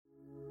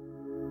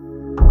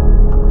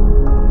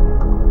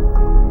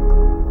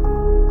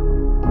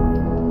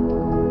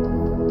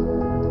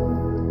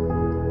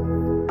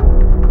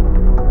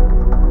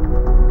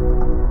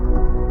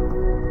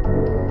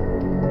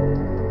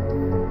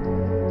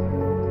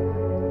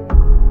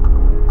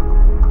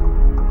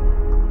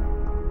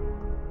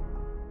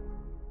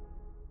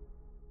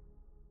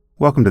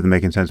Welcome to the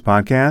Making Sense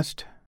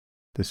Podcast.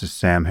 This is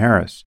Sam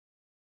Harris.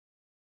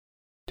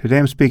 Today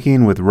I'm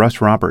speaking with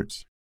Russ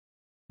Roberts.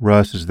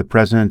 Russ is the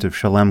president of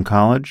Shalem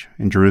College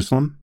in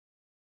Jerusalem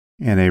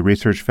and a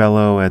research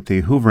fellow at the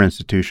Hoover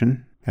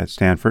Institution at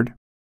Stanford.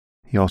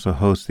 He also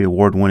hosts the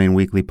award-winning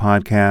weekly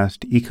podcast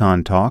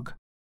Econ Talk,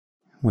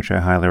 which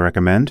I highly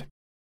recommend.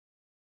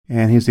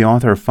 And he's the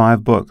author of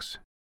 5 books,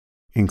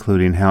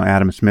 including How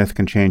Adam Smith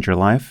Can Change Your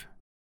Life,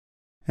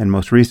 and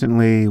most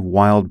recently,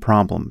 Wild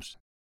Problems,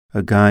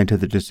 a guide to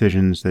the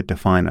decisions that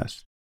define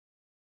us.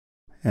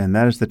 And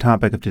that is the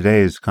topic of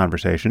today's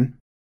conversation.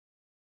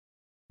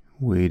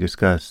 We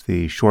discuss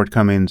the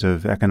shortcomings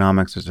of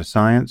economics as a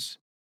science,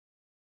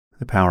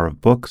 the power of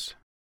books,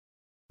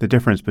 the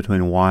difference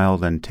between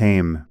wild and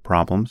tame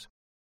problems,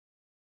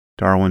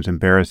 Darwin's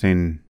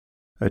embarrassing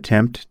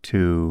attempt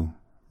to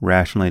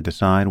rationally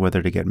decide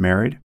whether to get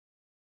married,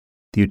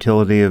 the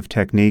utility of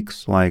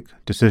techniques like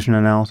decision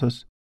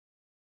analysis,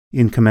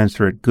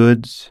 incommensurate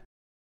goods,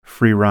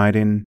 free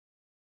riding,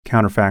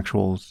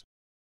 counterfactuals,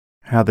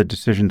 how the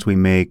decisions we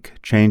make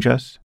change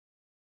us,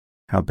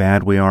 how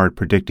bad we are at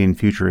predicting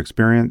future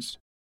experience,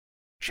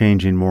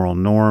 changing moral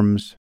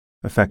norms,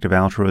 effective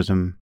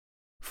altruism,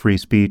 free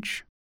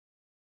speech,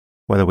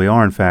 whether we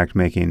are in fact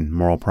making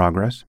moral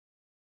progress,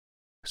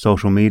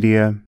 social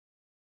media,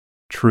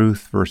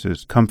 truth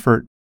versus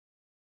comfort,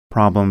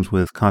 problems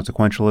with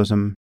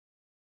consequentialism,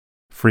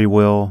 free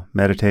will,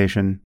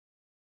 meditation,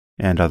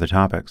 and other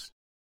topics.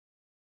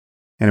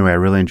 Anyway, I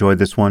really enjoyed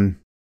this one.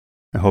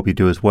 I hope you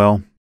do as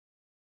well.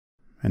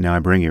 And now I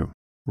bring you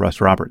Russ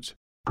Roberts.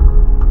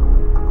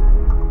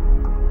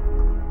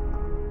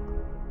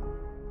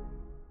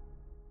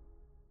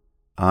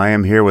 I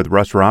am here with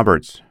Russ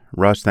Roberts.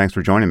 Russ, thanks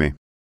for joining me.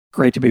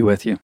 Great to be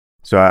with you.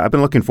 So I've been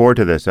looking forward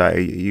to this.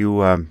 You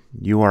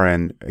are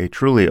a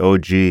truly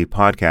OG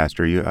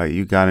podcaster.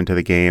 You got into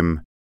the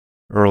game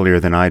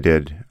earlier than I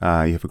did.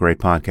 You have a great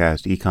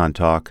podcast, Econ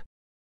Talk,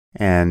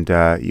 and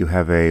you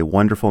have a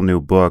wonderful new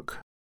book,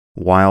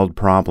 Wild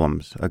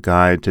Problems, a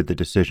guide to the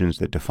decisions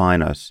that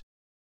define us,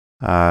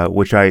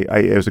 which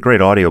it was a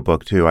great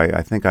audiobook too.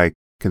 I think I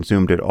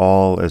consumed it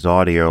all as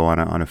audio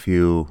on a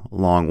few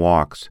long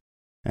walks,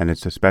 and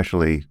it's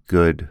especially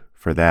good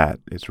for that.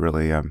 It's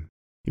really, you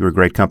were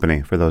great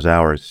company for those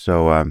hours.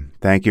 So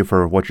thank you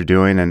for what you're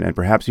doing, and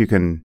perhaps you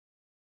can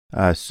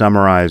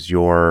summarize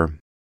your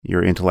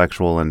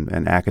intellectual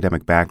and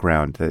academic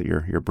background that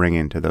you're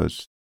bringing to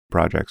those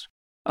projects.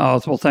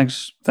 Oh, well,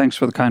 thanks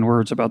for the kind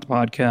words about the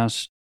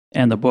podcast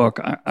and the book.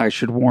 I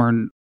should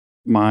warn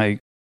my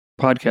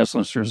podcast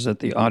listeners that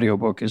the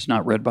audiobook is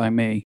not read by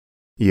me.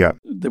 Yeah.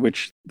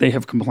 Which they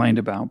have complained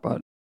about,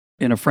 but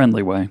in a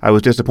friendly way. I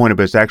was disappointed,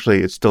 but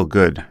it's still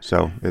good.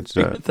 So it's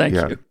Thank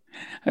you.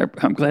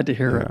 I'm glad to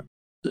hear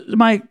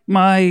it.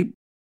 My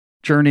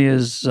journey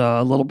is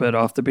a little bit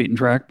off the beaten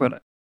track,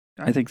 but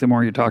I think the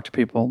more you talk to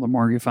people, the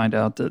more you find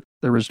out that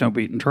there is no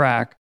beaten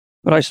track.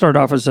 But I started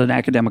off as an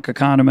academic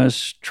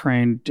economist,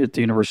 trained at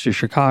the University of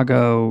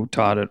Chicago,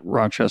 taught at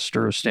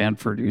Rochester,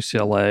 Stanford,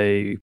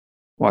 UCLA,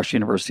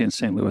 Washington University in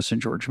St. Louis, and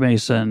George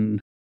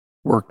Mason,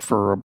 worked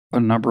for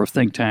a number of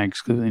think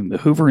tanks, including the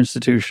Hoover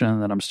Institution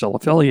that I'm still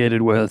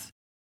affiliated with.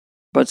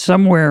 But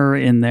somewhere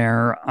in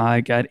there,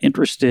 I got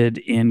interested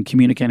in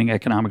communicating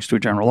economics to a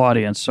general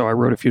audience. So I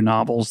wrote a few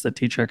novels that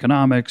teach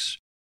economics.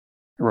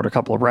 I wrote a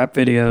couple of rap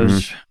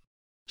videos,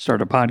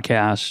 started a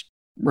podcast,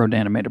 wrote an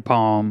animated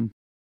poem.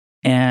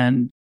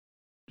 And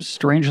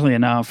strangely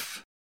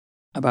enough,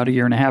 about a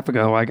year and a half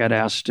ago, I got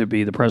asked to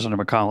be the president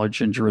of a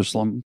college in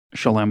Jerusalem,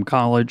 Shalem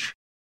College,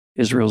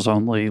 Israel's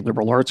only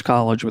liberal arts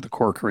college with a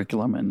core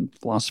curriculum in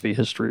philosophy,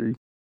 history,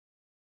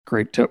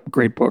 great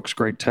books,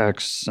 great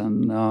texts,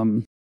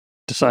 and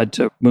decided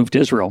to move to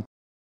Israel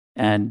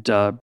and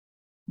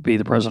be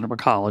the president of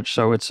a college.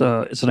 So it's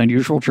an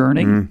unusual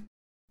journey.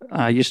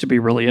 I used to be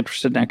really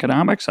interested in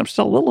economics. I'm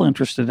still a little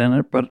interested in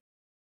it, but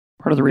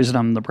part of the reason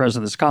I'm the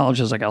president of this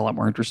college is I got a lot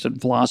more interested in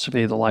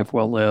philosophy, the life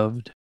well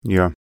lived,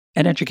 and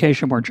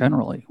education more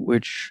generally,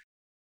 which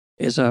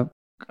is a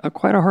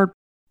quite a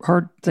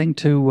hard thing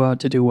to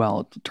do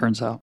well, it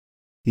turns out.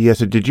 Yeah,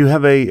 so did you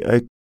have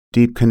a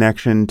deep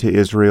connection to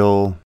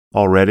Israel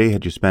already?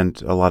 Had you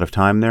spent a lot of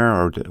time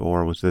there,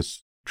 or was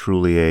this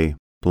truly a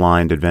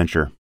blind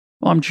adventure?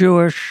 Well, I'm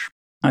Jewish.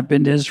 I've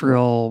been to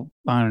Israel,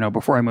 I don't know,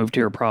 before I moved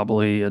here,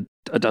 probably a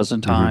dozen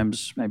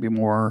times, maybe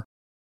more.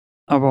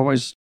 I've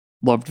always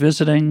loved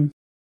visiting.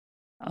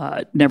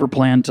 Never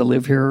planned to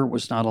live here. It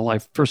was not a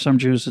life. For some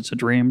Jews, it's a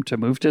dream to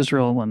move to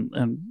Israel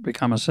and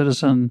become a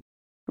citizen.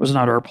 It was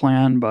not our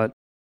plan, but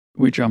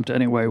we jumped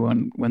anyway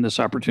when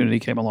this opportunity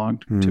came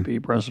along to be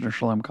president of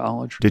Shalem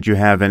College. Did you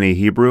have any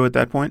Hebrew at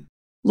that point?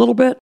 A little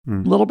bit,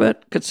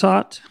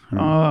 Katsat.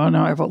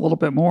 Now I have a little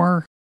bit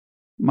more.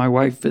 My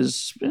wife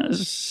is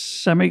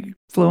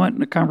semi-fluent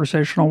in a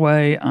conversational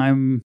way.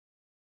 I'm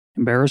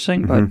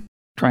embarrassing, but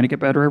trying to get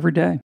better every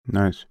day.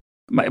 Nice.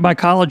 My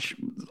college,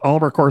 all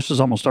of our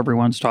courses, almost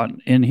everyone's taught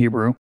in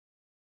Hebrew.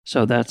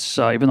 So that's,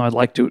 even though I'd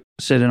like to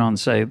sit in on,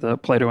 say, the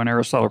Plato and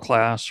Aristotle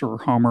class or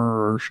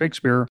Homer or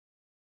Shakespeare,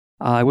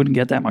 I wouldn't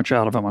get that much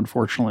out of him,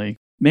 unfortunately.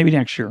 Maybe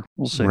next year.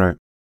 We'll see. Right.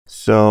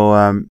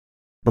 So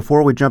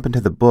before we jump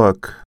into the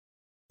book,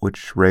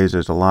 which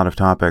raises a lot of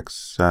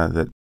topics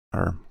that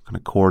are kind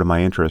of core to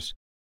my interests,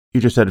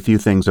 you just said a few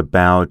things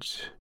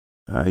about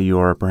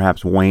your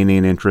perhaps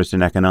waning interest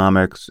in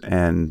economics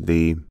and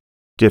the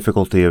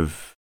difficulty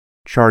of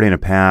charting a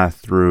path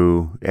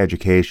through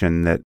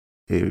education that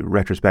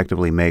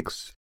retrospectively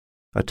makes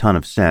a ton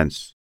of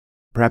sense.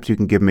 Perhaps you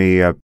can give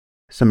me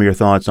some of your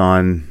thoughts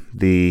on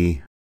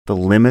the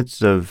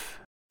limits of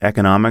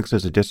economics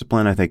as a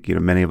discipline. I think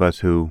many of us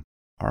who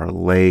are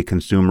lay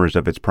consumers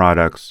of its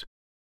products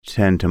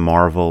tend to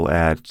marvel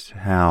at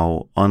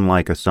how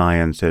unlike a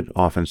science it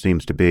often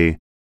seems to be.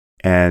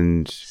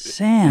 And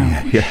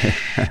Sam,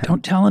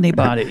 don't tell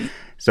anybody.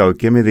 So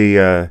give me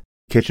the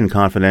Kitchen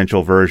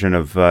Confidential version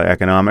of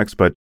economics,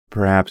 but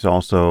perhaps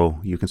also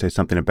you can say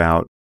something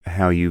about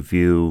how you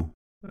view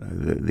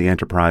the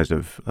enterprise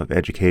of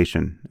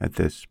education at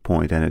this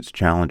point and its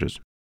challenges.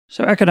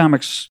 So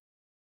economics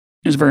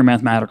is very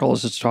mathematical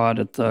as it's taught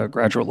at the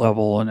graduate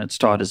level, and it's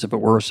taught as if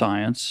it were a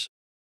science.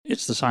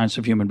 It's the science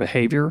of human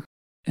behavior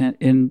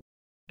in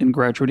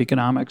graduate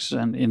economics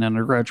and in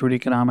undergraduate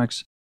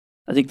economics.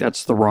 I think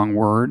that's the wrong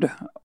word.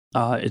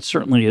 It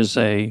certainly is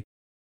a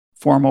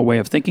formal way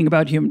of thinking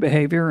about human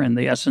behavior, and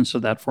the essence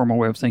of that formal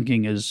way of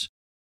thinking is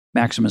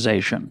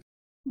maximization.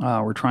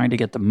 We're trying to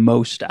get the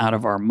most out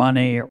of our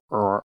money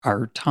or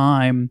our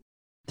time.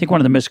 I think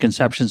one of the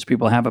misconceptions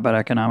people have about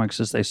economics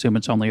is they assume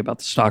it's only about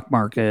the stock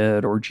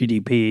market or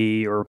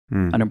GDP or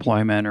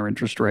unemployment or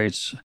interest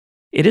rates.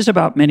 It is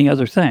about many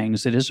other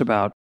things. It is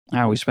about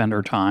how we spend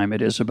our time.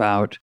 It is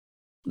about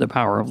the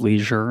power of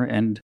leisure.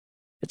 And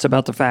it's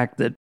about the fact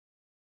that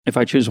if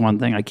I choose one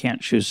thing, I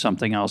can't choose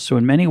something else. So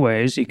in many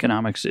ways,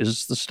 economics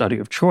is the study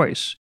of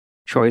choice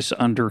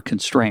under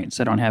constraints.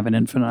 I don't have an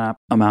infinite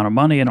amount of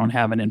money. I don't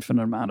have an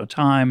infinite amount of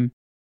time.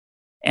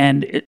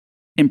 And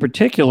in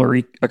particular,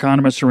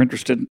 economists are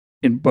interested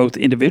in both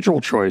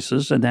individual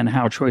choices and then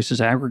how choices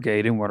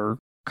aggregate in what are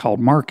called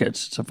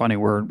markets. It's a funny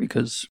word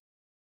because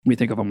we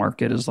think of a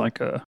market as like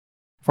a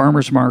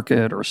farmer's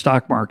market or a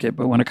stock market.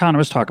 But when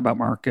economists talk about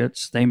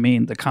markets, they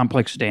mean the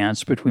complex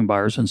dance between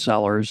buyers and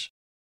sellers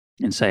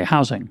in, say,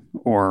 housing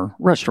or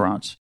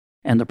restaurants,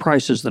 and the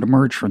prices that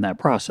emerge from that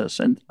process.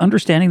 And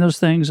understanding those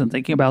things and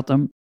thinking about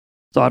them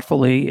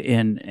thoughtfully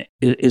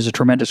is a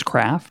tremendous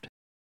craft,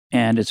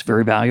 and it's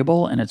very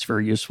valuable and it's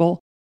very useful.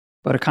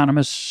 But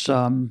economists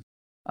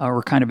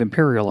are kind of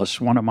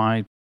imperialists. One of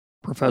my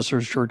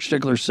professors, George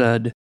Stigler,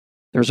 said,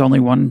 there's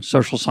only one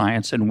social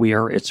science and we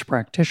are its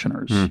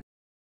practitioners.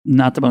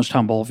 Not the most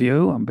humble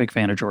view. I'm a big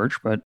fan of George,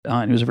 but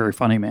he was a very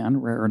funny man,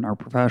 rare in our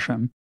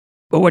profession.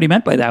 But what he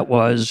meant by that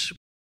was,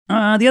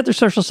 the other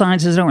social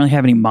sciences don't really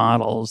have any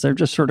models. They're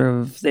just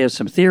they have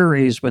some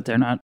theories, but they're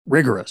not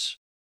rigorous.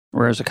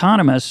 Whereas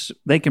economists,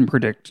 they can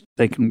predict,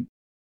 they can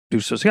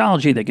do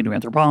sociology, they can do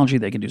anthropology,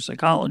 they can do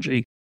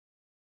psychology.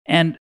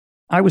 And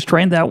I was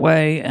trained that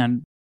way,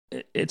 and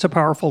it's a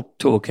powerful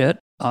toolkit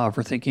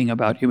for thinking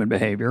about human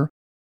behavior.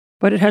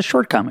 But it has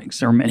shortcomings.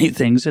 There are many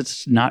things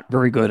it's not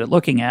very good at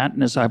looking at.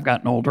 And as I've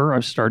gotten older,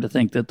 I've started to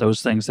think that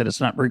those things that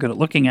it's not very good at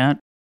looking at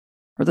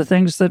are the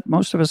things that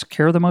most of us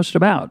care the most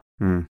about.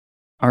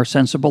 Our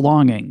sense of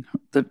belonging,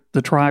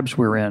 the tribes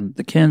we're in,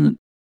 the kin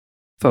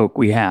folk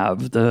we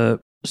have, the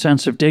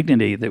sense of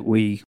dignity that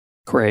we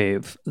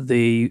crave,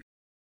 the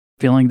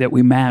feeling that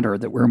we matter,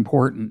 that we're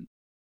important,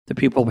 that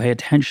people pay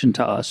attention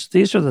to us.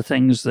 These are the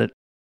things that,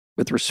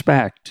 with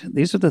respect,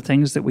 these are the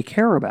things that we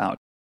care about.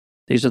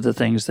 These are the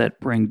things that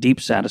bring deep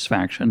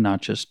satisfaction,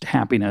 not just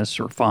happiness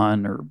or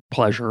fun or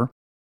pleasure.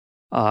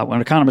 When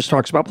an economist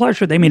talks about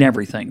pleasure, they mean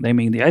everything. They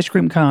mean the ice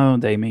cream cone.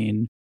 They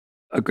mean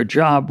a good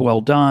job, well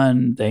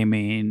done. They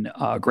mean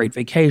a great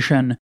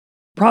vacation.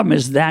 The problem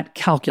is that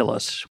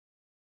calculus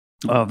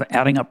of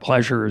adding up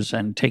pleasures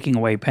and taking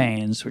away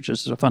pains, which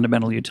is a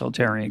fundamental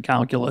utilitarian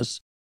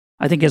calculus,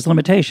 I think has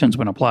limitations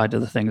when applied to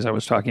the things I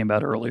was talking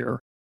about earlier.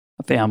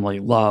 Family,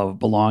 love,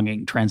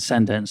 belonging,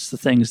 transcendence, the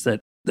things that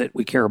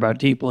we care about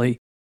deeply.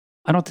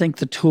 I don't think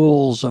the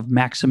tools of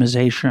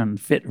maximization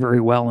fit very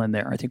well in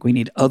there. I think we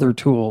need other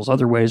tools,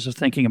 other ways of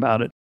thinking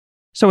about it.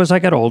 So as I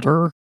got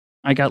older,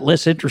 I got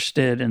less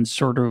interested in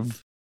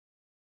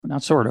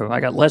I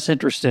got less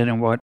interested in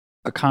what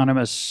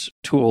economists'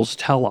 tools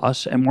tell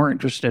us and more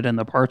interested in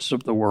the parts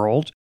of the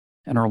world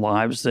and our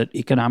lives that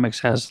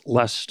economics has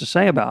less to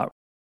say about.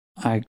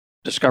 I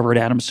discovered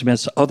Adam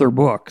Smith's other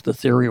book, The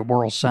Theory of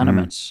Moral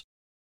Sentiments,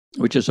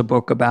 which is a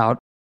book about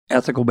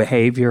ethical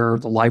behavior,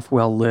 the life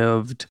well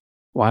lived,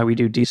 why we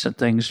do decent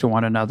things to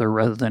one another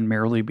rather than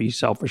merely be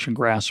selfish and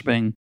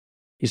grasping.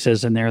 He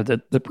says in there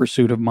that the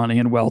pursuit of money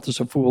and wealth is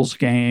a fool's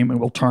game and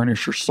will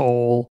tarnish your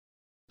soul.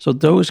 So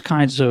those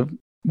kinds of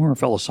more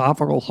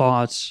philosophical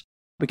thoughts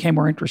became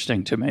more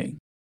interesting to me.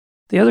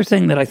 The other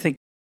thing that I think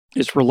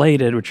is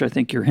related, which I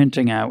think you're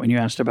hinting at when you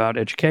asked about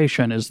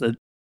education, is that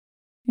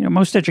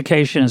most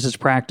education as it's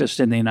practiced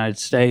in the United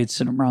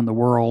States and around the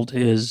world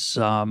is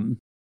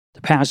the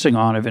passing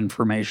on of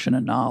information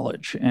and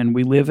knowledge. And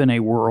we live in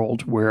a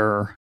world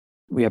where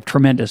We have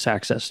tremendous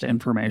access to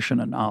information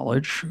and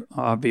knowledge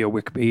via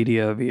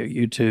Wikipedia, via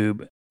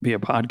YouTube, via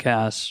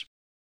podcasts.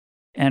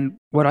 And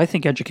what I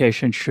think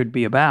education should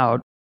be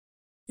about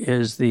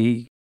is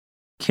the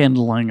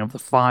kindling of the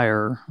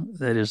fire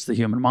that is the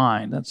human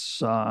mind.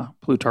 That's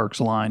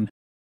Plutarch's line,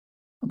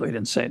 although he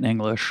didn't say it in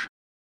English.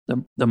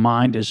 The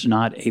mind is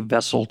not a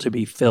vessel to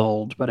be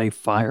filled, but a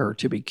fire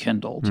to be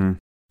kindled.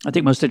 I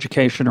think most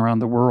education around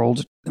the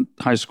world, in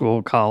high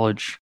school,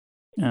 college,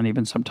 and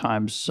even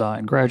sometimes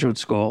in graduate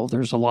school,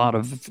 there's a lot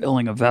of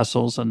filling of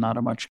vessels and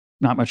not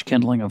much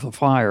kindling of a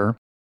fire.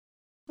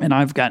 And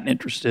I've gotten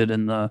interested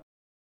in the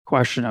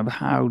question of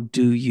how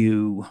do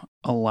you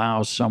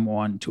allow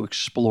someone to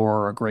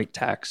explore a great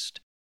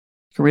text?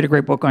 You can read a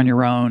great book on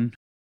your own.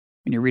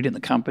 When you read it in the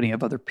company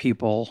of other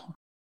people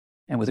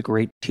and with a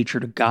great teacher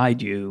to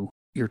guide you,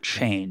 you're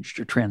changed,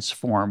 you're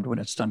transformed when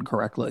it's done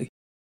correctly.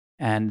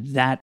 And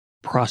that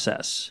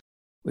process,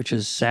 which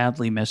is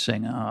sadly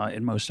missing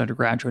in most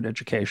undergraduate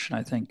education,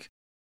 I think,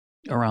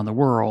 around the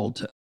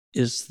world,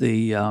 is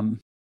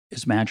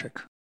magic.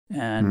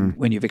 And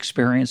when you've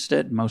experienced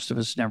it, most of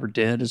us never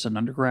did as an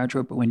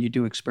undergraduate, but when you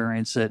do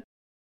experience it,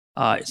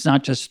 it's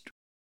not just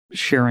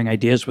sharing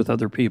ideas with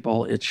other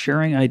people, it's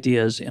sharing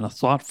ideas in a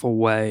thoughtful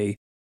way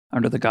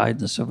under the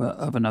guidance of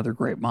another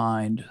great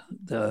mind,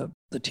 the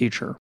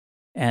teacher.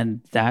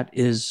 And that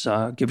is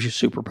gives you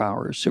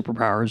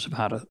superpowers of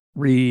how to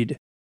read,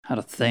 how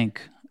to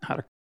think, how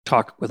to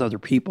talk with other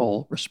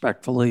people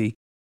respectfully.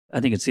 I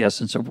think it's the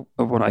essence of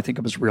what I think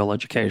of as real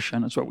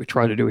education. It's what we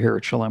try to do here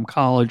at Shalem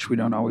College. We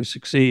don't always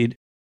succeed,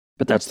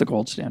 but that's the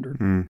gold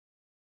standard.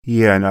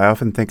 Yeah, and I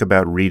often think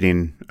about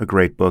reading a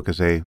great book as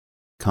a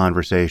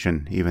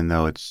conversation, even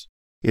though it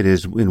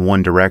is in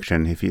one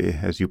direction. If you,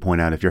 as you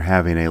point out, if you're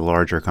having a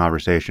larger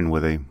conversation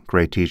with a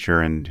great teacher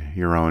and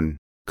your own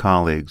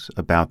colleagues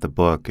about the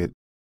book, it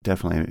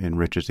definitely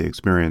enriches the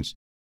experience.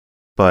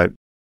 But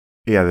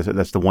yeah,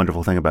 that's the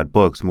wonderful thing about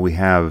books. I mean, we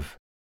have,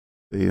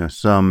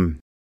 some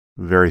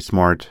very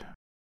smart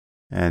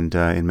and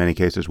in many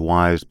cases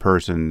wise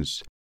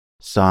person's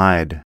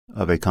side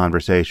of a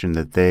conversation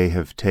that they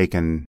have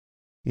taken,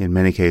 in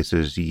many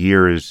cases,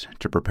 years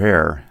to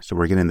prepare. So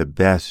we're getting the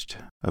best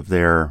of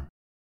their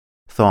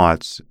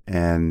thoughts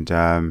and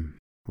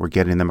we're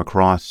getting them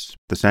across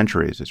the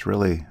centuries. It's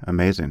really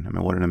amazing. I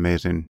mean, what an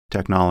amazing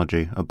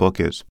technology a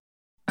book is.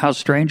 How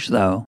strange,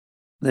 though,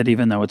 that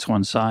even though it's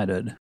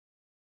one-sided,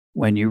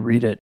 when you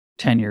read it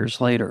 10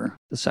 years later,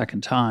 the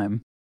second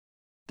time,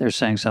 they're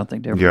saying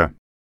something different.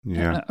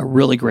 Yeah. A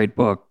really great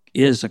book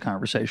is a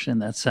conversation in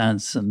that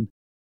sense. And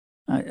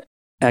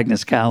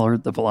Agnes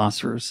Callard, the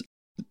philosopher,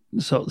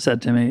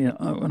 said to me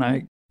when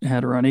I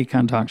had her on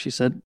Econ Talk, she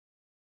said,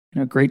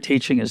 great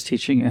teaching is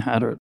teaching you how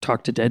to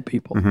talk to dead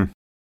people.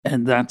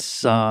 And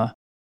that's the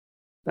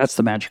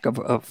magic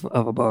of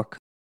a book.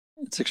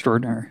 It's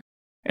extraordinary.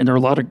 And there are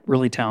a lot of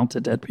really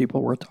talented dead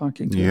people worth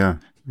talking to.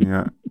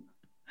 Yeah.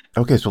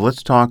 Okay, so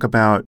let's talk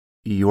about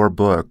your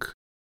book.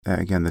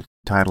 Again, the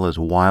title is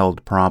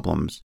Wild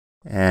Problems.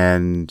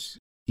 And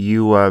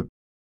you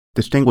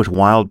distinguish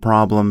wild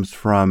problems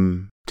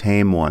from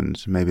tame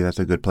ones. Maybe that's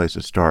a good place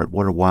to start.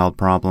 What are wild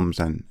problems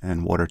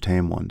and what are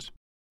tame ones?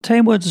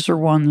 Tame ones are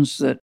ones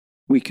that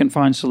we can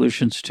find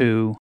solutions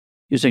to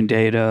using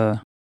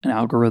data, an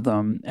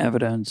algorithm,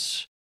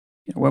 evidence.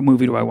 What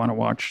movie do I want to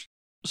watch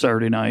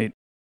Saturday night?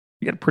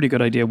 You get a pretty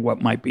good idea of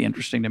what might be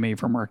interesting to me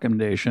from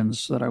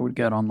recommendations that I would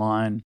get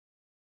online.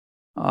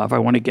 If I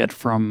want to get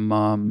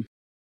from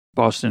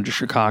Boston to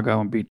Chicago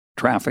and beat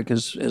traffic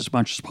as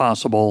much as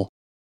possible,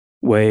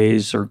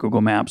 Waze or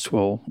Google Maps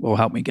will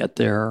help me get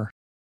there.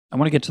 I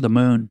want to get to the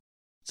moon.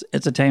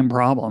 It's a tame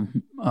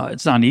problem.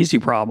 It's not an easy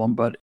problem,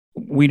 but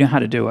we know how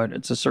to do it.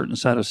 It's a certain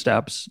set of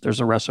steps. There's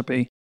a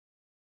recipe.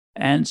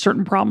 And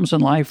certain problems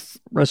in life,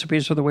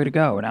 recipes are the way to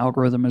go. An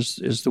algorithm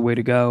is the way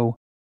to go.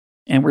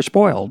 And we're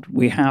spoiled.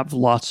 We have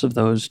lots of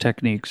those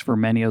techniques for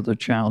many of the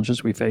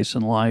challenges we face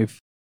in life.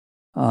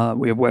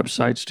 We have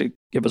websites to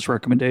give us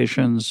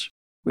recommendations.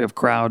 We have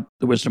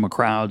the wisdom of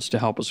crowds to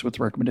help us with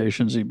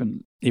recommendations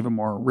even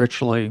more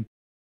richly.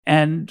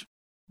 And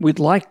we'd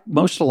like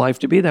most of life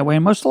to be that way.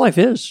 And most of life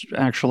is,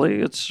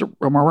 actually. It's a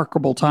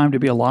remarkable time to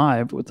be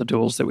alive with the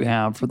tools that we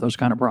have for those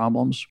kind of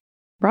problems.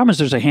 The problem is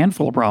there's a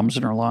handful of problems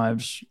in our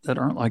lives that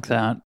aren't like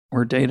that,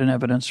 where data and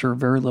evidence are of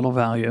very little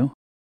value.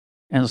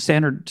 And the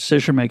standard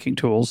decision-making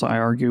tools, I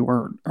argue,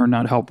 are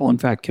not helpful, in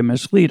fact, can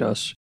mislead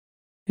us.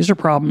 These are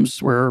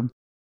problems where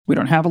we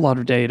don't have a lot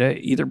of data,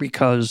 either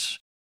because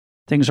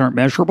things aren't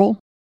measurable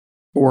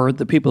or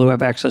the people who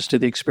have access to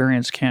the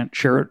experience can't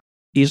share it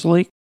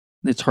easily.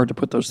 It's hard to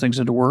put those things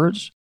into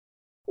words.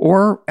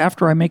 Or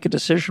after I make a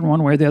decision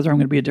one way or the other, I'm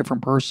going to be a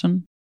different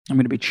person. I'm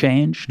going to be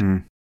changed.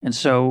 And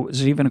so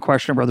it's even a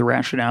question of whether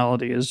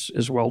rationality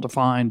is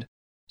well-defined.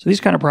 So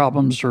these kind of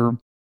problems are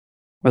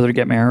whether to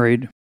get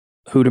married,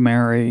 who to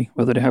marry,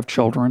 whether to have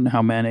children,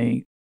 how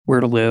many, where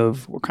to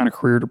live, what kind of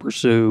career to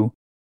pursue.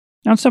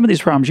 Now, on some of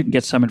these problems, you can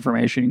get some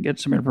information. You can get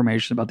some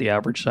information about the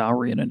average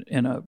salary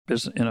in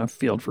a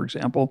field, for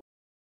example.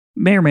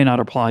 may or may not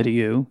apply to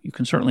you. You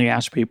can certainly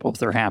ask people if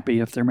they're happy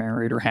if they're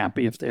married or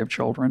happy if they have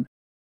children.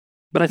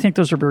 But I think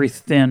those are very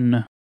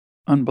thin,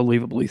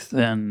 unbelievably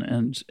thin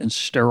and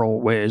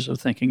sterile ways of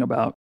thinking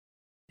about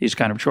these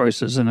kind of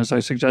choices. And as I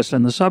suggest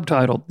in the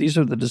subtitle, these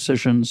are the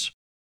decisions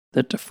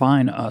that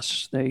define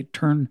us. They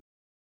turn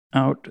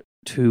out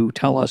to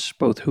tell us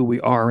both who we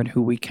are and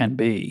who we can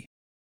be.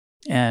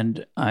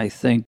 And I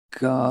think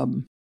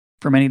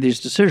for many of these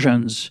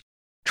decisions,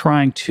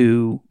 trying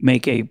to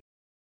make a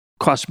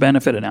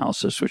cost-benefit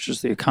analysis, which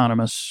is the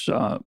economist's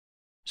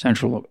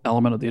central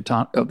element of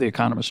the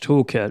economist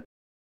toolkit,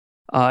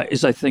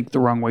 is, I think, the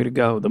wrong way to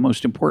go. The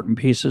most important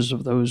pieces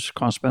of those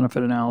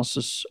cost-benefit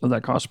analysis,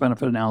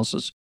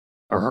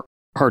 are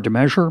hard to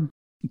measure,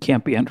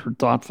 can't be entered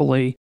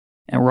thoughtfully,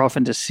 and we're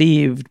often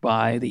deceived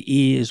by the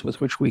ease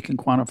with which we can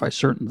quantify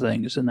certain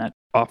things, and that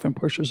often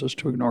pushes us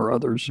to ignore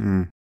others.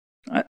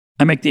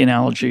 I make the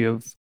analogy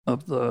of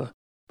the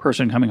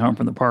person coming home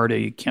from the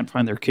party, can't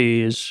find their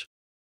keys,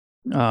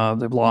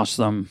 they've lost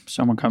them,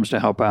 someone comes to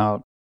help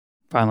out.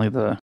 Finally,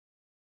 the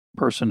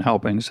person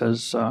helping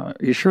says, are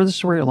you sure this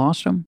is where you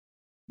lost them?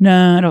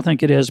 No, I don't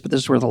think it is, but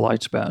this is where the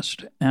light's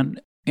best. And,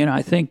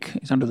 I think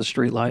it's under the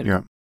street light.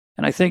 Yeah.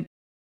 And I think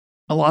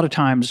a lot of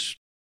times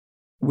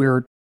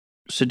we're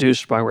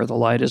seduced by where the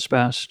light is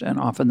best, and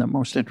often the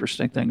most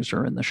interesting things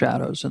are in the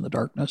shadows, in the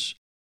darkness.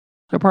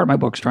 So part of my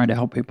book's trying to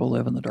help people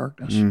live in the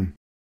darkness.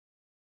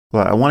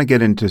 Well, I want to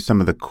get into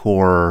some of the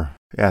core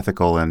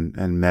ethical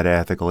and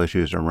meta-ethical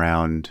issues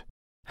around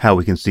how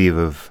we conceive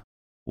of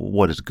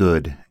what is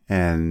good,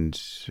 and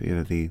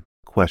the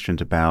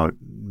questions about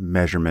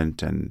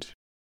measurement and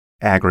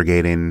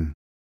aggregating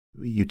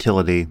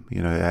utility.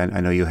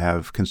 I know you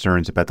have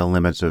concerns about the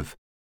limits of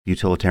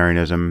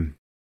utilitarianism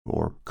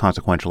or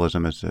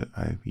consequentialism, as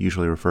I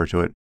usually refer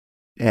to it.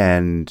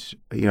 And,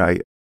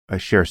 I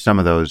share some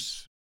of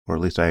those, or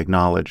at least I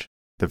acknowledge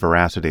the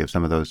veracity of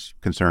some of those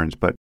concerns,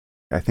 but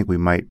I think there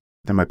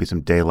might be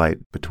some daylight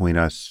between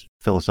us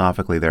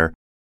philosophically there.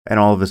 And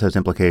all of this has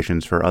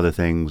implications for other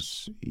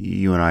things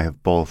you and I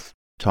have both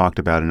talked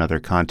about in other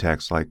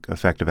contexts, like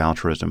effective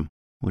altruism,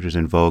 which is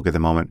in vogue at the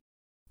moment.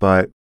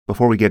 But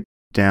before we get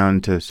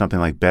down to something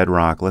like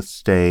bedrock, let's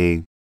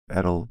stay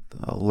at a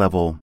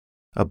level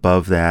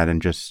above that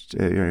and just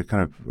kind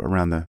of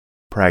around the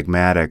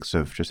pragmatics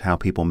of just how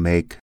people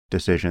make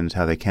decisions,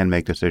 how they can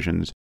make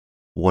decisions,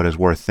 what is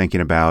worth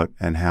thinking about,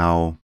 and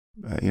how,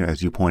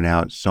 as you point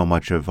out, so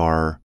much of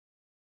our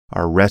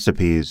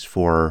recipes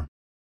for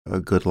a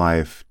good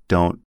life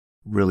don't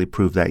really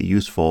prove that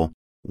useful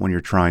when you're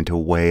trying to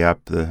weigh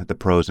up the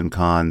pros and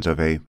cons of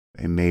a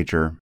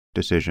major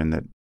decision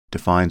that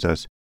defines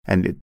us.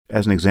 And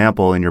as an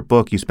example, in your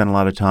book, you spend a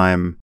lot of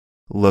time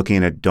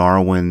looking at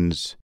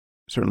Darwin's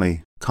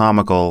certainly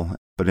comical,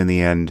 but in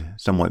the end,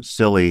 somewhat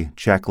silly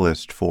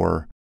checklist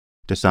for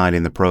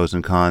deciding the pros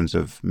and cons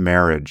of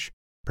marriage.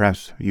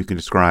 Perhaps you can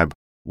describe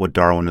what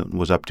Darwin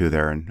was up to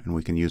there, and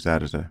we can use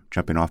that as a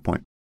jumping off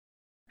point.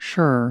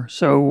 Sure.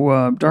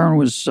 So Darwin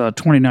was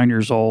 29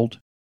 years old.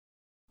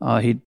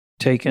 He'd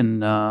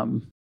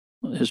taken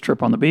his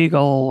trip on the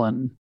Beagle,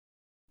 and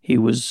he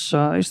was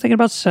thinking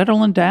about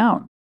settling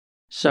down.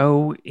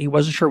 So he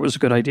wasn't sure it was a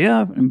good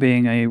idea, and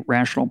being a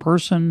rational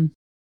person,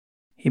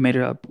 he made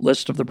a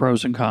list of the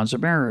pros and cons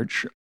of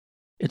marriage.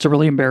 It's a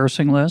really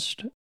embarrassing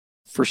list.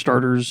 For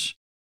starters,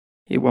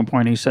 at one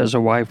point he says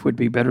a wife would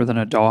be better than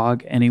a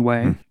dog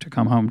anyway to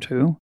come home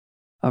to.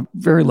 A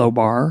very low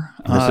bar.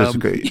 This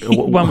is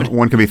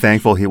one can be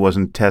thankful he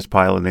wasn't test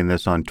piloting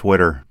this on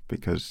Twitter,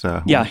 because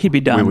he'd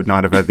be done. We would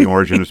not have had the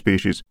origin of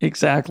species.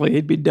 Exactly,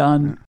 he'd be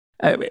done.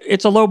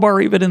 It's a low bar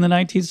even in the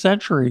 19th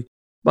century.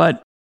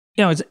 But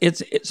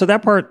it's so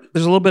that part,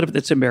 there's a little bit of it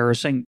that's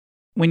embarrassing.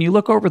 When you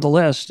look over the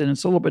list, and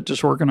it's a little bit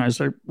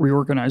disorganized, I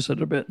reorganized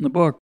it a bit in the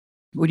book.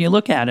 When you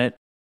look at it,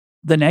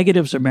 the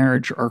negatives of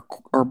marriage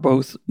are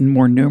both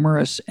more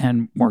numerous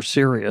and more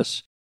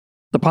serious.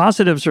 The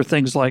positives are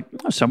things like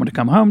someone to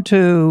come home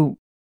to,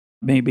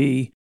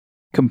 maybe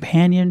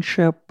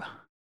companionship.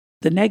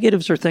 The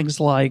negatives are things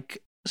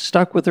like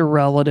stuck with their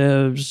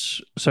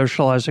relatives,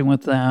 socializing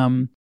with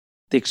them,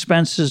 the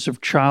expenses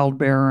of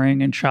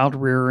childbearing and child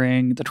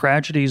rearing, the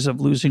tragedies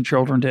of losing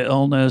children to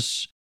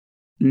illness,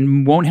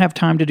 won't have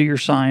time to do your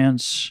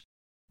science,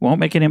 won't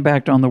make an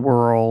impact on the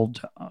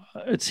world.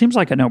 It seems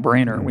like a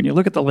no-brainer. When you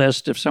look at the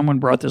list, if someone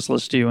brought this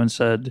list to you and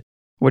said,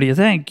 what do you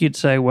think? You'd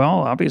say, well,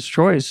 obvious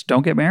choice,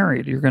 don't get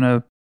married.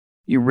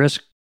 You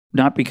risk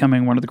not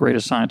becoming one of the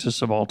greatest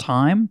scientists of all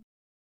time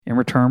in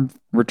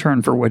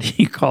return for what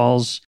he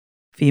calls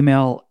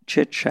female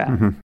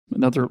chit-chat.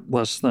 Another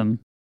less than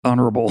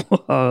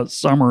honorable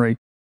summary.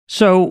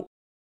 So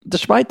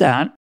despite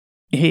that,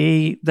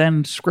 he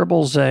then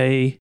scribbles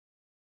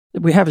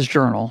we have his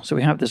journal, so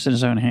we have this in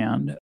his own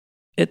hand.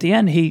 At the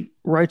end, he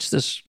writes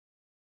this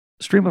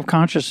stream of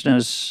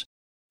consciousness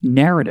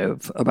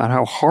narrative about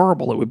how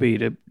horrible it would be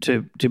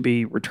to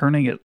be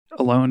returning it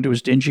alone to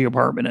his dingy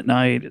apartment at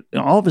night.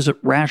 All of his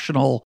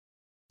rational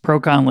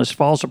pro-con list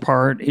falls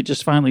apart. He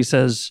just finally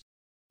says,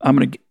 I'm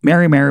going to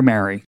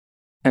marry,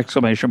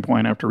 exclamation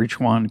point after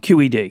each one,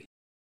 QED.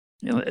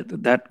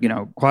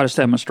 quadratus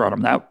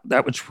demonstratum,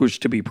 that was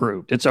to be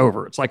proved. It's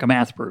over. It's like a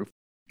math proof.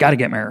 Got to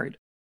get married.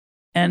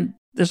 And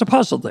there's a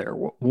puzzle there.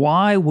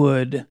 Why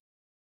would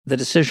the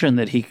decision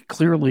that he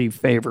clearly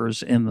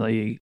favors in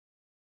the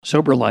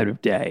sober light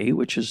of day,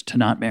 which is to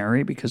not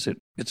marry because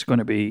it's going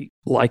to be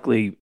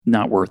likely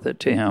not worth it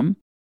to him.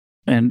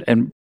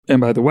 And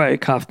by the way,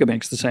 Kafka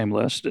makes the same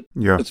list.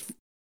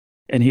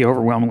 And he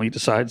overwhelmingly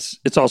decides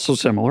it's also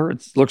similar.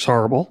 It looks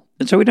horrible.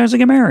 And so he doesn't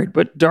get married.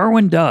 But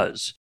Darwin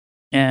does.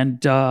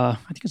 And I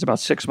think it's about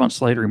 6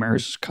 months later, he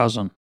marries his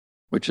cousin,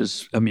 which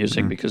is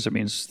amusing because it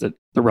means that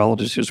the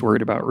relatives he was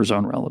worried about were his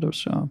own relatives.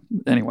 So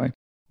anyway,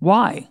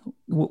 why?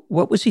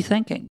 What was he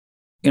thinking?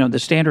 The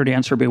standard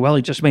answer would be, well,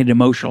 he just made an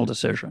emotional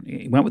decision.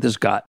 He went with his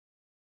gut.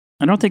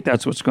 I don't think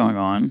that's what's going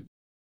on.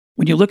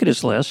 When you look at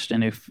his list,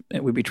 and if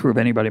it would be true of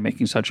anybody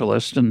making such a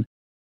list, and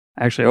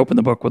I actually opened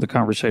the book with a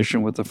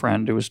conversation with a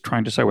friend who was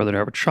trying to decide whether to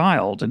have a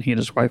child, and he and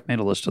his wife made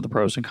a list of the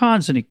pros and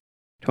cons, and he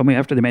told me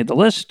after they made the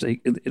list,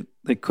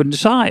 they couldn't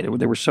decide.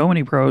 There were so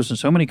many pros and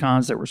so many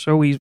cons that were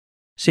so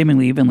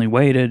seemingly evenly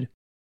weighted.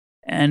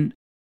 And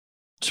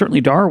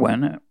certainly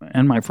Darwin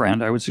and my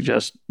friend, I would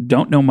suggest,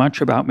 don't know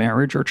much about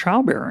marriage or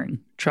childbearing,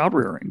 child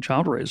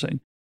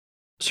raising.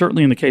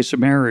 Certainly in the case of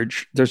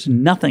marriage, there's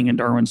nothing in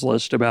Darwin's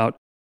list about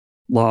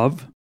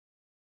love,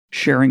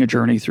 sharing a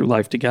journey through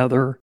life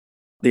together,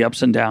 the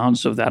ups and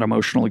downs of that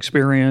emotional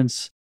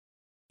experience.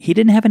 He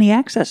didn't have any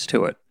access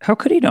to it. How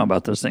could he know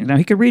about those things? Now,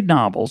 he could read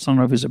novels. I don't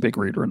know if he's a big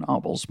reader of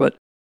novels, but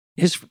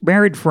his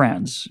married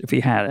friends, if he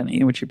had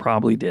any, which he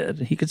probably did,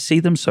 he could see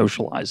them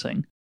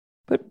socializing.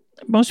 But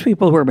most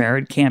people who are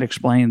married can't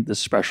explain the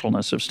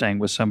specialness of staying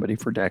with somebody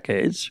for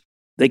decades.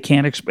 They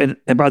can't explain.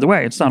 And by the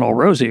way, it's not all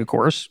rosy, of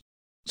course.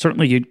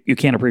 Certainly, you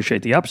can't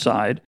appreciate the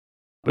upside,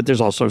 but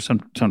there's also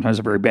sometimes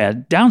a very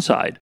bad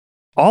downside.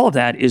 All of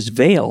that is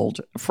veiled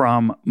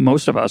from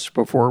most of us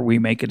before we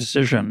make a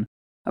decision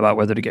about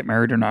whether to get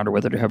married or not, or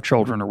whether to have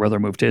children, or whether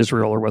to move to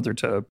Israel, or whether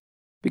to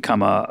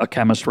become a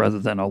chemist rather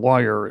than a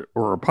lawyer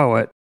or a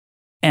poet.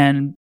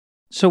 And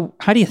so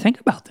how do you think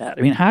about that?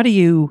 I mean, how do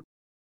you,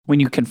 when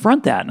you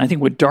confront that, and I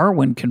think what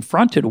Darwin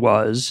confronted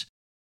was,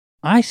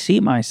 I see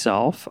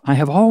myself, I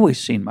have always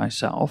seen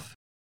myself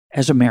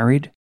as a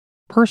married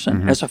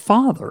person, as a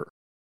father.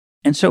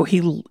 And so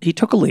he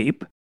took a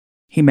leap.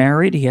 He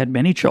married, he had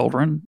many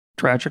children.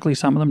 Tragically,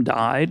 some of them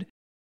died,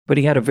 but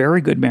he had a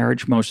very good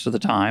marriage most of the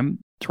time.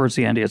 Towards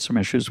the end, he had some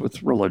issues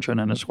with religion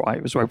and his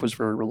wife. His wife was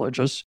very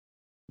religious.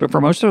 But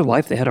for most of their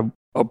life, they had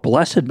a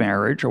blessed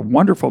marriage, a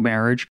wonderful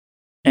marriage.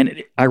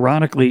 And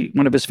ironically,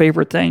 one of his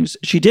favorite things,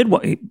 she did,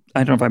 I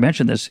don't know if I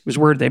mentioned this, he was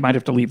worried they might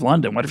have to leave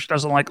London. What if she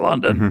doesn't like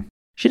London?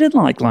 She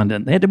didn't like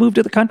London. They had to move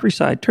to the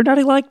countryside. Turned out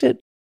he liked it.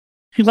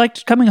 He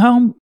liked coming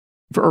home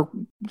for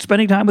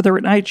spending time with her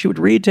at night. She would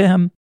read to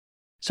him.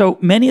 So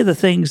many of the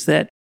things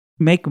that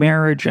make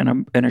marriage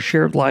and a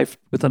shared life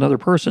with another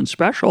person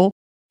special,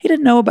 he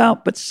didn't know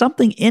about, but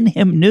something in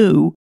him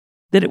knew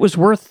that it was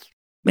worth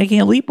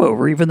making a leap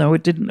over, even though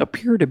it didn't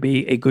appear to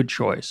be a good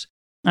choice.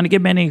 And I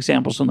give many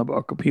examples in the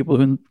book of people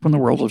from the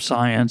world of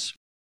science,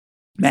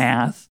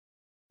 math,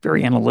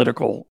 very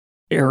analytical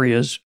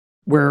areas,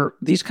 where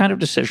these kind of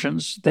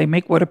decisions, they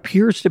make what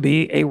appears to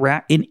be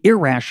an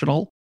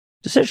irrational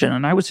decision.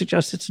 And I would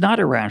suggest it's not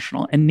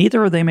irrational, and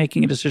neither are they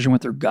making a decision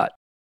with their gut.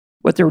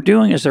 What they're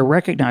doing is they're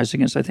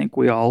recognizing, as I think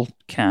we all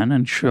can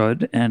and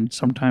should and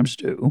sometimes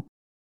do,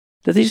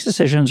 that these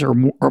decisions are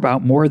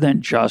about more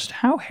than just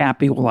how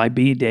happy will I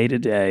be day to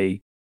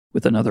day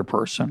with another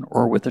person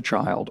or with a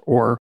child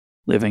or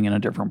living in a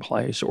different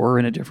place or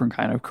in a different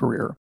kind of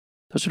career.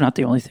 Those are not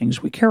the only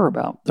things we care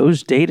about.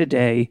 Those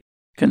day-to-day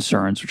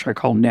concerns, which I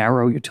call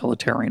narrow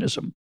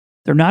utilitarianism,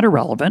 they're not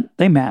irrelevant.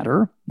 They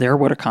matter. They're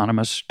what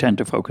economists tend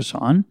to focus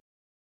on.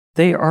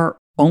 They are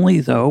only,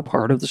 though,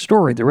 part of the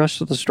story. The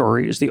rest of the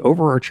story is the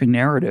overarching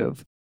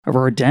narrative of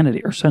our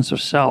identity, our sense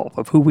of self,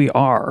 of who we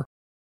are,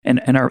 and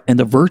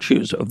the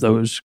virtues of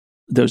those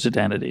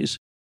identities,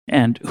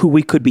 and who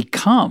we could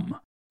become,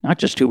 not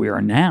just who we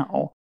are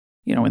now.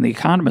 In the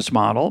economist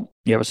model,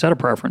 you have a set of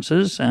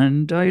preferences,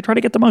 and you try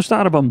to get the most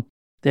out of them.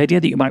 The idea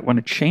that you might want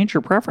to change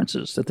your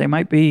preferences, that they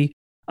might be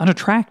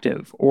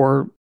unattractive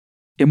or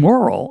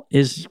immoral,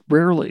 is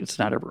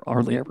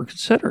hardly ever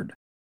considered.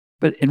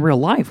 But in real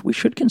life, we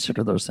should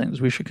consider those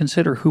things. We should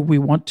consider who we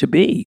want to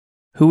be,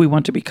 who we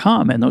want to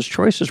become, and those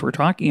choices we're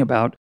talking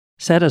about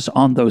set us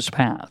on those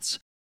paths.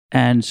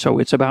 And so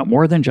it's about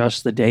more than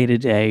just the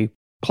day-to-day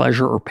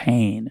pleasure or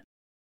pain.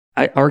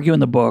 I argue in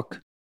the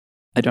book,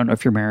 I don't know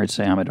if you're married,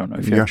 Sam. I don't know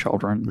if you have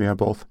children. Yeah,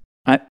 both.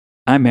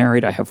 I'm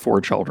married. I have 4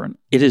 children.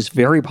 It is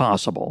very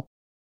possible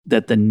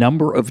that the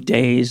number of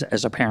days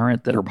as a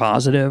parent that are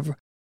positive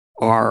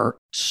are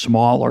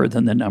smaller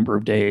than the number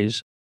of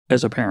days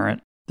as a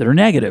parent that are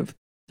negative.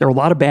 There are a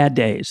lot of bad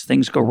days.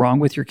 Things go wrong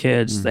with your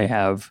kids. They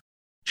have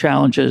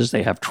challenges.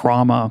 They have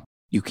trauma.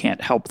 You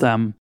can't help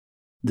them.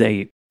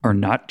 They are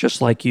not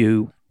just like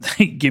you.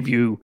 They give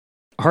you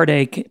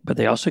heartache, but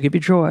they also give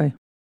you joy.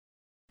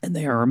 And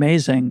they are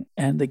amazing.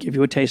 And they give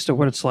you a taste of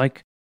what it's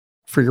like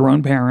for your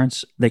own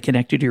parents. They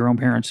connect you to your own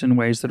parents in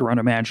ways that are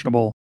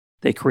unimaginable.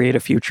 They create a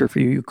future for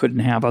you you couldn't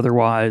have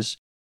otherwise.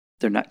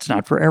 It's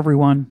not for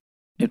everyone.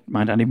 It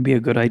might not even be a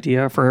good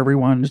idea for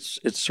everyone.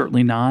 It's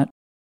certainly not.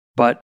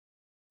 But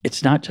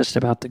it's not just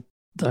about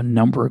the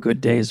number of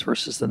good days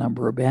versus the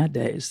number of bad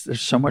days.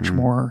 There's so much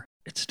more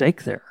at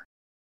stake there.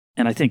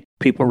 And I think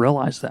people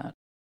realize that.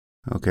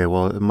 Okay,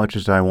 well, as much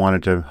as I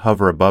wanted to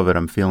hover above it,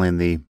 I'm feeling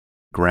the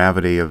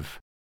gravity of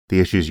the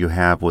issues you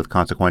have with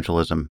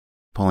consequentialism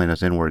pulling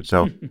us inward.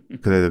 So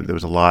there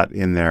was a lot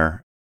in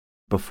there.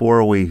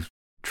 Before we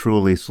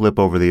truly slip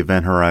over the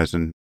event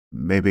horizon,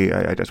 maybe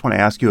I just want to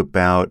ask you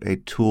about a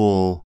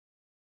tool.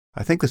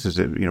 I think this is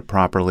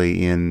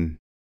properly in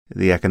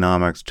the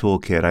economics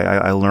toolkit.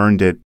 I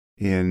learned it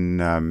in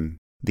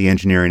the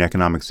engineering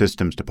economic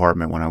systems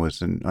department when I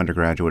was an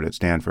undergraduate at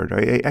Stanford.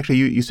 Actually,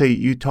 you say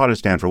you taught at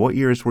Stanford. What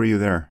years were you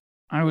there?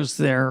 I was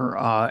there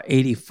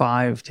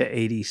 85 to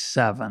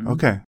 87.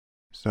 Okay.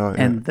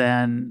 And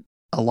then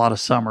a lot of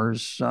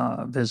summers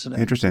visiting.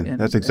 Interesting.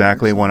 That's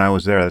exactly when I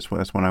was there.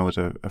 That's when I was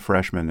a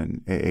freshman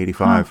in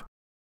 85. Huh.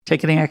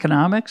 Taking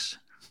economics?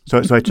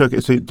 So I took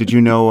it. So did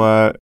you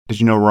know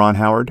Ron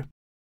Howard?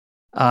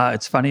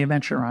 It's funny you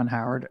mention Ron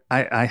Howard.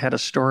 I had a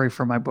story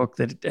for my book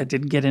that I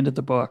didn't get into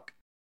the book,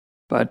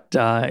 but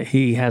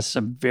he has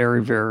some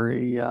very,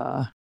 very.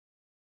 I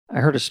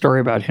heard a story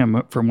about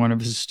him from one of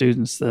his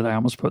students that I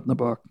almost put in the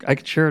book. I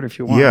could share it if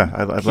you want. Yeah,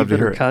 I'd love to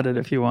hear it. Cut it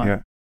if you want.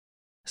 Yeah.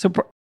 So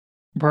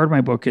part of my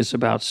book is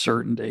about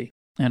certainty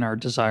and our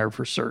desire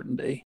for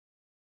certainty.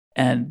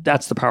 And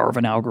that's the power of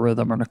an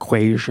algorithm, an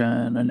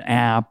equation, an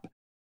app.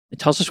 It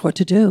tells us what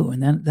to do,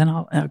 and then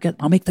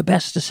I'll make the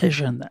best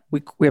decision.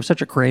 We have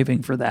such a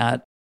craving for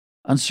that.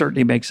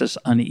 Uncertainty makes us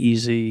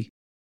uneasy.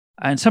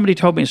 And somebody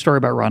told me a story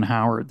about Ron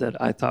Howard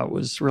that I thought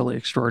was really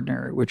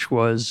extraordinary, which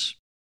was,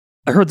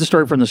 I heard the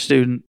story from the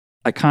student.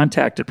 I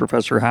contacted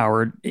Professor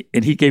Howard,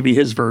 and he gave me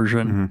his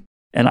version. Mm-hmm.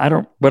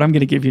 And what I'm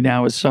going to give you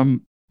now is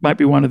might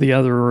be one or the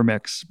other or a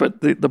mix, but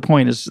the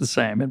point is the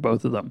same in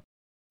both of them,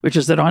 which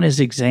is that on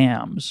his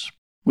exams,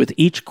 with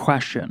each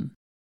question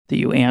that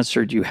you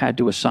answered, you had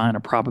to assign a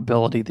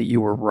probability that you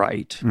were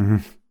right. Mm-hmm.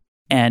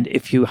 And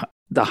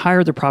the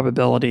higher the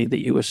probability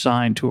that you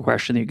assigned to a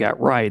question that you got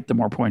right, the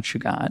more points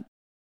you got.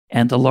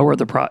 And the higher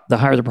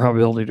the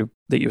probability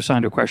that you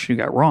assigned to a question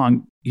you got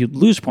wrong, you'd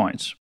lose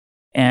points.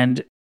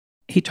 And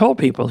he told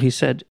people, he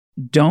said,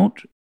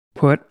 don't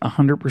put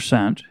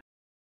 100%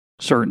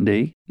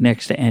 certainty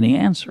next to any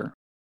answer.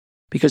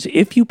 Because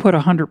if you put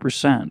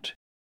 100%,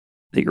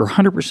 that you're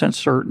 100%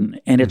 certain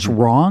and it's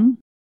wrong,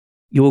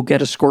 you will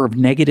get a score of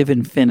negative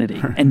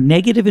infinity. And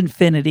negative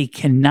infinity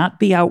cannot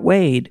be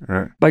outweighed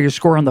by your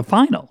score on the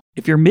final.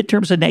 If your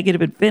midterm's a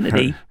negative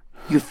infinity,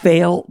 you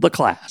fail the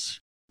class.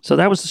 So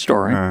that was the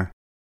story.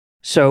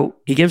 So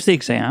he gives the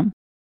exam,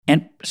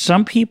 and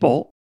some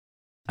people,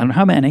 I don't know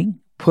how many,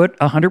 put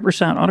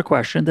 100% on a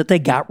question that they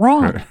got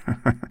wrong.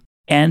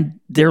 And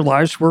their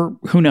lives were,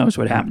 who knows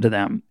what happened to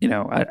them.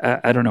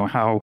 I don't know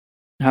how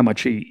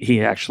much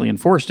he actually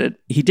enforced it.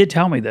 He did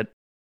tell me that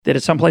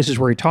at some places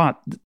where he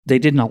taught, they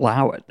didn't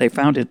allow it. They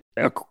found it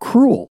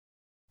cruel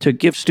to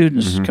give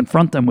students,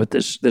 confront them with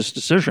this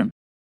decision.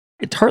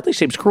 It hardly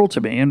seems cruel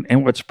to me.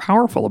 And what's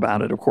powerful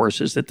about it, of course,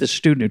 is that this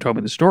student who told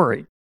me the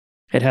story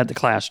had the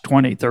class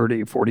 20,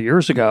 30, 40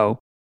 years ago.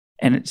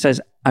 And it says,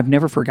 I've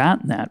never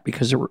forgotten that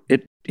because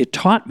it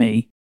taught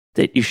me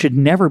that you should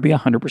never be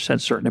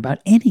 100% certain about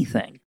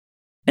anything.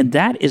 And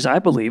that is, I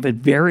believe, a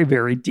very,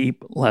 very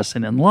deep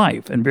lesson in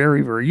life and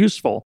very, very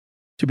useful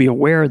to be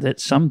aware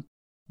that some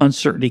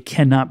uncertainty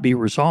cannot be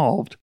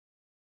resolved.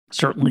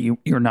 Certainly,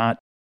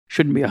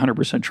 shouldn't be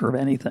 100% sure of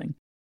anything.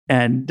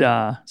 And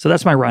so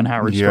that's my Ron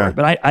Howard story.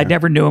 But I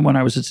never knew him when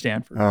I was at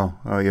Stanford. Oh,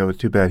 yeah, it was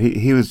too bad.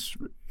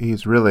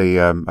 He's really,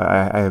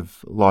 I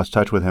have lost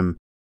touch with him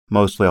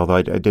mostly, although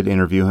I did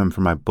interview him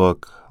for my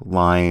book,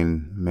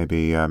 Lying,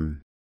 maybe,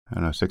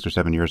 6 or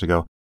 7 years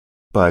ago.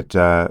 But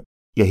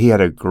he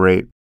had a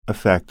great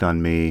effect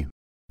on me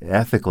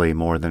ethically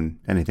more than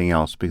anything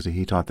else, because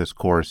he taught this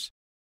course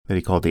that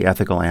he called The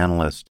Ethical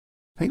Analyst.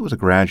 I think it was a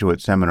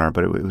graduate seminar,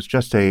 but it was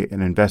just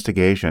an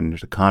investigation,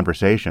 just a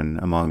conversation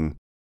among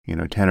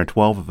 10 or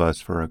 12 of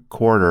us for a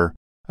quarter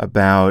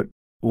about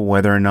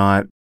whether or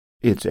not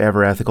it's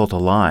ever ethical to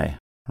lie,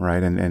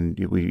 right? And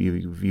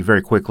you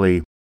very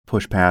quickly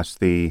push past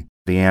the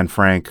Anne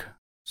Frank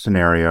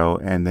scenario,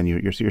 and then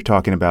you're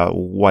talking about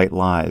white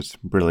lies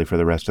really for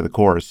the rest of the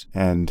course.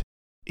 And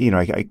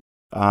it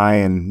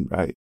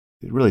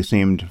really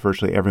seemed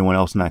virtually everyone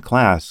else in that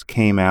class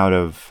came out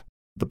of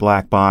the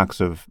black box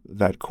of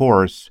that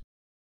course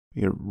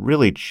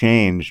really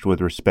changed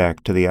with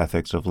respect to the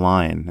ethics of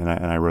lying. And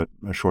I wrote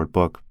a short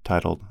book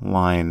titled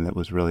Lying that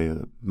was really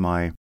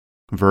my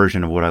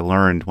version of what I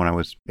learned when I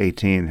was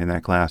 18 in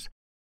that class.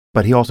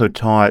 But he also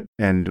taught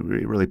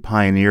and really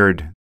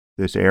pioneered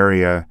this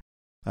area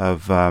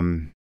of, I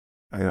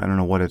don't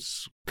know what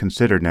it's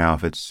considered now,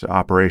 if it's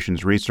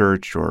operations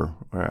research or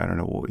I don't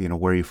know,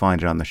 where you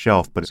find it on the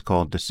shelf, but it's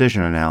called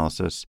decision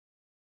analysis.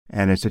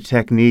 And it's a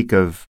technique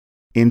of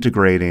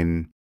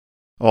integrating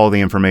all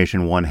the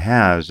information one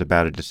has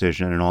about a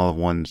decision and all of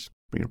one's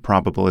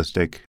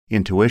probabilistic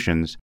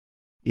intuitions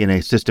in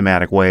a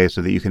systematic way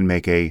so that you can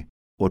make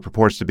what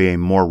purports to be a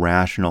more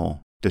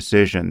rational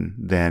decision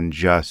than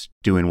just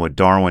doing what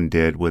Darwin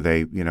did with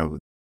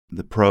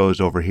the pros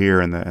over here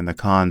and the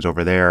cons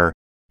over there,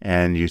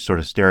 and you sort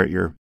of stare at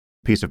your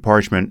piece of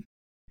parchment,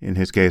 in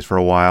his case, for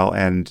a while,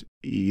 and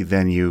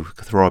then you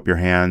throw up your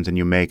hands and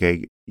you make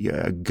a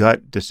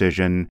gut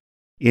decision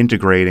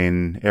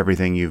integrating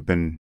everything you've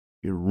been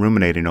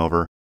ruminating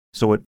over.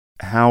 So what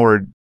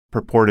Howard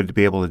purported to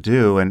be able to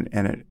do, and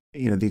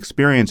the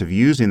experience of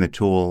using the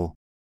tool,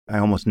 I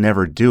almost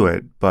never do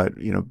it, but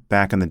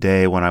back in the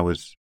day when I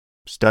was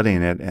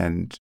studying it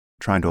and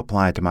trying to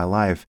apply it to my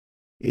life,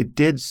 it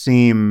did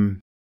seem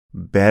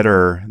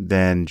better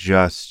than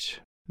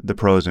just the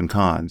pros and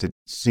cons. It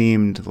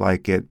seemed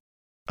like it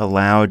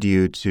allowed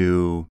you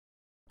to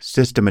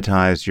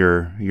systematize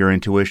your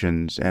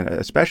intuitions, and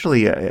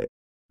especially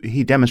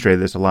he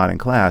demonstrated this a lot in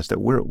class, that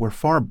we're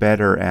far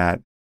better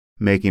at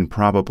making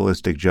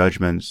probabilistic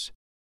judgments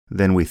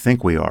than we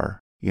think we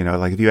are.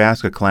 Like if you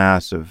ask a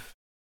class of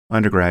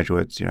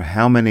undergraduates,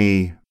 how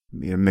many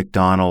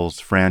McDonald's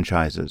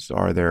franchises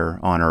are there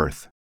on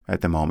Earth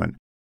at the moment?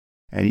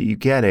 And you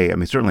get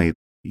certainly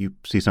you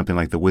see something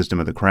like the wisdom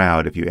of the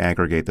crowd if you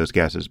aggregate those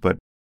guesses, but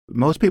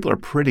most people are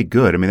pretty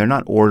good. They're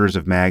not orders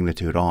of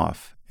magnitude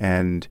off.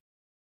 And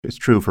it's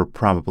true for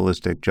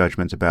probabilistic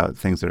judgments about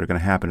things that are going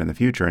to happen in the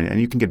future. And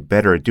you can get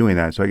better at doing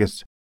that. So I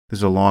guess this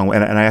is a long way.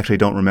 And I actually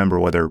don't remember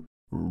whether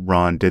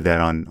Ron did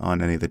that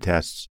on any of the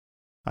tests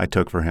I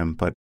took for him,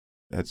 but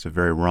that's a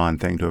very Ron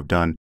thing to have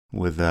done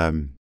with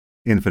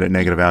infinite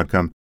negative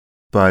outcome.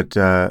 But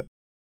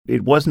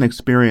it was an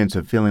experience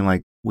of feeling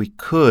like we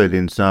could,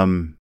 in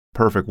some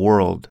perfect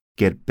world,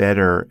 get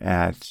better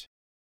at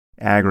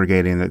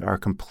aggregating our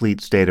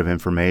complete state of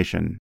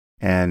information.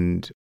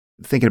 And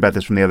thinking about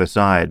this from the other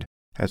side,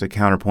 as a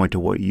counterpoint to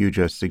what you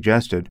just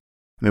suggested,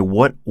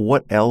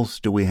 what else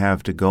do we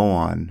have to go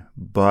on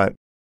but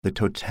the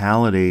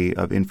totality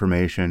of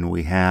information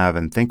we have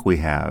and think we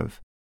have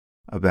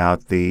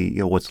about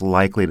what's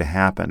likely to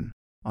happen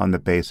on the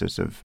basis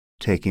of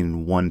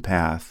taking one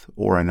path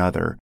or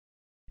another?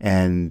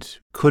 And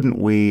couldn't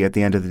we, at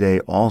the end of the day,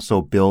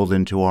 also build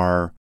into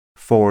our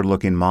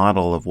forward-looking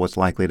model of what's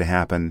likely to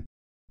happen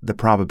the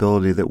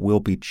probability that we'll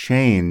be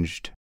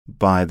changed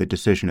by the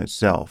decision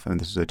itself? And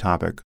this is a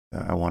topic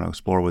I want to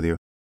explore with you.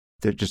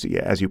 That just,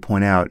 as you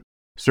point out,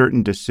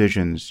 certain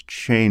decisions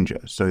change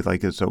us. So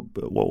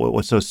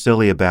what's so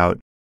silly about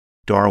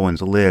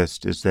Darwin's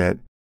list is that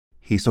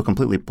he's so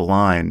completely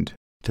blind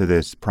to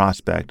this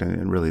prospect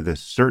and really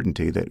this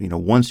certainty that,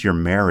 once you're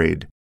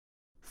married,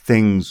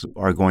 things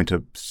are going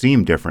to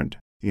seem different.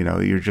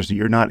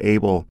 You're not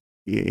able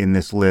in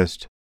this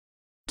list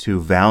to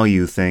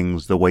value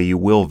things the way you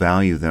will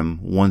value them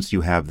once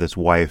you have this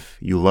wife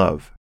you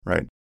love,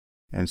 right?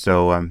 And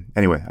so,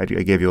 anyway, I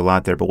gave you a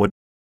lot there, but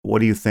what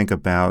do you think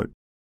about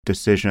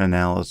decision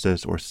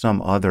analysis or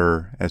some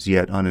other as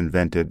yet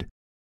uninvented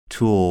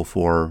tool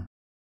for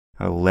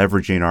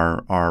leveraging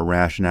our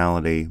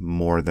rationality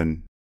more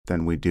than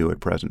we do at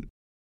present?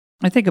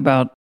 I think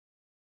about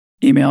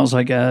emails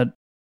I get,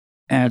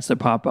 ads that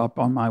pop up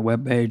on my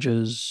web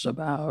pages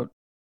about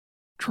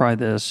try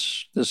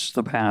this is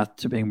the path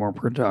to being more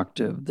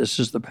productive, this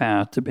is the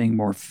path to being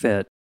more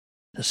fit,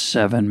 the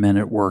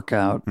 7-minute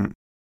workout. You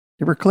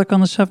ever click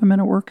on the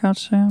 7-minute workout,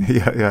 Sam?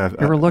 Yeah. You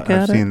ever look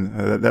at it? I've seen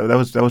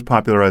that was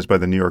popularized by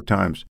the New York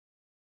Times.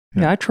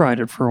 Yeah, I tried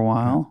it for a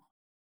while.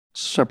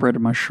 Separated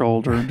my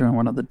shoulder doing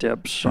one of the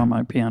dips on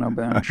my piano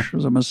bench. It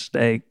was a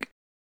mistake.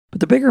 But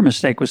the bigger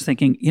mistake was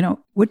thinking,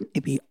 wouldn't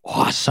it be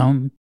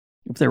awesome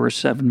if there were a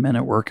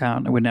 7-minute workout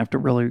and I wouldn't have to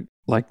really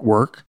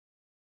work?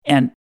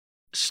 And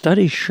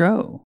studies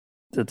show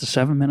that the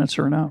 7 minutes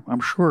are enough, I'm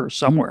sure,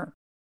 somewhere.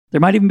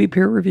 There might even be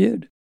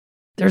peer-reviewed.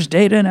 There's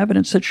data and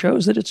evidence that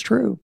shows that it's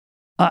true.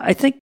 I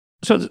think,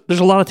 so there's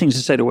a lot of things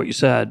to say to what you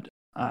said.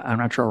 I'm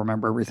not sure I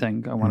remember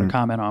everything I want to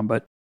comment on,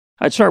 but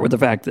I'd start with the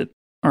fact that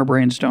our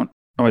brains don't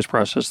always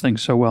process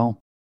things so well.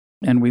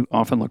 And we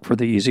often look for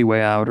the easy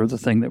way out or the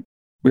thing that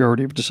we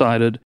already have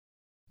decided.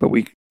 But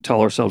we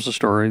tell ourselves a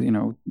story,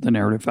 the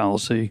narrative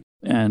fallacy,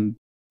 and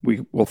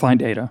we will find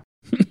data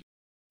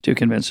to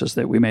convince us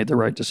that we made the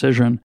right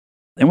decision.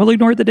 And we'll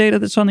ignore the data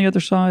that's on the other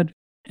side.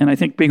 And I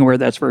think being aware of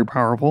that's very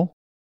powerful.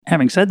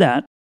 Having said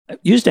that,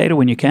 use data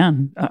when you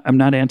can. I'm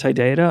not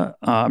anti-data.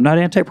 I'm not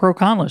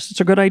anti-pro-con list. It's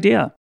a good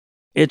idea.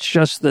 It's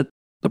just that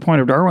the point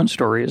of Darwin's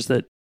story is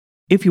that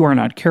if you are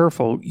not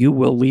careful, you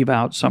will leave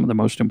out some of the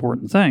most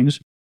important things.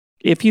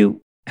 If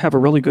you have a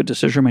really good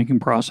decision-making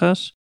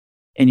process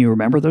and you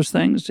remember those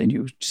things and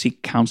you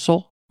seek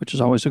counsel, which is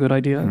always a good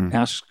idea,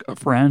 ask a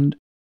friend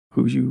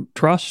who you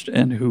trust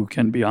and who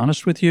can be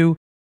honest with you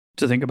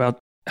to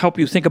help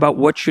you think about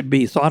what should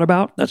be thought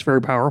about. That's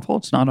very powerful.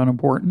 It's not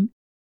unimportant.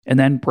 And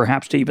then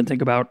perhaps to even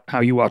think about how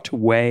you ought to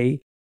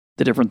weigh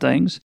the different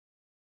things.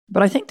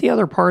 But I think the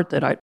other part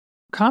that I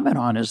comment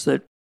on is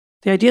that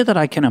the idea that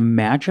I can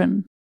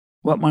imagine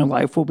what my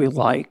life will be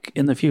like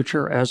in the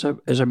future as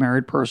a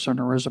married person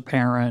or as a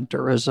parent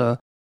or as a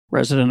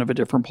resident of a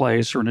different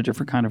place or in a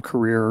different kind of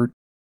career,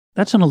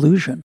 That's an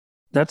illusion.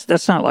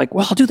 That's not like,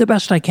 well, I'll do the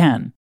best I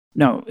can.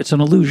 No, it's an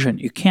illusion.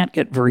 You can't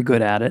get very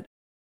good at it.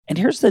 And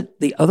here's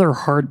the other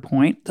hard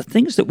point. The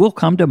things that will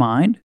come to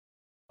mind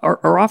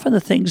are often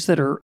the things that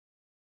are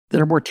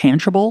more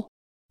tangible,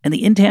 and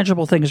the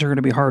intangible things are going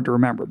to be hard to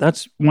remember.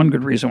 That's one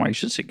good reason why you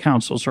should seek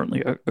counsel.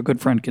 Certainly a good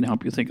friend can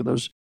help you think of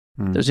those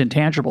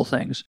intangible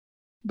things.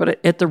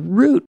 But at the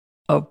root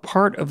of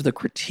part of the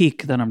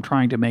critique that I'm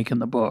trying to make in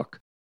the book,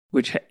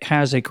 which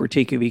has a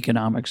critique of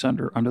economics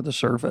under the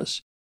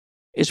surface,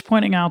 is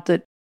pointing out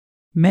that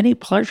many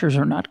pleasures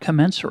are not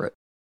commensurate.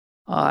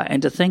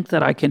 And to think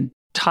that I can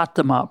tot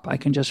them up, I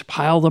can just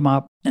pile them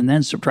up and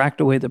then subtract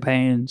away the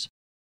pains,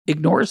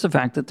 ignores the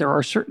fact that there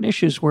are certain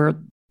issues where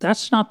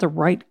that's not the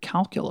right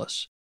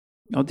calculus.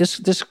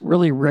 This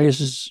really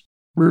rears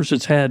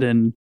its head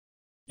in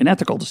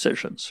ethical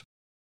decisions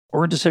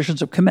or in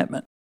decisions of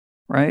commitment,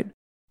 right?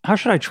 How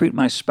should I treat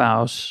my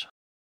spouse?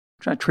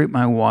 How should I treat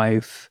my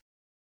wife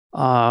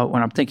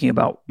when I'm thinking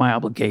about my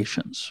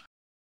obligations?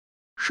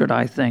 Should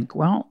I think,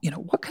 well,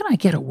 what can I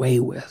get away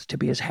with to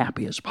be as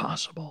happy as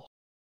possible?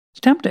 It's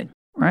tempting,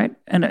 right?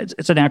 And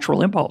it's a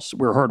natural impulse.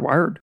 We're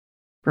hardwired,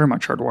 very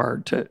much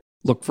hardwired, to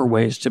look for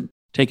ways to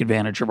take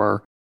advantage of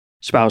our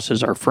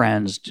spouses, our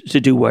friends, to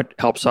do what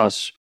helps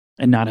us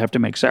and not have to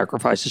make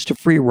sacrifices, to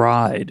free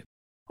ride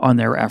on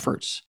their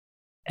efforts.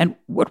 And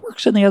what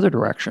works in the other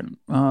direction?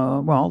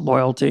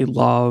 Loyalty,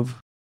 love,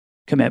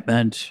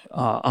 commitment,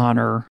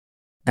 honor,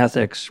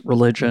 ethics,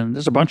 religion.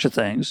 There's a bunch of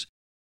things.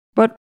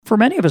 But for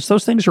many of us,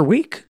 those things are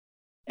weak.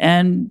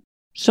 And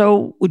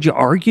so would you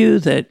argue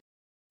that,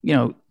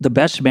 the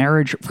best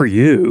marriage for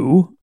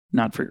you,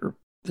 not for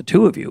the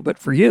two of you, but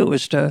for you,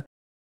 is to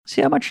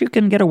see how much you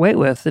can get away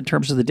with in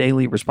terms of the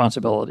daily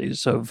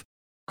responsibilities of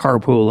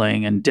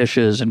carpooling and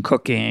dishes and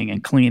cooking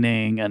and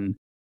cleaning and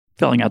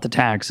filling out the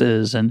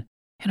taxes. And,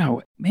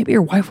 maybe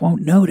your wife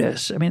won't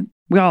notice. I mean,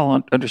 we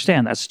all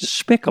understand that's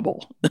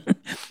despicable.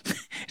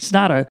 It's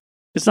not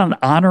an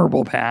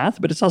honorable path,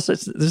 but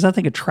there's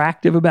nothing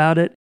attractive about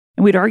it.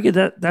 And we'd argue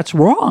that that's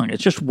wrong.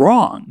 It's just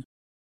wrong.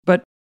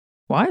 But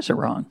why is it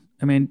wrong?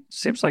 I mean, it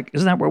seems like,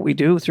 isn't that what we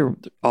do through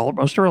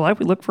most of our life?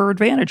 We look for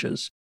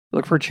advantages. We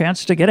look for a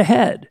chance to get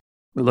ahead.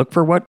 We look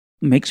for what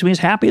makes me as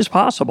happy as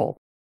possible.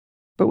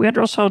 But we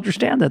also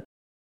understand that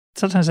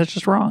sometimes that's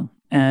just wrong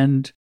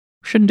and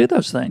we shouldn't do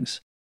those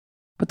things.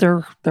 But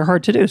they're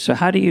hard to do. So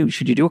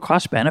should you do a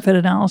cost-benefit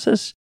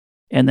analysis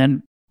and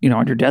then,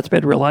 on your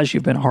deathbed realize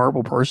you've been a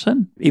horrible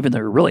person, even though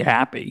you're really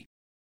happy?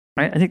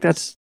 Right? I think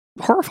that's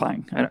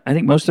horrifying. I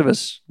think most of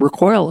us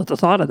recoil at the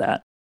thought of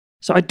that.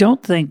 So I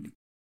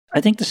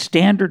think the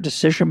standard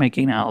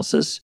decision-making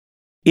analysis,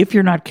 if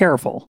you're not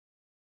careful,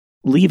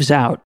 leaves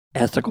out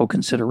ethical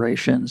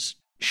considerations,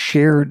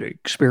 shared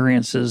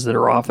experiences that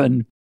are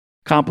often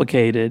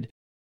complicated.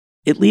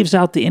 It leaves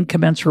out the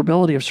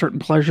incommensurability of certain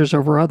pleasures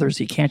over others.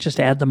 You can't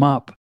just add them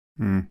up.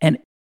 And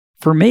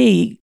for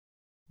me,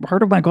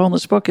 part of my goal in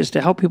this book is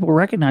to help people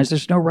recognize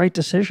there's no right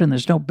decision.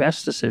 There's no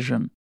best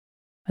decision.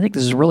 I think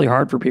this is really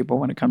hard for people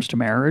when it comes to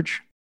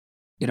marriage.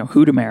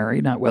 Who to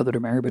marry, not whether to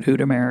marry, but who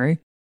to marry.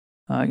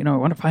 I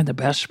want to find the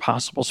best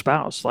possible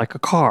spouse, like a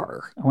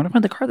car. I want to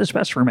find the car that's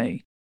best for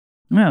me.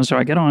 So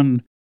I get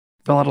on,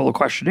 fill out a little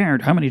questionnaire.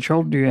 How many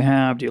children do you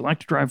have? Do you like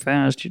to drive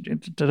fast?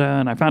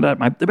 And I found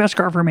out the best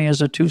car for me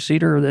is a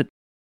 2-seater.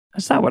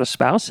 That's not what a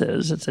spouse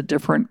is. It's a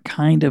different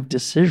kind of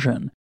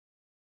decision.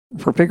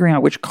 For figuring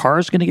out which car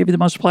is going to give you the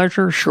most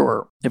pleasure,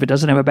 sure. If it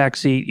doesn't have a back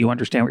seat, you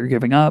understand what you're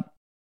giving up.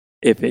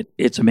 If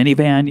it's a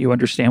minivan, you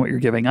understand what you're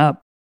giving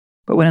up.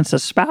 But when it's a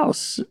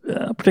spouse,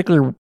 a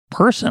particular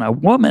person, a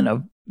woman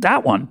of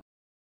that one,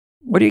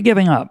 what are you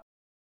giving up?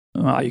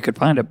 You could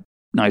find a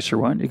nicer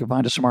one. You could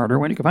find a smarter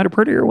one. You could find a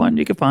prettier one.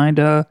 You could find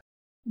a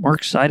more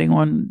exciting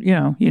one.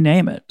 You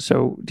name it.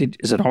 So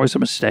is it always a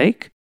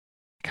mistake?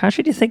 How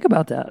should you think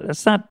about that?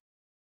 It's not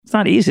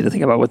easy to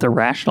think about what the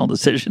rational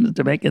decision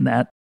to make in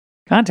that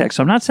context.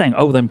 So I'm not saying,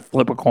 then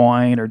flip a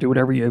coin or do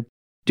whatever you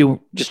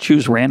do. Just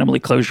choose randomly,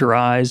 close your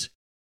eyes.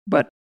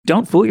 But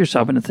don't fool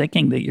yourself into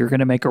thinking that you're going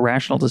to make a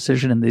rational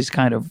decision in these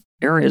kind of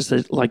areas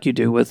like you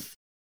do with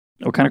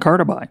what kind of car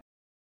to buy.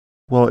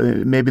 Well,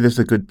 maybe this is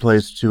a good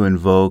place to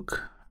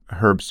invoke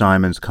Herb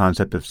Simon's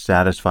concept of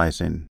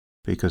satisficing,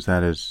 because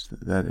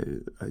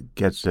that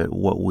gets at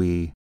what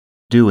we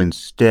do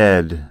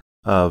instead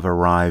of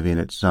arriving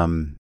at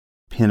some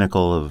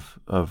pinnacle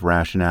of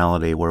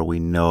rationality where we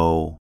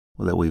know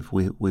that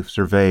we've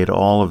surveyed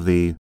all of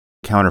the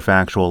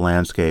counterfactual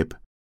landscape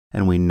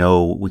and we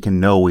can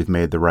know we've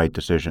made the right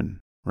decision,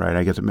 right?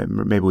 I guess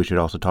maybe we should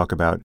also talk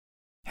about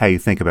how you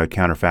think about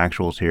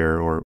counterfactuals here,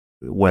 or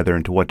whether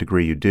and to what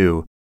degree you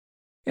do.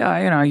 Yeah,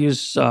 I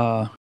use,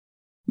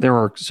 there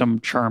are some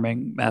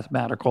charming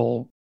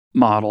mathematical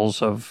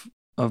models of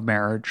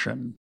marriage,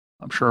 and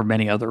I'm sure of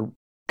many other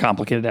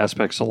complicated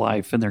aspects of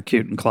life, and they're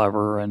cute and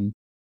clever,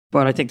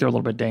 but I think they're a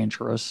little bit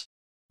dangerous.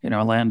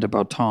 Alain de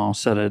Botton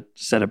said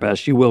it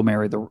best: "You will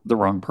marry the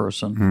wrong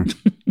person."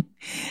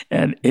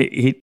 And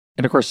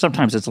and of course,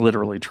 sometimes it's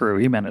literally true.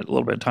 He meant it a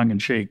little bit tongue in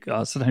cheek.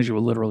 Sometimes you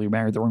will literally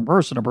marry the wrong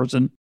person, a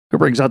person who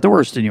brings out the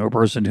worst in you, a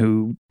person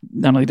who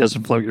not only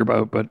doesn't float your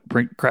boat, but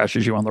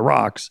crashes you on the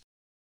rocks.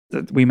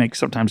 That we make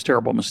sometimes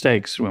terrible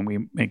mistakes when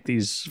we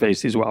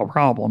face these wow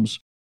problems.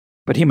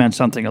 But he meant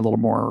something a little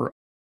more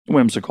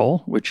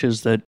whimsical, which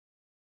is that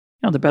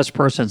the best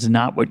person is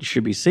not what you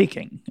should be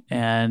seeking.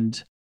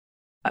 And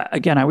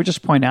again, I would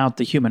just point out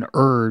the human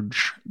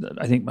urge that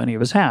I think many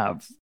of us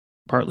have,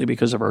 partly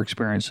because of our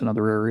experience in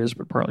other areas,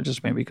 but partly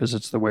just maybe because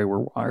it's the way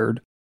we're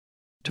wired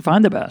to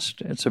find the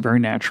best. It's a very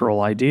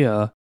natural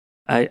idea.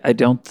 I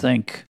don't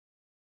think,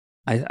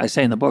 I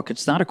say in the book,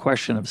 it's not a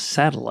question of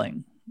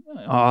settling.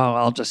 Oh,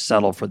 I'll just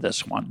settle for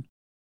this one.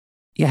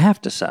 You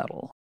have to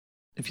settle.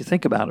 If you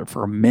think about it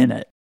for a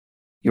minute,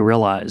 you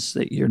realize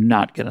that you're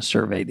not going to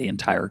survey the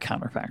entire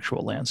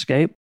counterfactual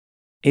landscape.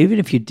 Even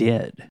if you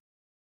did,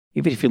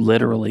 even if you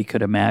literally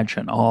could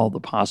imagine all the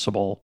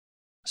possible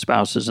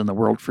spouses in the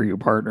world for you,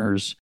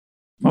 partners,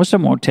 most of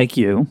them won't take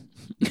you.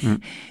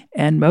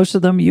 And most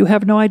of them, you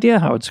have no idea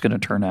how it's going to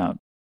turn out.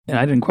 And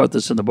I didn't quote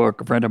this in the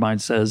book. A friend of mine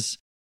says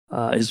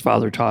his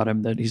father taught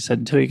him that he said,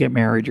 until you get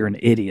married, you're an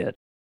idiot.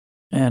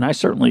 And I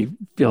certainly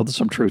feel there's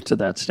some truth to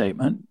that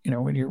statement.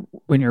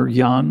 When you're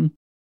young,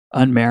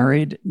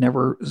 unmarried,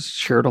 never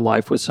shared a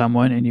life with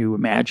someone, and you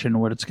imagine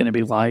what it's going to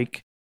be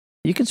like,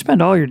 you can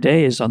spend all your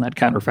days on that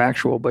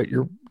counterfactual, but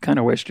you're kind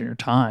of wasting your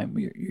time.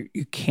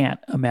 You can't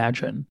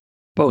imagine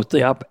both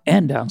the up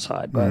and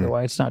downside, by the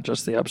way. It's not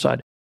just the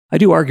upside. I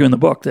do argue in the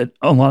book that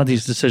a lot of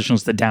these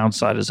decisions, the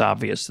downside is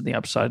obvious and the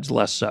upside is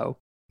less so.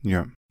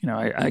 Yeah.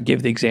 I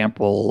give the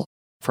example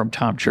from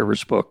Tom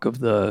Chivers' book of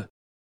the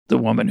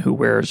woman who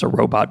wears a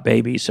robot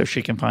baby so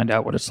she can find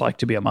out what it's like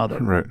to be a mother.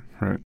 Right.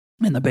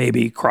 And the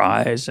baby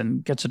cries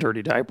and gets a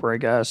dirty diaper, I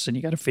guess, and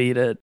you got to feed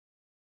it.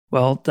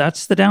 Well,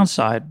 that's the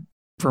downside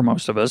for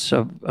most of us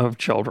of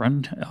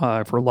children.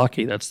 If we're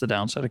lucky, that's the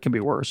downside. It can be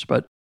worse,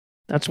 but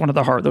that's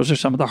those are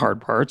some of the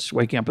hard parts,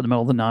 waking up in the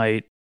middle of the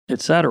night,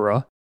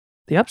 etc.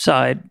 The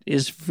upside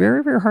is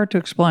very, very hard to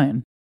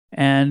explain.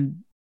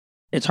 And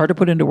it's hard to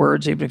put into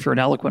words, even if you're an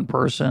eloquent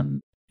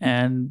person.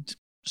 And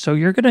so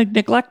you're going to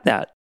neglect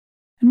that.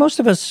 And most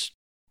of us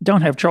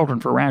don't have children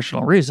for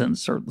rational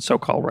reasons, or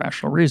so-called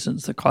rational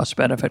reasons, the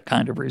cost-benefit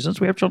kind of reasons.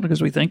 We have children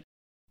because we think,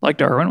 like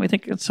Darwin, we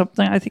think it's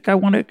something I think I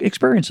want to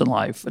experience in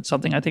life. It's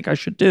something I think I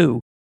should do.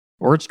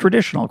 Or it's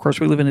traditional. Of course,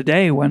 we live in a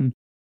day when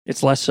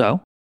it's less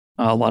so.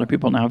 A lot of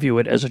people now view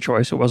it as a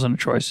choice. It wasn't a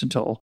choice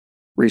until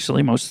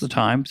recently. Most of the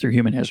time, through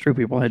human history,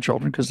 people had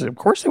children because, of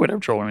course, they would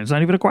have children. It's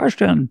not even a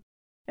question.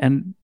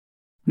 And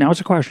now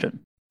it's a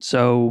question.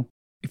 So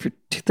if you're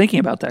thinking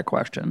about that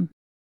question,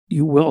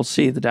 you will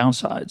see the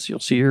downsides. You'll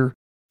see your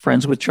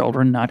friends with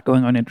children not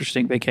going on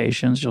interesting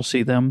vacations. You'll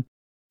see them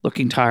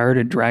looking tired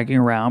and dragging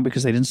around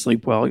because they didn't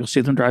sleep well. You'll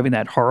see them driving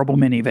that horrible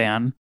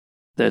minivan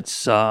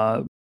that's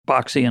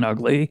boxy and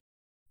ugly.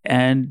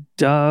 And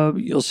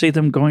you'll see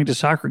them going to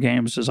soccer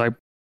games, as I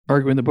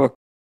argue in the book,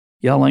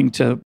 yelling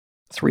to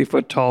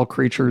 3-foot-tall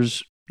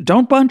creatures,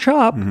 "Don't bunch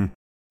up." Mm-hmm.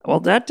 Well,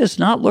 that does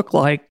not look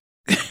like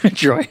a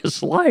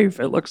joyous life.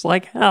 It looks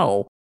like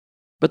hell.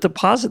 But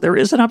there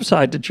is an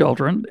upside to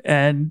children,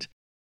 and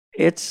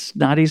it's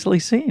not easily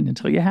seen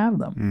until you have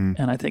them.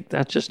 And I think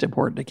that's just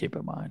important to keep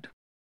in mind.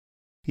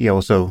 Yeah,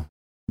 well, so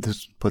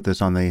put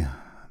this on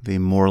the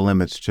more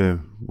limits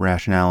to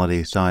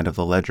rationality side of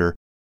the ledger.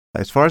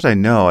 As far as I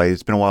know,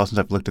 it's been a while since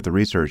I've looked at the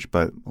research,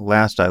 but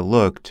last I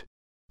looked,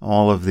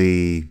 all of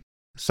the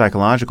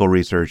psychological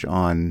research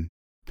on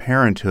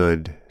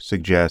parenthood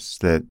suggests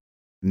that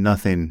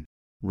nothing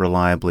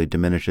reliably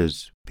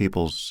diminishes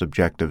people's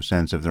subjective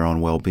sense of their own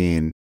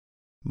well-being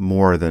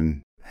more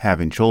than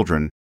having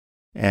children.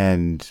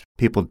 And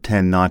people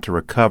tend not to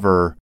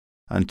recover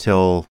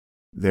until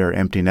they're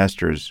empty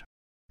nesters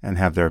and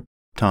have their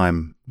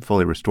time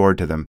fully restored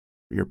to them.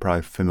 You're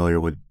probably familiar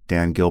with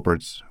Dan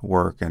Gilbert's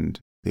work and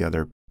the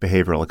other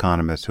behavioral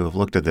economists who have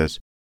looked at this.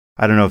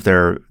 I don't know if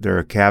there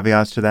are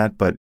caveats to that,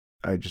 but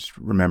I just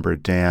remember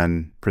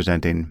Dan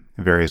presenting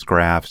various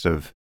graphs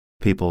of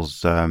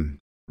people's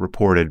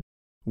reported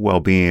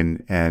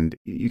well-being, and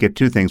you get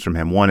two things from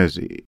him. One is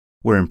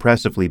we're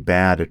impressively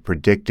bad at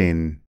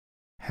predicting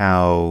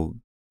how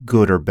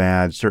good or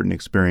bad certain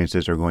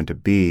experiences are going to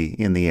be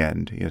in the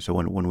end. So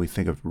when we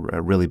think of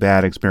a really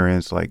bad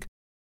experience like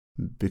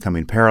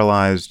becoming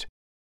paralyzed,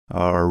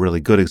 or a really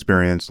good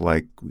experience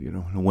like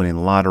winning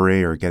the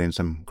lottery or getting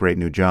some great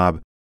new job,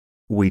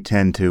 we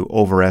tend to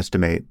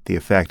overestimate the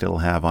effect it'll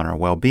have on our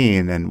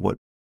well-being. And what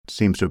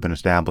seems to have been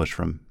established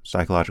from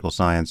psychological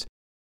science,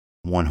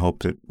 one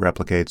hopes it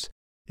replicates,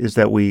 is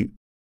that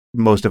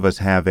most of us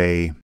have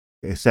a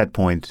set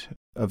point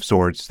of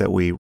sorts that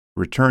we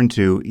return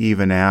to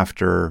even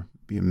after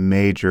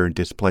major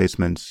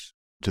displacements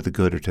to the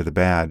good or to the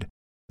bad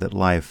that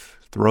life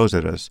throws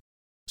at us.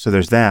 So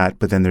there's that,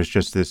 but then there's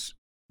just this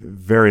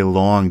very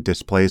long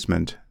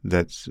displacement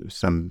that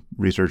some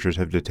researchers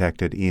have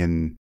detected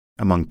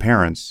among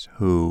parents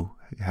who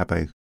have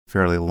a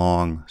fairly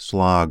long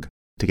slog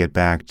to get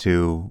back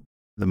to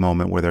the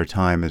moment where their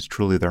time is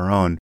truly their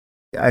own.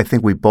 I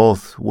think we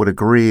both would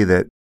agree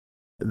that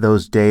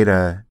those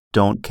data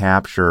don't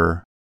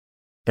capture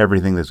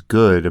everything that's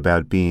good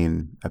about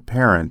being a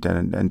parent.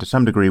 And to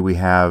some degree, we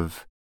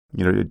have,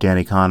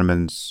 Danny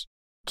Kahneman's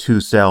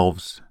two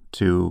selves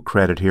to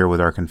credit here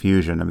with our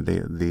confusion. I mean,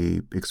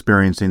 the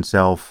experiencing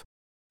self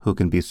who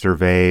can be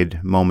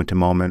surveyed moment to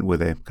moment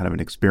with a kind of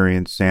an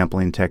experience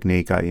sampling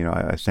technique.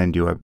 I send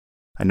you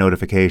a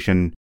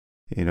notification,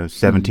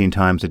 17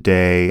 times a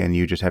day, and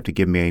you just have to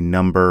give me a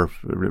number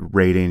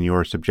rating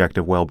your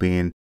subjective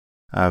well-being,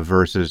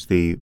 versus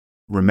the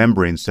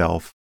remembering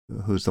self,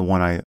 who's the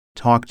one I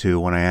talk to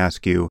when I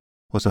ask you,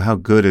 well, so how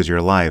good is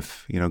your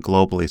life,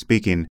 globally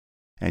speaking,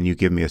 and you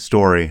give me a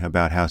story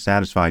about how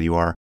satisfied you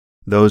are.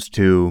 Those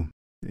two,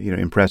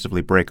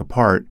 impressively break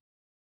apart.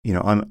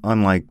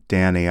 Unlike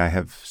Danny, I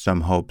have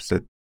some hopes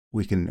that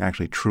we can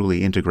actually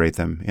truly integrate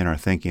them in our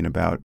thinking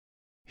about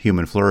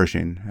human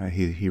flourishing.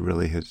 He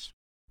really has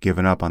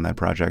given up on that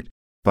project.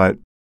 But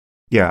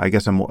yeah, I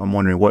guess I'm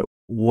wondering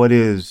what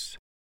is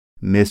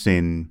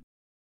missing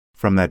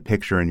from that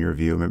picture in your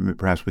view. Maybe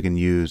perhaps we can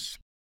use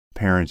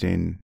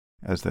parenting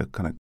as the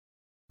kind of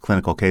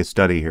clinical case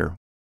study here.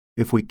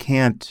 If we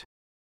can't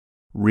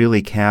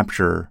really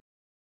capture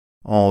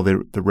all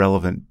the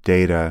relevant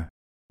data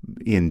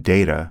in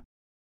data,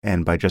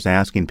 and by just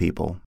asking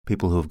people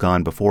who have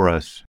gone before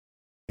us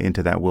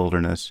into that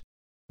wilderness,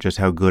 just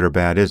how good or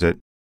bad is it?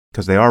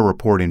 Because they are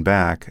reporting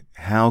back,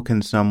 how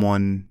can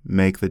someone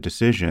make the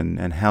decision,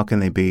 and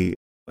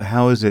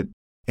how is it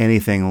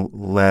anything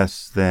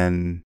less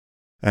than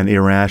an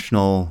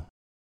irrational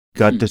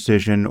gut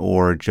decision,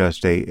 or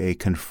just a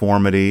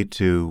conformity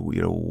to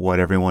what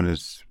everyone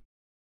is,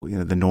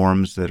 the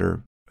norms that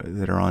are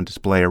on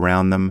display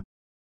around them?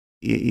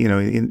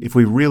 If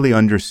we really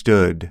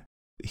understood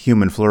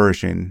human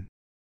flourishing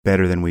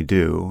better than we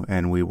do,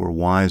 and we were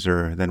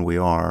wiser than we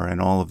are,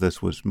 and all of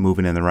this was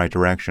moving in the right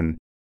direction,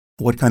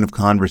 what kind of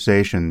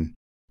conversation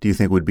do you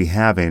think we'd be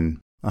having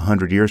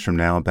 100 years from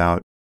now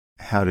about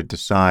how to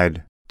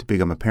decide to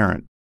become a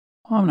parent?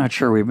 Well, I'm not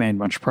sure we've made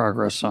much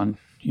progress on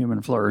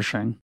human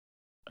flourishing.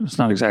 It's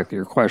not exactly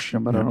your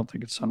question, but I don't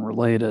think it's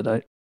unrelated.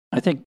 I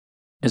think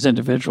as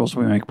individuals,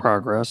 we make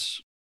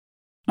progress.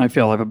 I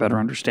feel I have a better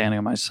understanding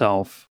of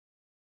myself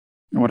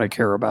and what I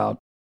care about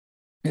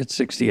at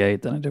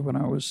 68 than I did when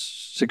I was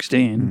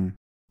 16.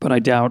 But I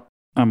doubt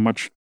I'm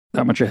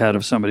that much ahead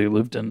of somebody who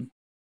lived in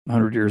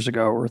 100 years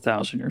ago or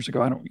 1,000 years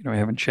ago. I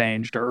haven't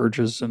changed. Our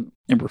urges and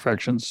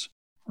imperfections,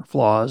 our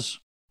flaws,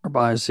 our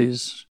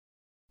biases,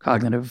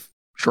 cognitive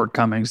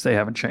shortcomings, they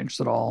haven't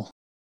changed at all.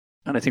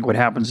 And I think what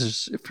happens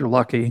is, if you're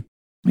lucky,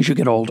 as you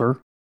get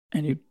older,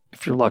 and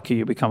if you're lucky,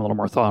 you become a little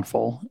more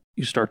thoughtful.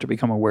 You start to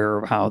become aware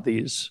of how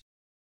these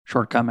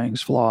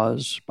shortcomings,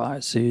 flaws,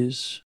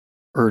 biases,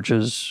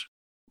 urges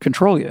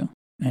control you.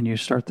 And you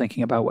start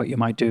thinking about what you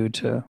might do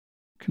to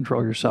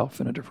control yourself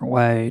in a different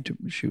way,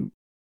 which you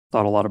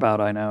thought a lot about,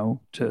 I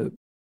know, to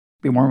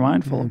be more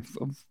mindful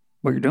of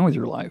what you're doing with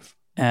your life.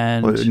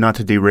 And well, not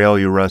to derail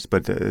you, Russ,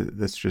 but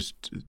that's just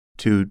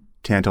too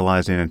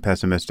tantalizing and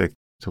pessimistic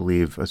to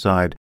leave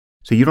aside.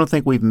 So you don't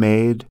think we've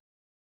made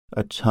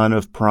a ton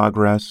of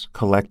progress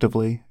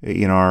collectively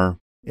in our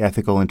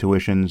ethical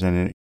intuitions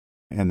and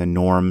the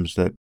norms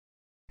that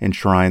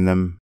enshrine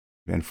them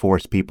and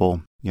force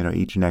people,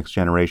 each next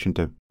generation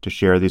to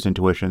share these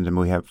intuitions? And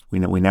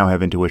we now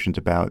have intuitions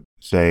about,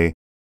 say,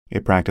 a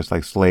practice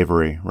like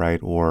slavery, right?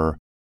 Or,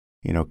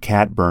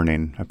 cat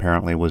burning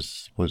apparently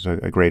was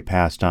a great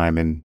pastime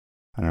in,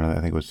 I don't know,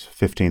 I think it was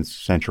 15th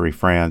century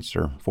France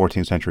or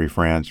 14th century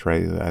France,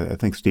 right? I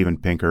think Steven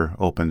Pinker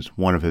opens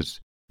one of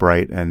his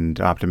bright and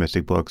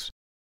optimistic books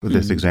with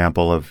this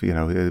example of,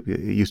 it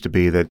used to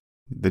be that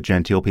the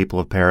genteel people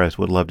of Paris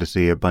would love to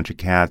see a bunch of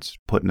cats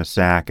put in a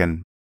sack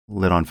and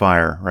lit on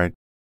fire, right?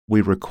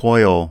 We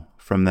recoil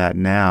from that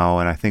now,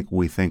 and I think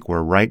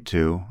we're right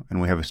to,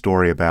 and we have a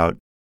story about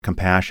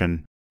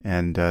compassion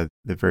and the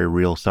very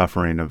real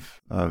suffering of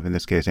in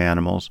this case,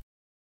 animals,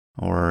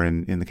 or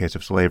in the case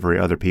of slavery,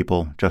 other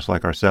people just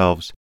like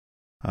ourselves,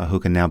 who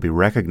can now be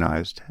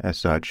recognized as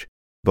such,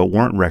 but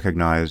weren't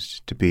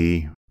recognized to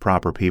be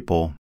proper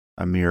people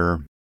a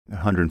mere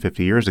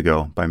 150 years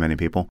ago by many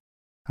people,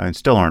 and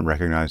still aren't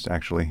recognized,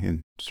 actually,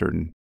 in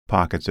certain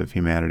pockets of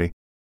humanity.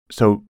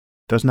 So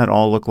doesn't that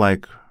all look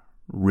like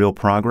real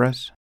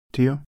progress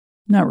to you?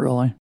 Not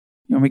really.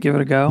 You want me to give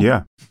it a go?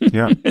 Yeah.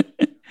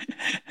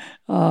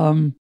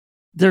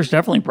 There's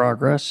definitely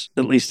progress,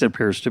 at least it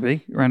appears to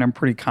be, right? I'm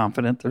pretty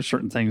confident there's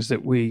certain things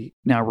that we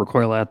now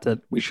recoil at that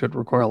we should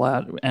recoil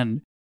at,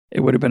 and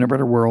it would have been a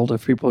better world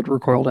if people had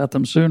recoiled at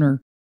them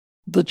sooner.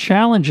 The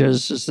challenge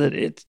is that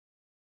it's,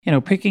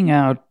 picking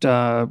out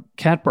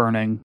cat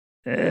burning,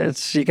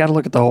 you got to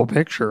look at the whole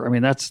picture. I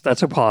mean, that's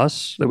a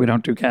plus that we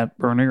don't do cat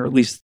burning, or at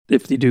least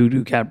if you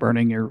do cat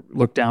burning, you're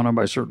looked down on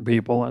by certain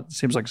people. It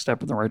seems like a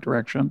step in the right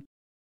direction.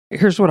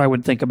 Here's what I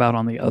would think about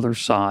on the other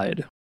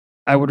side.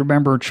 I would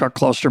remember Chuck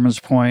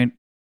Klosterman's point,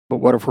 but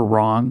what if we're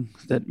wrong?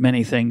 That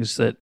many things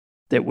that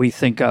we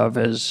think of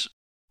as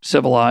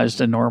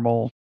civilized and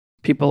normal,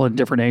 people in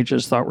different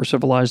ages thought were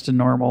civilized and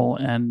normal,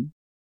 and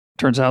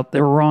turns out they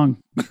were wrong.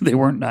 They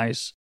weren't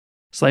nice.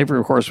 Slavery,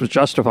 of course, was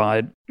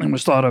justified and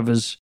was thought of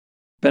as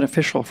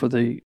beneficial for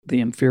the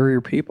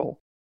inferior people.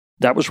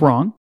 That was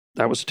wrong.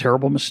 That was a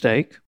terrible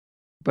mistake.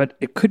 But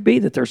it could be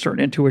that there are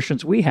certain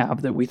intuitions we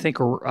have that we think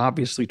are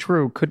obviously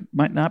true,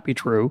 might not be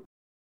true.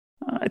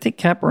 I think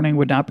cat burning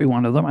would not be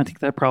one of them. I think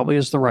that probably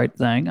is the right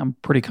thing. I'm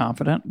pretty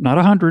confident. Not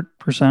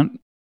 100%,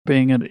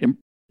 being an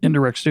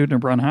indirect student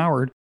of Brun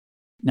Howard,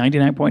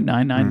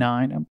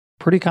 99.999. I'm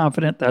pretty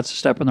confident that's a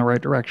step in the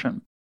right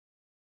direction.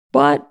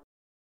 But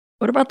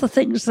what about the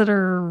things that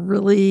are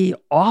really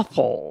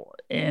awful,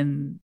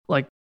 and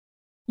like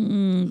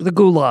the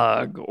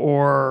Gulag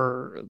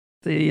or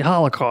the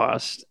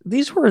Holocaust?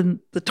 These were in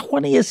the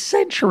 20th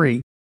century.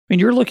 I mean,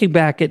 you're looking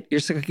back at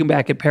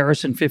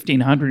Paris in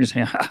 1500 and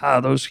saying,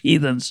 those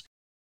heathens.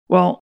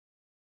 Well,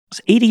 it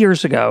was 80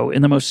 years ago,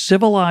 in the most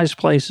civilized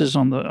places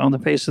on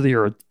the face of the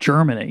earth,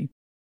 Germany,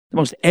 the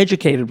most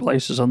educated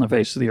places on the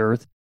face of the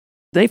earth,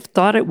 they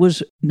thought it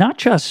was not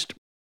just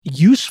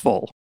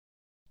useful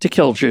to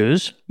kill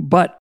Jews,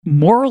 but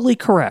morally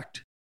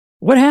correct.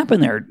 What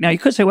happened there? Now, you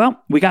could say,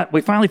 well, we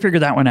finally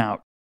figured that one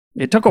out.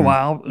 It took a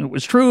while. It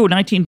was true.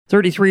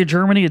 1933 in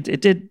Germany,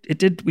 it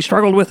did. We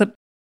struggled with it.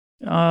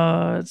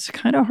 It's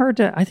kind of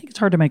hard I think it's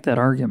hard to make that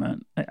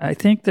argument. I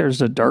think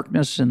there's a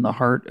darkness in the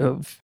heart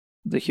of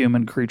the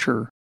human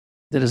creature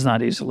that is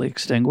not easily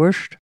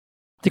extinguished.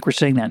 I think we're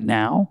seeing that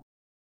now.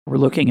 We're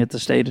looking at the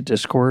state of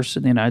discourse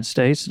in the United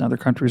States and other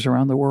countries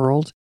around the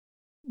world.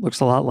 It looks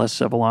a lot less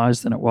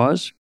civilized than it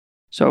was.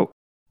 So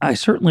I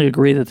certainly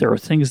agree that there are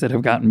things that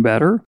have gotten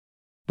better,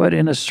 but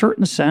in a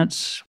certain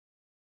sense,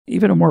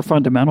 even a more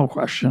fundamental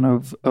question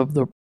of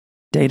the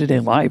day-to-day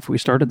life, we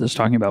started this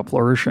talking about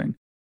flourishing.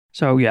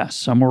 So yes,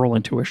 some moral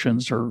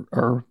intuitions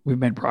are we've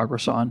made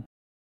progress on.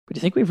 But do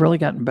you think we've really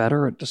gotten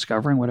better at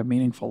discovering what a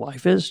meaningful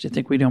life is? Do you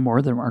think we know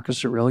more than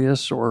Marcus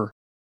Aurelius or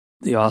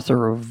the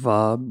author of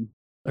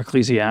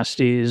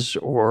Ecclesiastes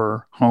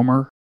or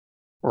Homer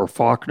or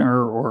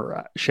Faulkner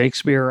or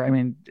Shakespeare? I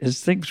mean,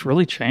 has things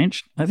really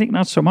changed? I think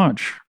not so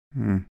much.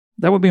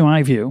 That would be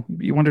my view.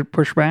 You want to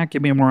push back?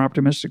 Give me a more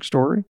optimistic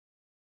story?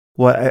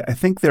 Well, I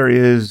think there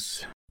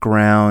is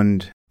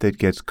ground that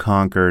gets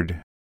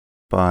conquered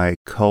by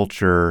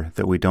culture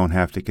that we don't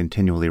have to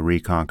continually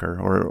reconquer.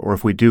 Or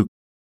if we do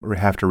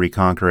have to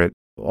reconquer it,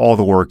 all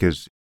the work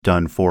is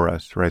done for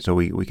us, right? So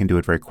we can do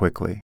it very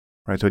quickly,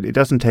 right? So it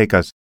doesn't take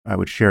us, I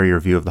would share your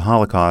view of the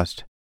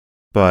Holocaust,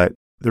 but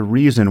the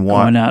reason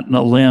why... Going out in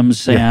a limb,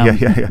 Sam.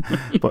 Yeah.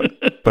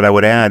 But I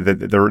would add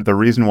that the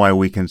reason why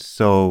we can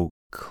so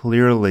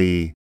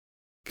clearly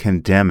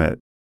condemn it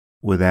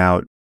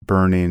without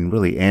burning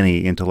really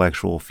any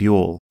intellectual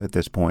fuel at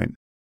this point,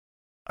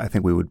 I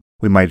think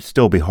we might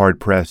still be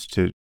hard-pressed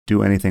to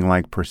do anything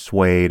like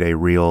persuade a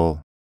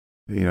real,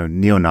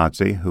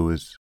 neo-Nazi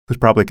who's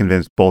probably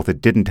convinced both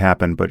it didn't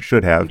happen but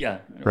should have. Yeah,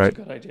 right? A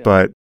good idea.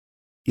 But,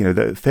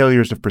 the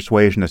failures of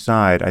persuasion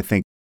aside, I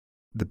think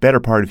the better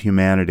part of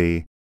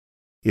humanity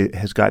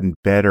has gotten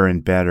better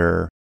and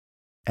better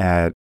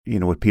at,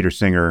 what Peter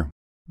Singer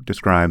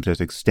describes as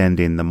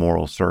extending the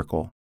moral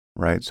circle,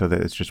 right? So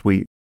that it's just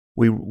we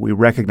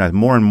recognize,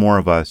 more and more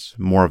of us,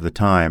 more of the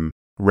time,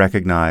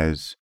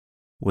 recognize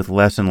with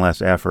less and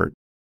less effort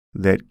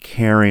that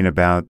caring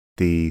about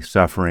the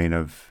suffering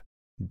of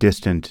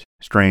distant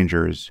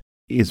strangers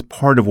is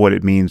part of what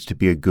it means to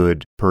be a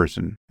good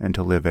person and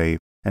to live an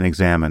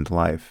examined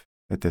life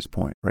at this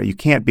point, right? You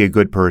can't be a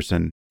good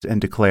person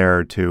and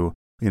declare to,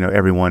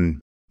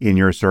 everyone in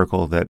your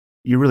circle that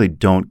you really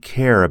don't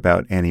care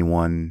about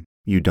anyone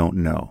you don't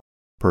know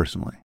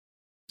personally.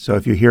 So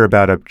if you hear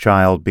about a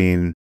child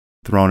being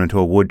thrown into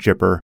a wood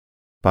chipper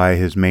by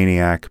his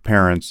maniac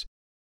parents,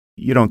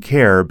 you don't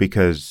care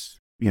because,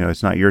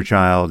 it's not your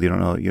child. You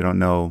don't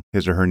know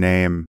his or her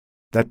name.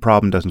 That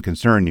problem doesn't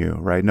concern you,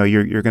 right? No,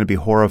 you're going to be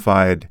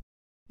horrified,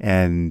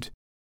 and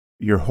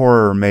your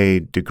horror may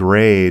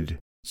degrade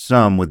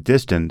some with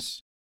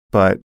distance,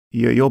 but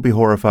you'll be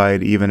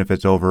horrified even if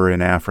it's over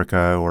in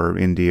Africa or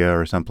India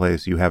or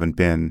someplace you haven't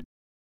been,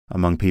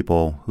 among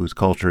people whose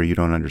culture you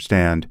don't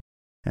understand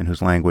and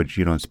whose language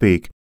you don't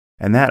speak.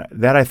 And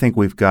that I think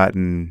we've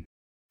gotten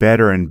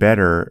better and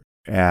better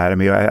at. I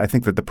mean, I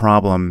think that the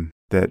problem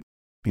that,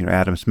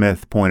 Adam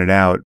Smith pointed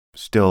out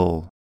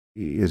still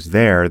is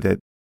there, that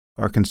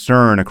our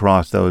concern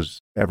across those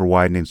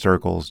ever-widening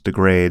circles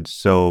degrades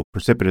so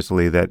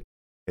precipitously that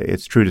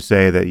it's true to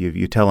say that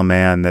you tell a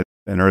man that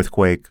an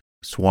earthquake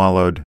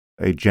swallowed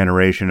a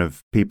generation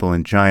of people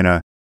in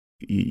China,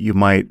 you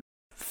might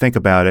think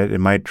about it. It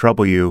might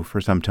trouble you for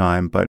some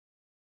time, but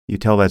you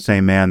tell that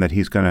same man that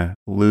he's going to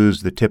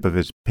lose the tip of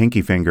his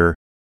pinky finger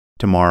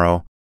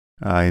tomorrow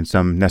in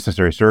some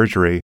necessary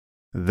surgery,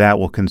 that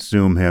will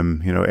consume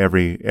him,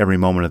 every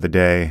moment of the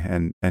day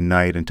and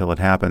night until it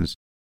happens.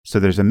 So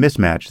there's a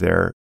mismatch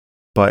there.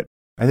 But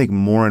I think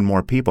more and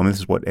more people, this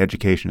is what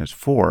education is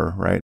for,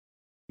 right?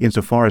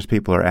 Insofar as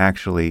people are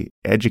actually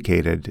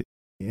educated,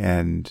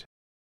 and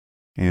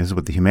this is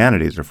what the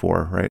humanities are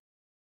for, right?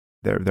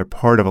 They're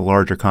part of a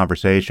larger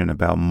conversation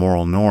about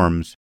moral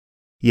norms.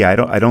 Yeah,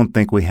 I don't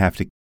think we have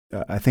to.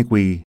 I think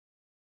we,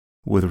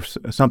 with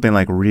something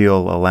like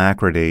real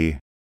alacrity,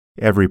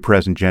 every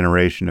present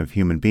generation of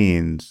human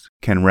beings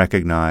can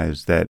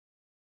recognize that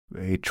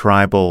a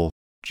tribal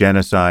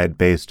genocide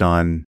based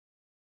on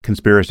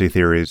conspiracy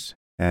theories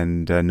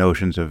and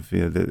notions of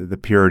the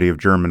purity of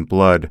German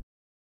blood,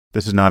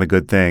 this is not a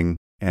good thing,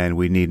 and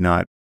we need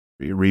not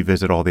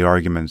revisit all the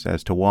arguments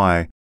as to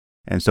why.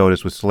 And so it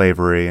is with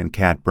slavery and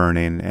cat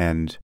burning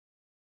and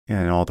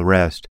all the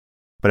rest.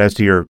 But as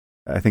to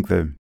I think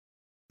the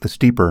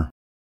steeper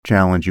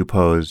challenge you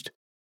posed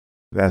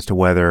as to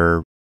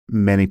whether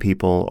many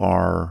people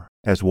are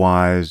as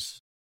wise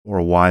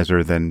or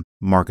wiser than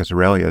Marcus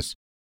Aurelius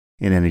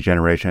in any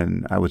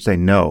generation, I would say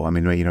no. I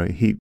mean,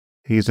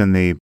 he's in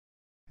the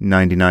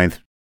 99th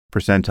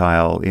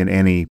percentile in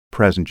any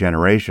present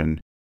generation.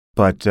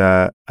 But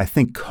I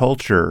think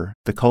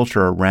the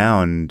culture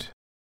around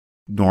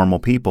normal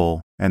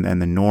people and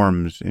the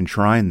norms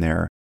enshrined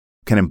there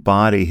can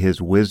embody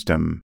his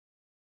wisdom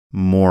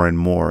more and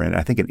more. And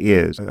I think it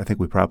is. I think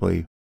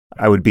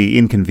I would be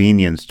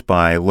inconvenienced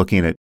by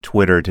looking at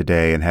Twitter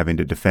today and having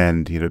to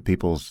defend,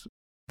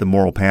 the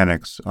moral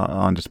panics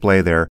on display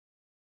there.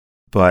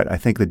 But I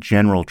think the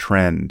general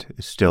trend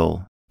is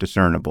still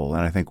discernible.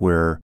 And I think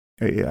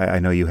I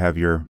know you have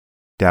your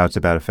doubts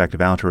about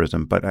effective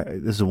altruism, but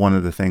this is one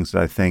of the things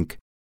that I think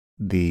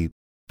the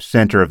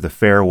center of the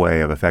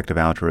fairway of effective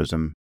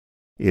altruism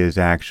is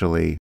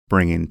actually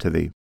bringing to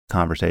the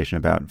conversation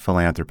about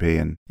philanthropy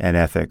and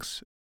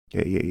ethics.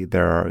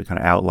 There are kind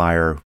of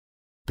outlier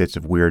bits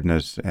of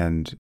weirdness,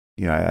 and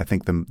I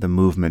think the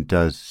movement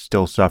does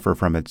still suffer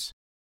from its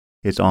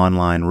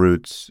online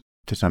roots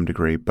to some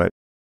degree, but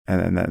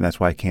and that's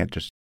why I can't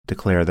just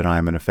declare that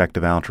I'm an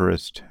effective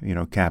altruist,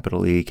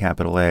 capital E,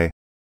 capital A.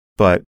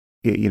 But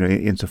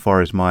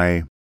insofar as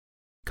my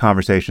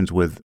conversations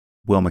with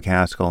Will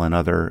MacAskill and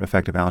other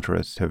effective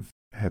altruists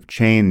have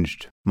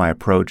changed my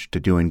approach to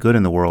doing good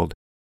in the world,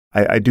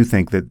 I do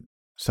think that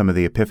some of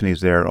the epiphanies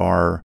there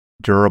are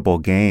durable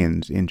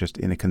gains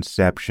in a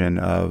conception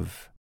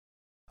of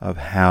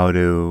how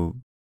to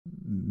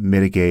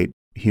mitigate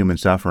human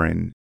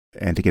suffering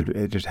and to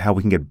get just how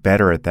we can get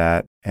better at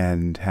that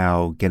and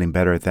how getting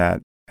better at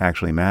that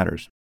actually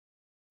matters.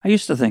 I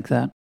used to think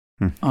that.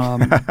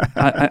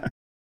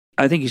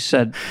 I think you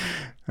said,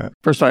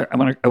 first I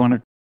want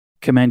to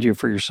commend you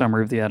for your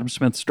summary of the Adam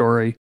Smith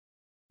story,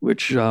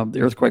 which the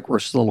earthquake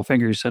versus the little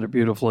finger, you said it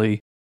beautifully.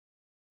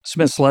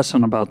 Smith's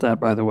lesson about that,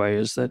 by the way,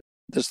 is that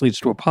this leads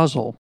to a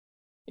puzzle.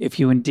 If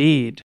you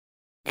indeed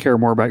care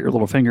more about your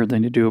little finger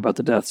than you do about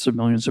the deaths of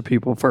millions of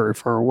people very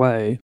far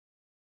away,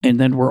 and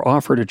then were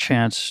offered a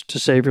chance to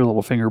save your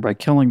little finger by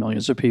killing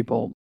millions of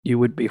people, you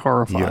would be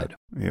horrified.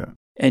 Yeah.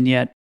 And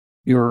yet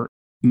your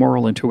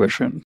moral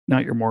intuition,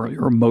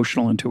 your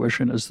emotional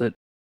intuition is that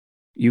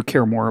you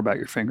care more about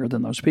your finger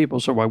than those people,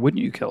 so why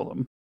wouldn't you kill them?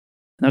 And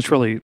that's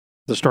really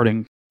the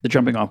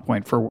jumping off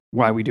point for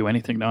why we do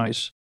anything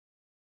nice.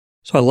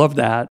 So I love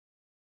that.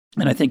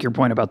 And I think your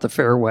point about the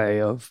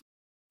fairway of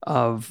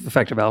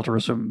effective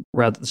altruism,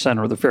 rather the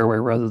center of the fairway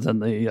rather than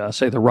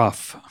the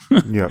rough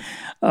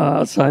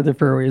outside the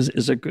fairway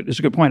is a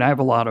good point. I have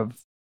a lot of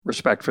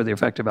respect for the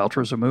effective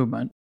altruism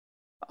movement.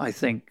 I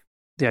think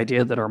the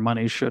idea that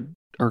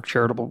our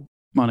charitable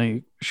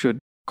money should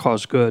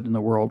cause good in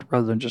the world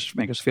rather than just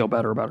make us feel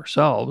better about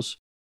ourselves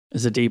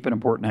is a deep and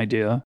important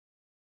idea.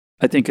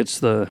 I think it's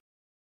the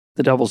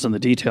devil's in the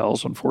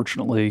details,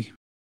 unfortunately,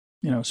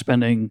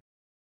 spending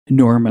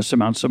enormous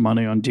amounts of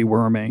money on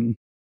deworming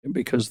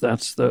because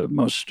that's the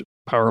most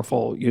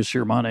powerful use of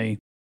your money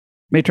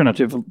may turn out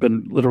to have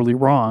been literally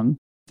wrong.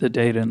 The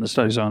data and the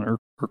studies on it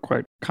are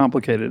quite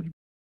complicated.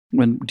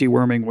 When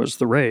deworming was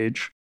the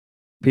rage,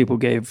 people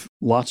gave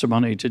lots of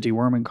money to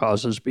deworming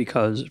causes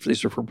because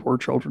these are for poor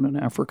children in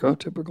Africa,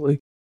 typically,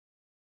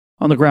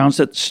 on the grounds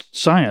that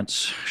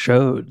science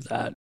showed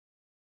that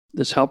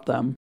this helped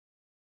them.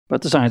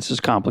 But the science is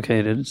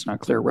complicated. It's not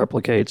clear it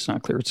replicates. It's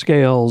not clear it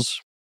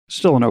scales.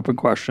 Still an open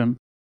question.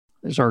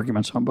 There's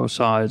arguments on both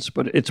sides,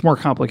 but it's more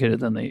complicated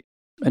than the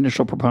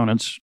initial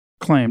proponents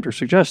claimed or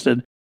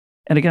suggested.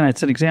 And again,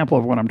 it's an example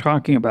of what I'm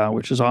talking about,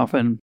 which is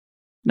often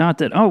not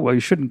that, you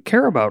shouldn't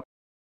care about.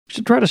 You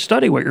should try to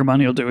study what your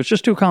money will do. It's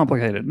just too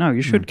complicated. No,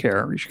 you should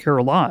care. You should care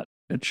a lot.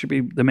 It should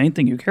be the main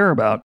thing you care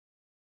about.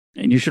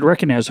 And you should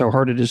recognize how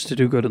hard it is to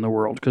do good in the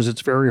world, because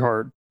it's very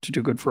hard to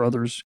do good for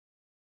others.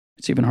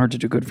 It's even hard to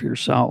do good for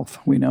yourself.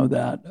 We know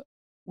that.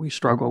 We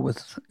struggle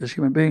with, as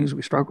human beings,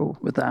 we struggle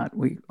with that.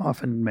 We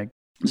often make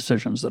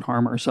decisions that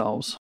harm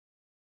ourselves.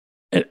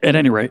 At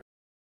any rate,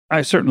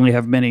 I certainly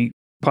have many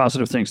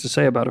positive things to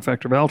say about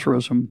effective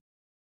altruism,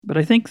 but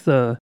I think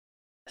that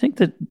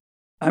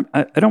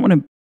I don't want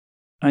to.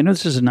 I know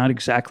this is not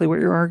exactly what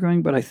you're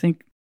arguing, but I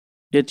think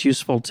it's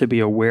useful to be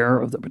aware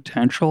of the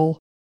potential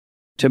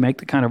to make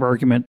the kind of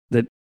argument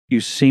that you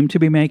seem to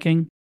be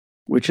making,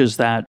 which is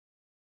that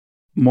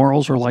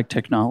morals are like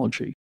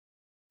technology.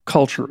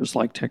 Culture is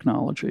like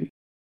technology.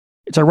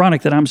 It's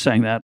ironic that I'm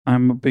saying that.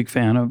 I'm a big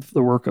fan of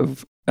the work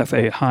of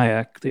F.A.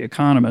 Hayek, the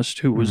economist,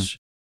 who was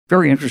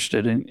very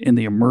interested in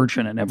the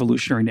emergent and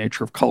evolutionary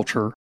nature of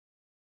culture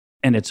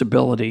and its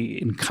ability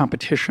in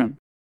competition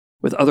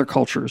with other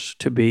cultures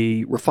to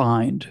be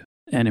refined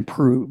and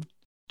improved,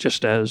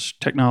 just as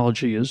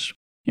technology is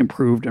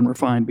improved and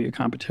refined via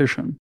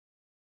competition.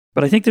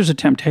 But I think there's a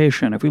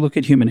temptation, if we look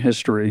at human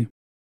history,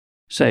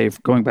 say,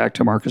 going back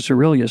to Marcus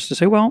Aurelius, to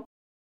say, well,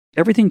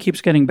 everything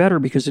keeps getting better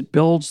because it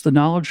builds, the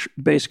knowledge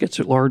base gets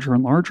larger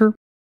and larger.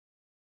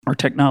 Our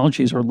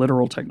technologies, our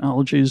literal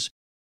technologies,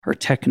 our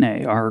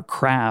techne, our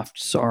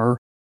crafts, our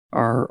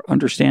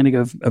understanding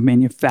of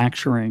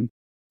manufacturing,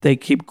 they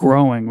keep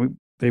growing.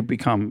 They've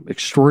become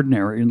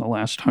extraordinary in the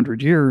last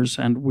 100 years,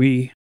 and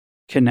we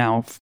can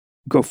now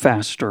go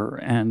faster,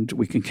 and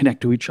we can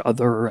connect to each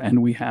other,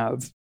 and we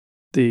have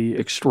the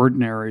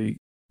extraordinary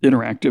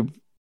interactive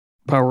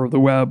power of the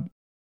web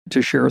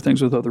to share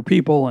things with other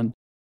people,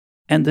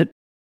 and that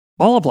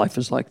all of life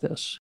is like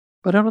this.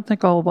 But I don't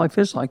think all of life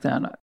is like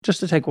that. Just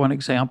to take one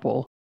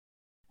example,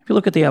 if you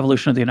look at the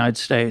evolution of the United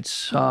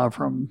States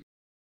from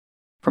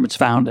its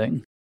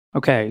founding,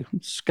 okay,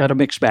 it's got a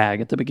mixed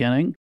bag at the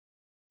beginning.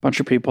 A bunch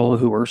of people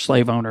who were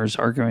slave owners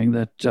arguing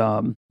that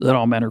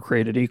all men are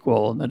created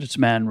equal and that it's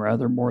men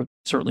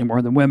certainly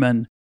more than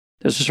women.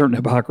 There's a certain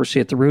hypocrisy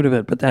at the root of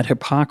it, but that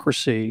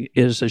hypocrisy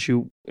is, as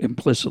you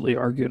implicitly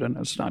argued, and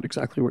it's not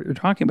exactly what you're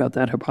talking about,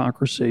 that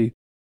hypocrisy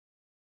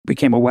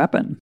became a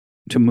weapon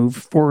to move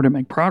forward and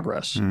make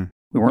progress.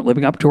 We weren't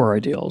living up to our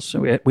ideals.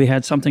 So we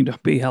had something to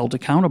be held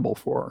accountable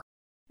for.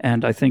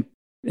 And I think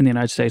in the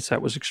United States,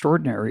 that was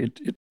extraordinary.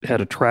 It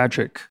had a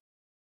tragic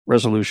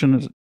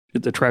resolution.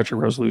 The tragic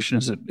resolution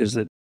is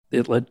that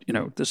it led,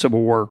 the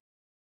Civil War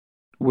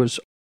was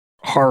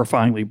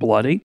horrifyingly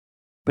bloody,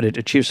 but it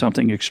achieved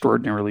something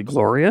extraordinarily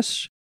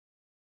glorious.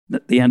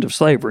 The end of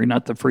slavery,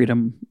 not the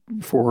freedom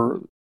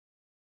for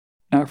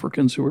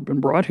Africans who had been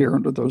brought here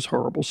under those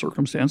horrible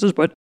circumstances,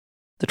 but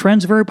the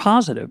trend's very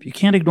positive. You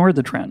can't ignore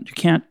the trend. You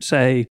can't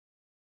say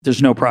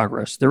there's no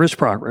progress. There is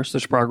progress.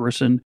 There's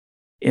progress in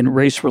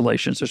race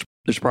relations.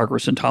 There's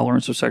progress in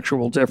tolerance of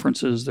sexual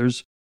differences.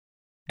 There's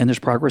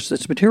progress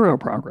that's material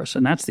progress.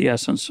 And that's the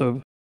essence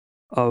of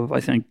I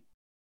think,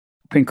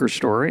 Pinker's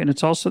story. And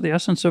it's also the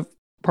essence of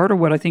part of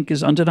what I think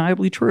is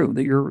undeniably true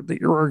that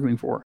you're arguing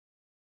for.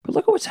 But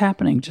look at what's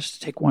happening, just to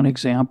take one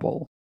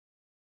example,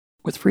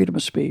 with freedom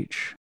of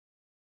speech.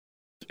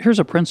 Here's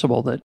a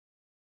principle that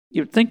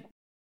you'd think,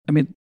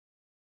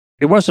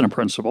 it wasn't a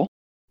principle.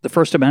 The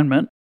First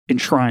Amendment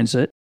enshrines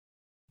it.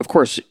 Of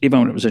course, even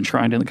when it was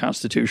enshrined in the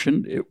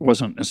Constitution, it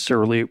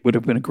would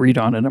have been agreed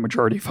on in a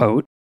majority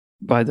vote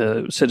by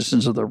the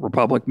citizens of the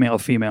Republic, male,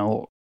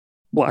 female,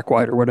 black,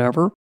 white, or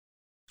whatever.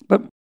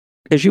 But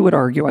as you would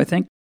argue, I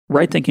think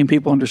right-thinking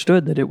people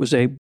understood that it was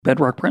a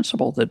bedrock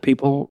principle that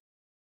people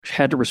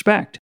had to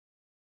respect.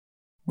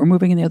 We're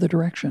moving in the other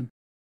direction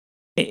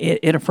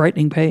at a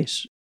frightening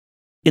pace.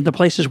 In the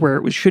places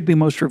where it should be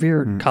most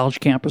revered,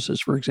 college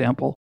campuses, for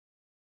example,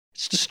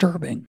 it's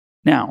disturbing.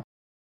 Now,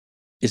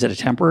 is it a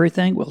temporary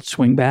thing? Will it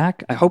swing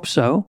back? I hope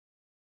so.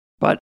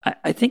 But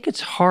I think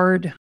it's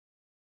hard,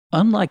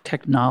 unlike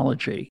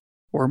technology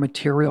or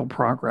material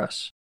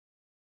progress,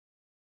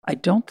 I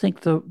don't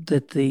think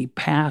that the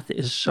path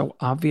is so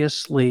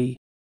obviously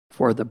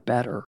for the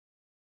better.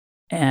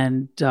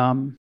 And,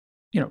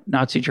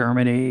 Nazi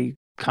Germany,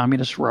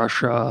 communist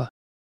Russia,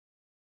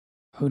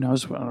 who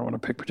knows? I don't want to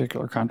pick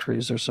particular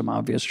countries. There's some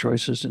obvious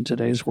choices in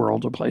today's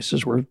world of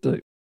places where the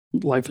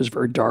life is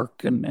very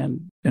dark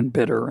and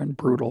bitter and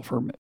brutal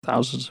for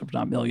thousands, if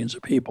not millions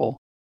of people.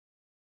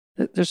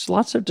 There's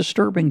lots of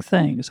disturbing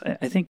things.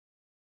 I think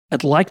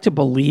I'd like to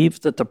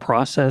believe that the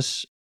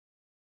process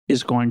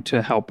is going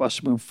to help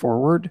us move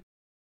forward.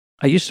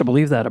 I used to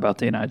believe that about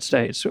the United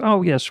States.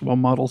 Oh, yes, we'll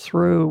muddle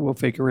through. We'll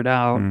figure it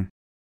out. I'm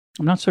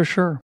not so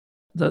sure.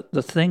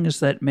 The things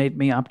that made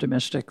me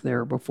optimistic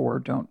there before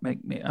don't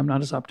make me. I'm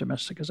not as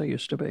optimistic as I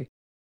used to be.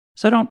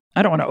 So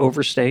I don't want to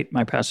overstate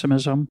my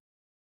pessimism.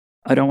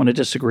 I don't want to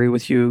disagree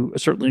with you.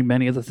 Certainly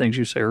many of the things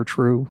you say are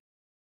true.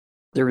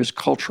 There is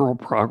cultural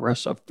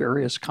progress of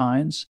various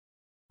kinds.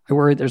 I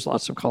worry there's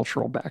lots of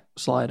cultural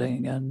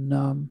backsliding, and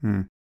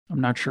I'm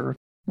not sure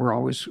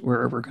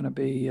we're ever going to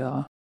be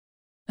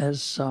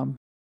as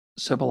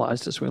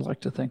civilized as we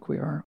like to think we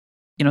are.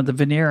 The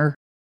veneer,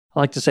 I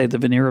like to say the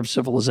veneer of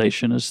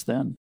civilization is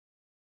thin.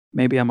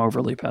 Maybe I'm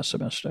overly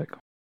pessimistic.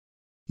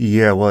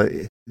 Yeah, well,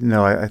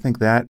 no, I think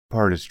that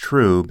part is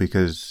true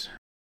because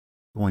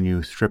when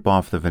you strip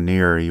off the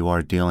veneer, you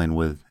are dealing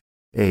with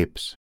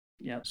apes.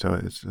 Yeah. So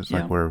it's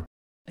like we're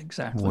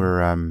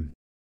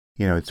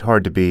it's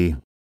hard to be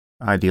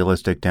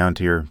idealistic down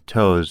to your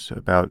toes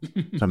about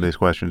some of these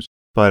questions.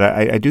 But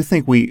I do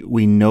think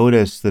we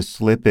notice the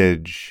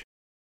slippage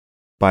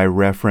by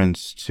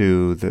reference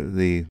to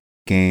the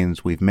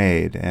gains we've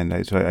made.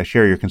 And so I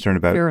share your concern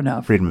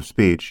about freedom of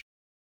speech.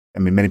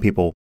 Many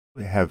people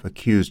have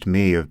accused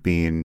me of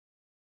being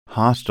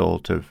hostile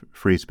to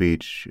free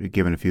speech,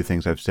 given a few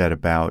things I've said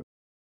about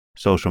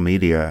social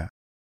media.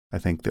 I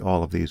think that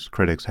all of these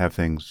critics have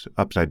things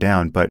upside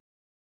down. But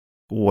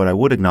what I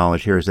would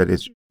acknowledge here is that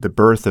it's the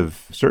birth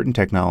of certain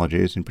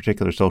technologies, in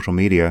particular social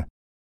media,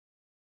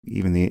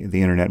 even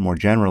the internet more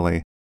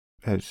generally,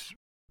 has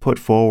put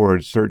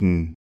forward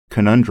certain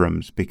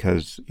conundrums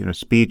because,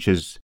 speech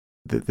is,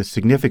 the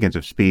significance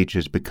of speech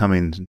is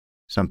becoming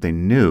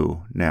something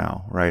new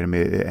now, right? I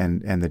mean,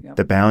 and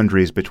the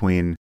boundaries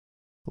between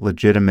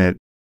legitimate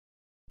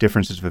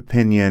differences of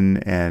opinion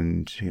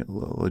and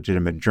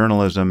legitimate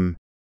journalism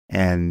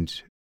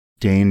and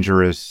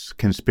dangerous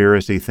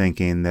conspiracy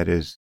thinking that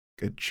is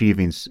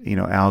achieving,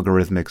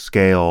 algorithmic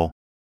scale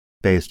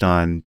based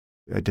on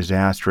a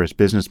disastrous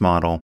business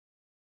model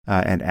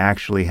and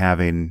actually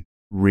having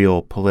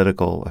real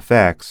political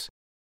effects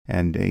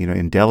and,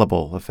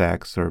 indelible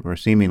effects or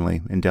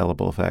seemingly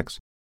indelible effects.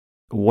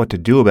 What to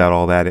do about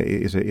all that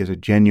is a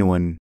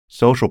genuine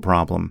social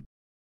problem.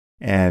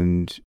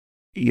 And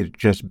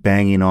just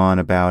banging on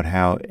about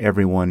how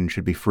everyone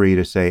should be free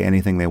to say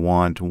anything they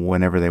want,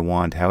 whenever they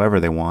want, however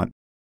they want,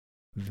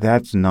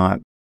 that's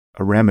not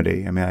a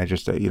remedy. I mean,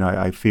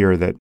 I fear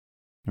that,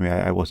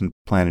 I wasn't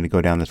planning to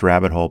go down this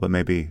rabbit hole, but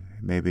maybe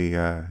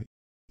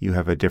you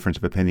have a difference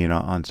of opinion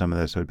on some of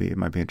this, so it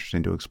might be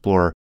interesting to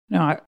explore.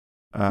 No,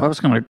 I was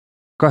going to,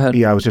 go ahead.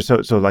 Yeah, I was just,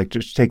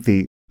 just take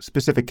the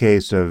specific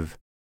case of,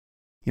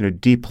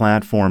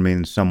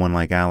 deplatforming someone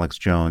like Alex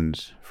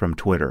Jones from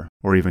Twitter,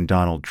 or even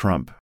Donald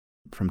Trump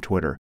from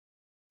Twitter.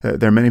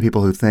 There are many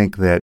people who think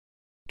that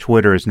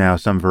Twitter is now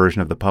some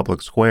version of the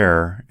public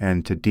square,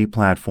 and to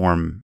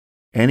deplatform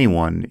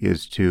anyone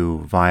is to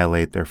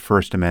violate their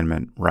First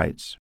Amendment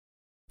rights.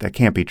 That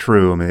can't be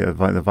true. I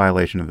mean, the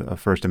violation of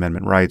First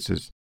Amendment rights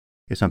is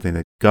something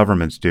that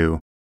governments do,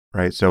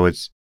 right? So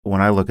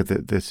when I look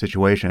at this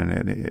situation,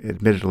 and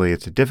admittedly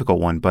it's a difficult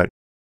one, but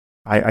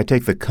I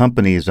take the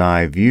company's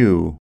eye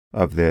view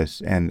of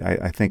this, and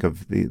I think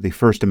of the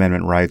First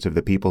Amendment rights of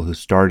the people who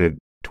started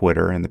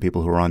Twitter and the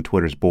people who are on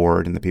Twitter's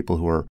board and the people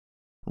who are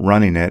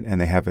running it, and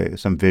they have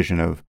some vision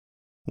of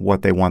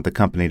what they want the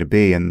company to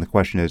be. And the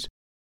question is,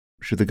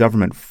 should the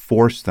government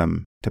force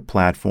them to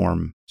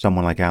platform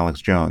someone like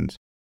Alex Jones,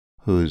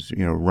 who's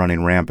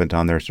running rampant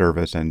on their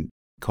service and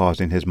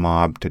causing his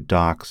mob to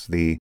dox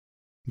the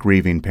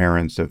grieving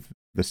parents of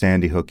the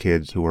Sandy Hook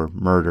kids who were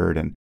murdered,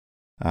 and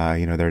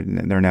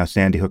they're now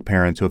Sandy Hook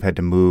parents who have had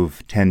to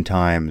move 10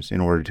 times in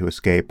order to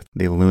escape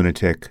the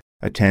lunatic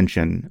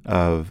attention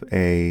of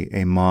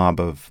a mob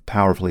of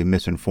powerfully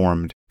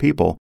misinformed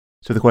people.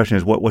 So the question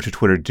is, what should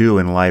Twitter do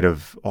in light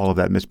of all of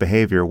that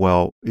misbehavior?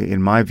 Well,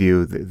 in my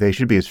view, they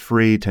should be as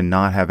free to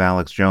not have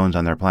Alex Jones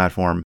on their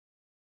platform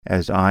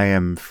as I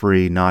am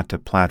free not to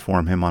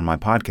platform him on my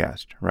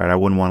podcast, right? I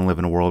wouldn't want to live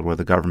in a world where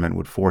the government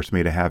would force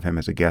me to have him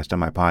as a guest on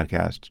my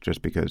podcast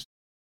just because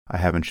I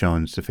haven't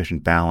shown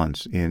sufficient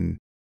balance in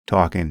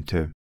talking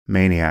to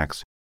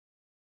maniacs.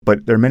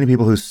 But there are many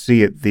people who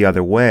see it the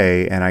other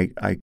way, and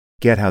I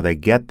get how they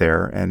get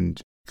there,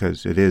 and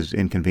because it is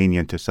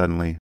inconvenient to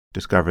suddenly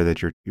discover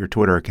that your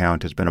Twitter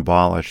account has been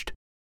abolished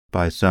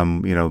by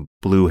some,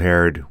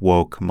 blue-haired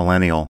woke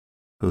millennial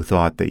who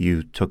thought that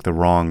you took the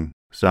wrong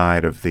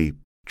side of the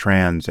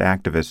trans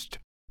activist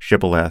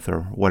shibboleth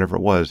or whatever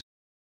it was.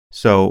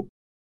 So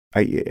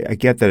I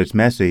get that it's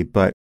messy,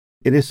 but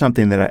it is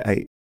something that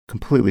I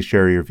completely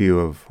share your view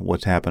of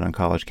what's happened on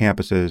college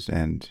campuses.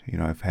 And,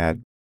 I've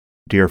had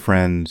dear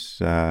friends,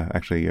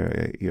 actually,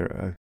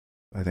 you're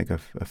I think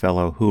a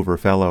fellow Hoover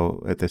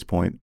fellow at this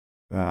point,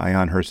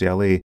 Ayaan Hirsi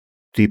Ali,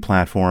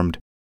 deplatformed,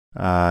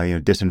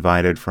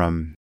 disinvited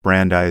from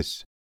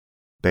Brandeis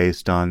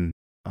based on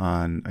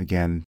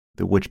again,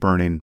 the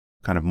witch-burning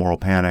kind of moral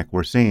panic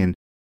we're seeing.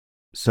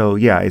 So,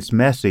 yeah, it's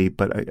messy,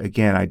 but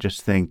again, I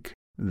just think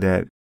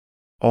that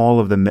all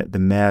of the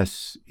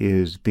mess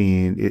is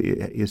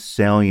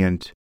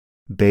salient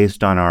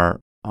based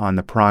on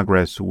the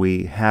progress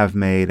we have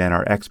made and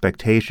our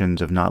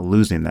expectations of not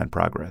losing that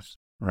progress,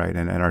 right?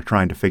 And are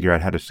trying to figure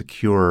out how to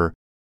secure,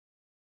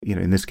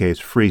 in this case,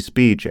 free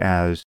speech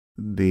as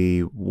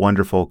the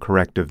wonderful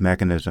corrective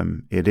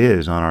mechanism it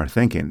is on our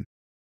thinking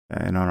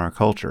and on our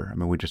culture. I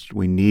mean,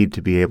 we need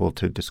to be able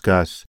to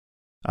discuss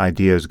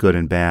ideas, good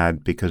and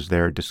bad, because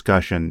their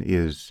discussion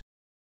is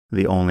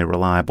the only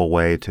reliable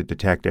way to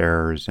detect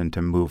errors and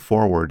to move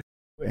forward.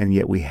 And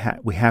yet we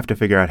have to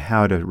figure out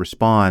how to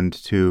respond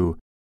to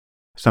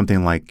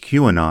something like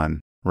QAnon,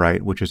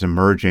 right, which is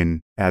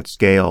emerging at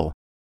scale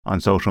on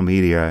social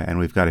media, and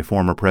we've got a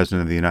former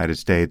president of the United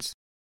States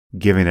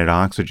giving it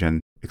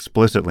oxygen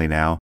explicitly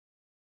now.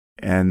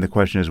 And the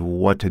question is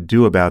what to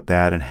do about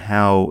that, and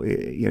how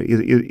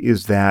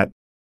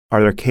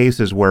are there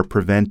cases where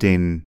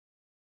preventing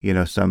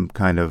some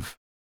kind of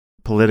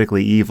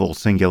politically evil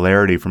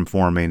singularity from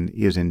forming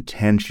is in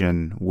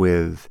tension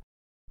with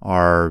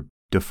our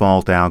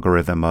default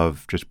algorithm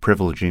of just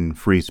privileging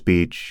free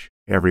speech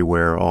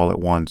everywhere all at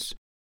once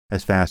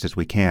as fast as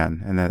we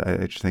can? And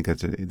I just think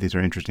these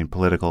are interesting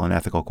political and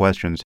ethical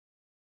questions.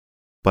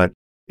 But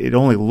it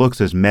only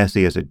looks as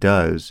messy as it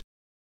does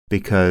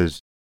because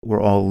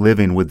we're all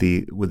living with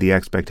the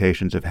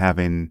expectations of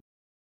having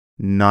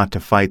not to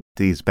fight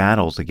these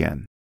battles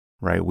again.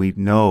 Right? We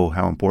know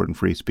how important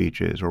free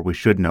speech is, or we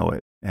should know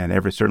it. And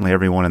certainly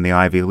everyone in the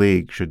Ivy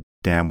League should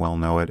damn well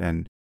know it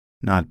and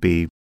not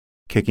be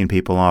kicking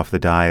people off the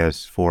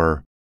dais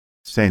for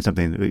saying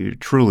something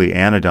truly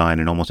anodyne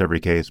in almost every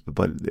case,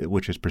 but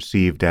which is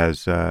perceived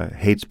as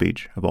hate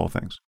speech of all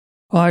things.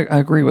 Well, I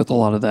agree with a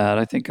lot of that.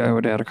 I think I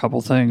would add a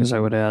couple things. I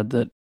would add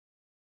that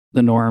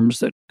the norms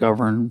that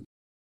govern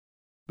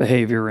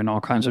behavior in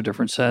all kinds of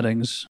different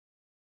settings,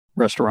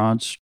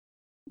 restaurants,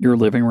 your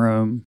living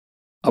room,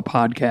 a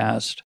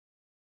podcast,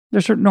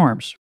 there's certain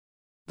norms.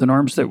 The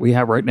norms that we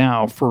have right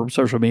now for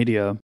social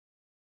media are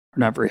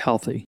not very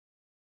healthy.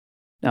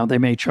 Now, they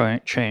may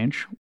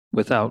change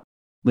without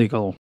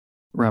legal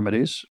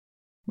remedies.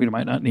 We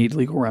might not need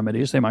legal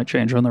remedies. They might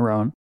change on their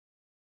own.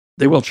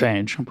 They will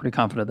change. I'm pretty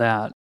confident of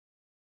that.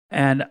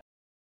 And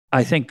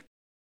I think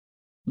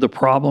the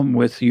problem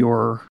with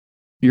your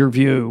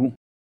view,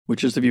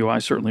 which is the view I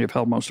certainly have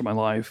held most of my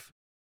life,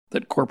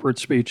 that corporate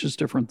speech is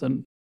different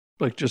than,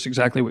 like, just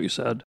exactly what you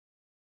said.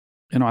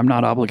 I'm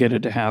not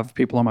obligated to have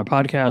people on my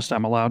podcast.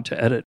 I'm allowed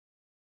to edit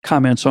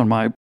comments on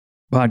my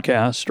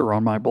podcast or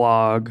on my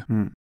blog.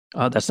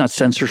 That's not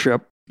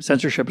censorship.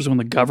 Censorship is when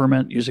the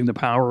government, using the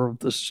power of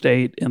the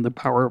state and the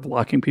power of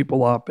locking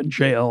people up in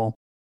jail,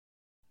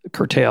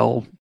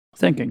 curtail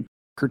thinking,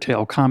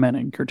 curtail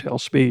commenting, curtail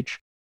speech.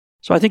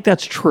 So I think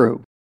that's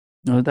true.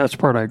 That's the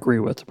part I agree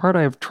with. The part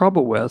I have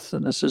trouble with,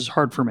 and this is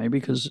hard for me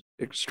because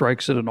it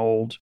strikes at an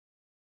old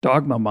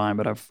dogma of mine,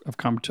 but I've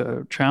come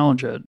to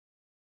challenge it,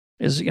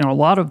 is, a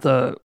lot of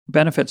the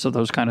benefits of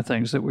those kind of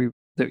things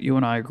that you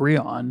and I agree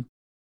on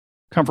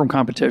come from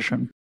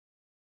competition.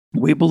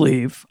 We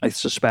believe, I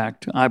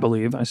suspect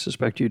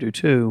you do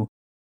too,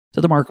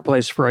 that the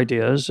marketplace for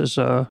ideas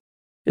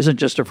isn't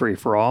just a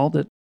free-for-all,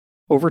 that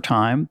over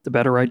time, the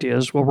better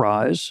ideas will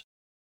rise,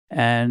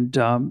 and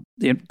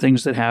the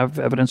things that have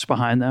evidence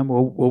behind them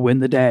will win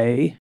the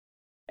day.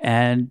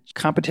 And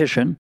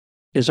competition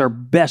is our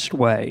best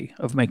way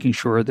of making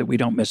sure that we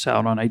don't miss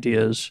out on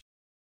ideas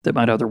that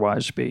might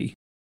otherwise be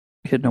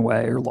hidden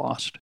away or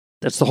lost.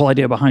 That's the whole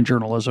idea behind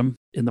journalism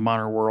in the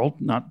modern world.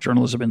 Not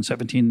journalism in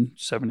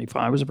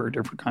 1775 was a very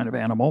different kind of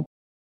animal,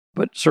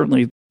 but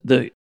certainly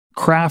the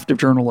craft of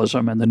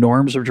journalism and the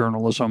norms of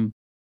journalism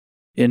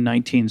in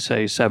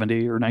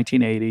 1970 or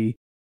 1980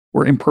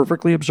 were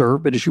imperfectly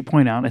observed. But as you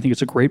point out, I think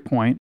it's a great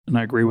point, and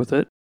I agree with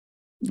it.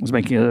 I was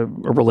making a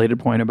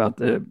related point about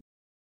the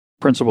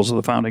principles of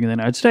the founding of the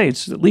United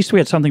States. At least we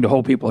had something to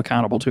hold people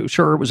accountable to.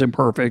 Sure, it was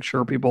imperfect.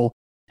 Sure, people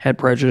had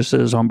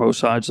prejudices on both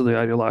sides of the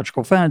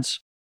ideological fence.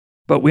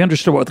 But we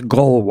understood what the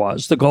goal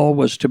was. The goal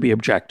was to be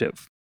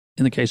objective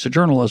in the case of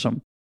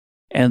journalism.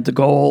 And the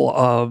goal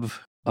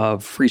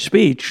of free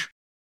speech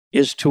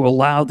is to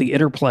allow the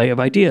interplay of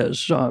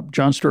ideas.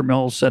 John Stuart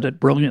Mill said it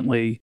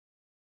brilliantly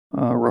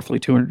roughly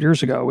 200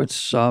 years ago.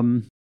 It's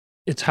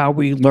how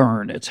we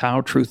learn. It's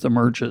how truth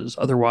emerges.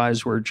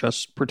 Otherwise, we're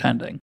just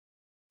pretending.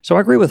 So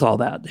I agree with all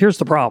that. Here's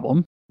the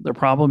problem. The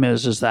problem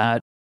is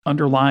that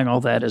underlying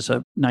all that is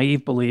a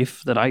naive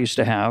belief that I used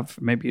to have.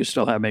 Maybe you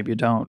still have, maybe you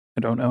don't.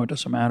 I don't know. It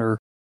doesn't matter.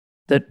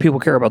 That people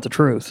care about the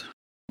truth.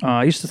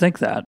 I used to think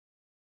that.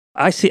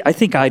 I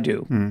think I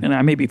do, and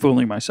I may be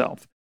fooling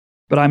myself.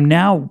 But I'm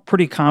now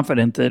pretty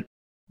confident that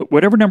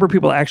whatever number of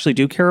people actually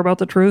do care about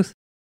the truth,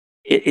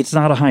 it's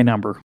not a high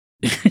number.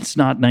 It's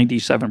not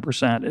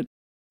 97%.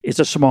 It's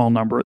a small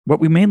number.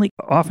 What we mainly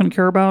often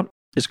care about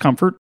is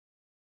comfort,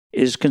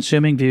 is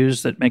consuming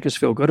views that make us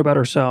feel good about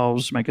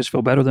ourselves, make us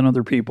feel better than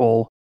other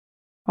people,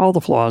 all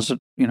the flaws that,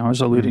 I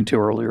was alluding to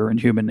earlier in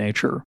human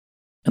nature.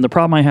 And the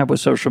problem I have with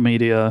social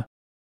media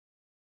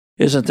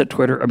isn't that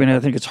Twitter, I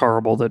think it's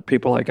horrible that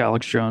people like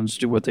Alex Jones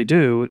do what they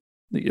do.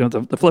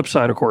 The flip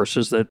side, of course,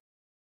 is that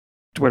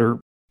Twitter,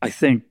 I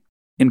think,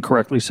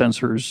 incorrectly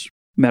censors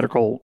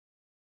medical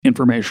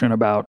information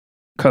about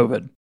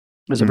COVID.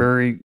 There's a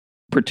very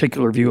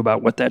particular view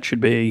about what that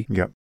should be.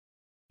 Yep.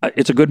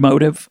 It's a good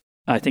motive.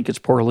 I think it's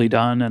poorly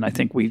done, and I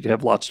think we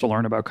have lots to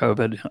learn about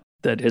COVID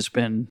that has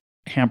been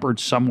hampered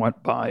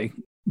somewhat by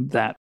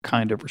that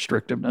kind of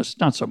restrictiveness.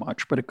 Not so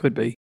much, but it could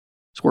be.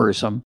 It's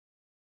worrisome.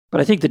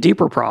 But I think the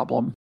deeper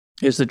problem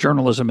is that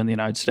journalism in the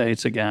United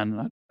States,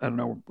 again, I don't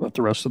know about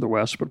the rest of the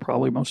West, but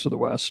probably most of the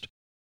West,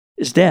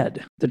 is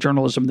dead. The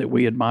journalism that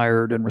we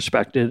admired and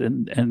respected,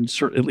 and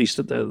at least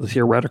the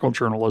theoretical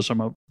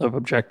journalism of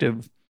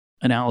objective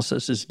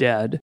analysis is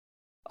dead.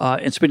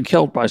 It's been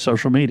killed by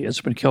social media.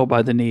 It's been killed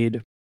by the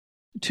need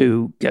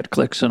to get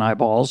clicks and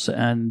eyeballs,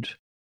 and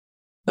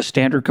a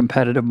standard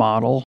competitive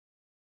model.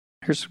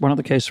 Here's one of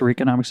the cases where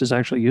economics is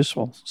actually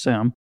useful,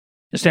 Sam.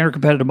 A standard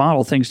competitive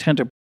model, things tend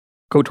to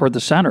go toward the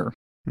center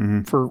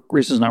for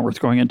reasons not worth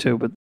going into,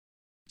 but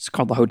it's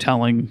called the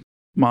Hotelling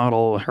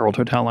model. Harold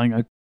Hotelling,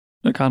 an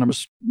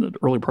economist in the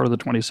early part of the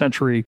 20th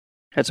century,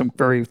 had some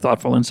very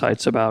thoughtful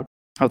insights about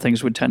how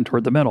things would tend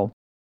toward the middle.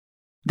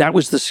 That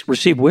was the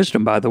received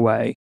wisdom, by the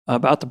way,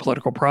 about the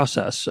political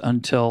process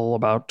until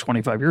about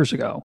 25 years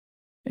ago.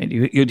 And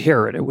you'd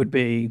hear it. It would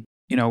be,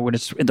 when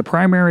it's in the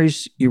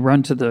primaries, you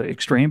run to the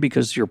extreme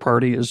because your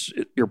party is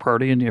your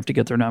party and you have to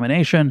get their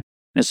nomination.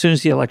 And as soon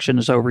as the election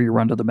is over, you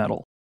run to the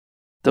middle.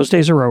 Those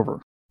days are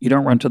over. You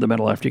don't run to the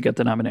middle after you get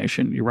the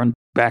nomination. You run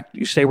back,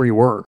 you stay where you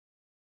were.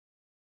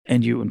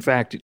 And you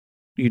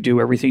you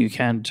do everything you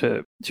can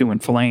to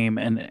inflame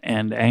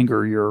and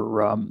anger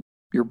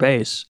your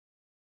base.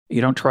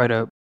 You don't try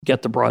to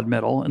get the broad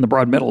middle, and the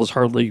broad middle is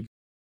hardly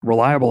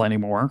reliable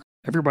anymore.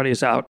 Everybody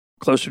is out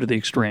closer to the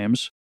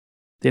extremes.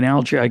 The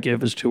analogy I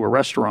give is to a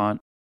restaurant.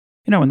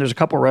 And there's a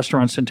couple of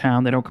restaurants in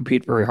town, they don't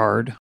compete very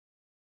hard.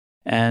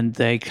 And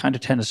they kind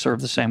of tend to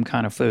serve the same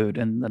kind of food.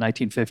 In the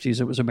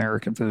 1950s, it was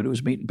American food. It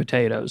was meat and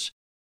potatoes.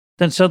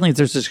 Then suddenly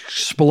there's this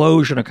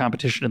explosion of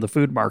competition in the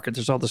food market.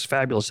 There's all this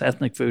fabulous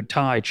ethnic food,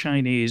 Thai,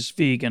 Chinese,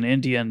 vegan,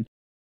 Indian.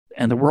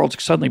 And the world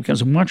suddenly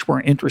becomes much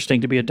more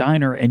interesting to be a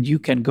diner. And you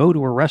can go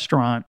to a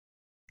restaurant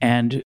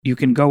and you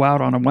can go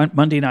out on a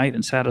Monday night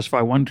and satisfy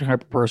one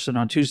type of person.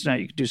 On Tuesday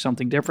night, you can do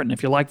something different. And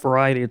if you like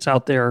variety, it's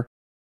out there.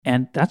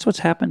 And that's what's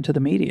happened to the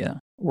media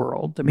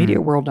world. The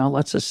media world now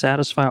lets us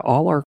satisfy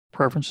all our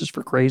preferences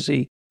for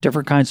crazy,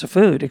 different kinds of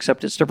food,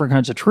 except it's different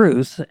kinds of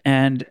truth.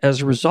 And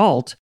as a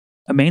result,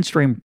 a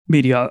mainstream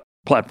media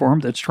platform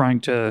that's trying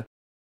to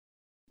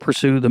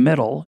pursue the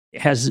middle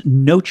has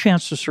no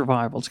chance of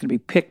survival. It's going to be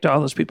picked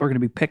off. Those people are going to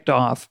be picked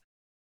off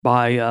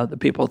by the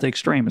people at the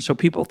extreme. And so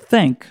people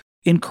think,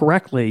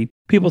 incorrectly,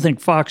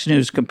 Fox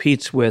News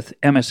competes with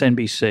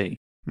MSNBC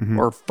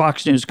or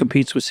Fox News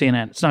competes with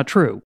CNN. It's not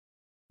true.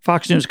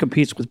 Fox News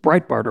competes with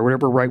Breitbart or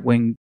whatever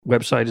right-wing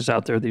website is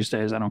out there these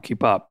days. I don't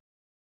keep up.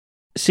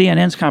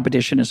 CNN's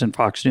competition isn't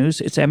Fox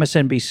News. It's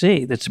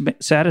MSNBC that's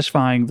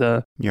satisfying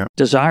the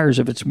desires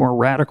of its more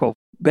radical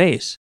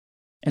base.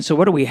 And so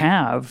what do we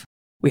have?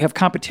 We have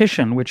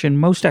competition, which in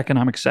most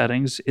economic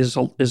settings is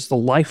the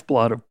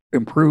lifeblood of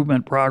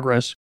improvement,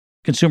 progress,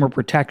 consumer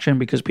protection,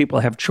 because people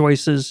have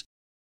choices.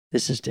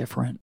 This is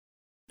different.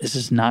 This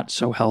is not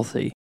so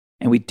healthy.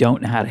 And we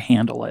don't know how to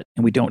handle it.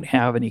 And we don't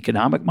have an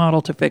economic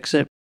model to fix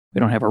it. We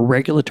don't have a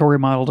regulatory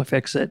model to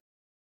fix it.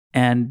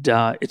 And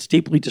it's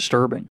deeply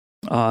disturbing.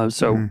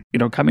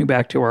 Coming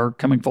back to our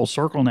coming full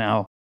circle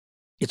now,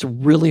 it's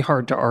really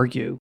hard to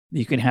argue that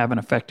you can have an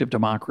effective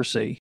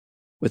democracy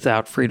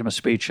without freedom of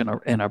speech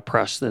and a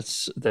press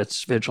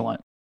that's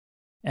vigilant.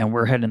 And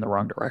we're heading in the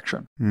wrong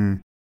direction.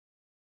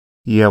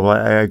 Yeah, well,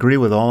 I agree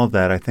with all of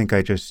that. I think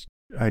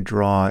I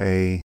draw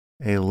a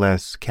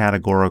less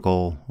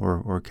categorical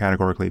or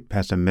categorically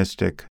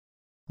pessimistic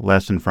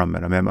lesson from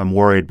it. I mean, I'm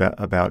worried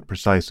about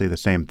precisely the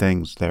same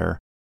things there.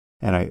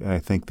 And I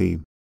think the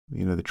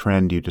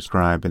trend you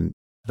describe and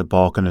the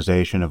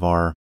balkanization of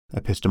our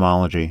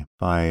epistemology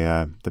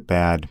by the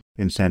bad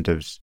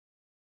incentives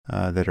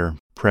that are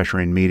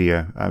pressuring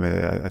media. I mean,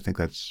 I think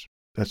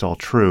that's all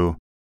true.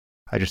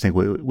 I just think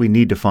we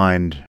need to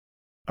find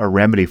a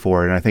remedy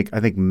for it. And I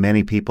think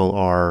many people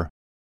are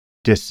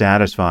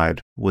dissatisfied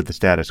with the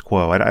status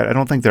quo. I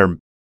don't think they're.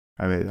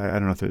 I mean, I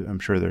don't know if I'm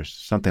sure there's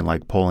something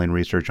like polling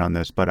research on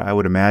this, but I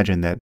would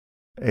imagine that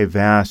a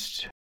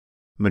vast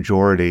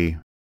majority,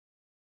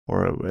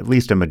 or at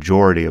least a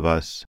majority of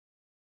us,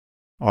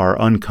 are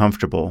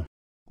uncomfortable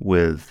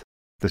with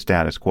the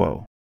status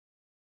quo.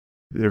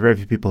 There are very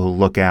few people who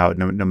look out,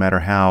 no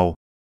matter how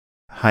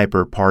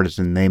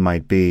hyper-partisan they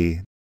might be.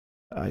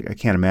 I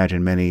can't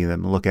imagine many of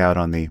them look out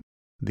on the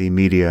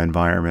media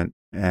environment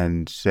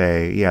and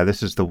say, yeah,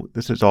 this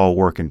is all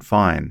working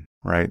fine,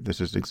 right?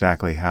 This is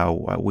exactly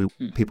how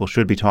people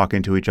should be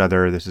talking to each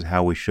other. This is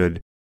how we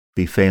should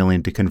be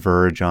failing to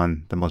converge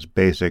on the most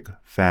basic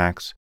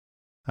facts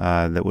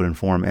that would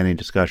inform any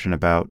discussion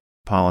about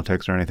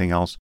politics or anything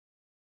else.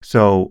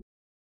 So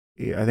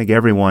I think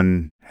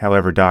everyone,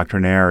 however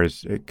doctrinaire,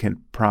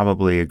 can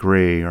probably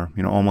agree, or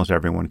almost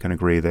everyone can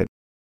agree that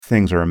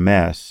things are a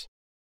mess.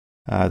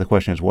 The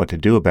question is what to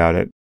do about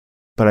it.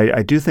 But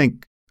I do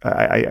think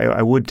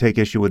I would take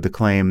issue with the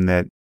claim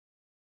that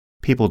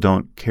people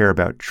don't care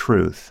about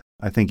truth.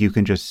 I think you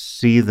can just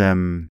see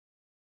them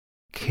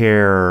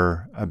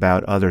care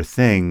about other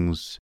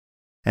things,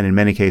 and in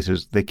many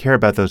cases, they care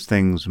about those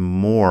things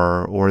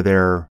more, or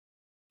they're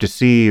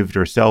deceived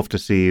or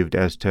self-deceived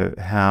as to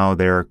how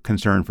their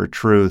concern for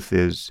truth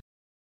is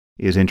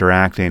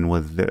interacting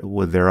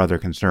with their other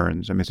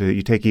concerns. I mean, so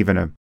you take even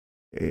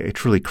a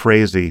truly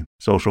crazy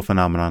social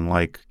phenomenon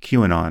like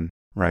QAnon,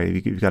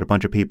 right? You've got a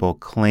bunch of people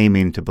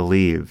claiming to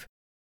believe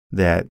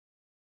that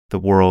the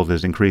world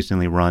is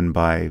increasingly run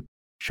by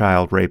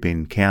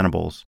child-raping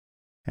cannibals,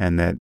 and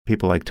that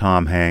people like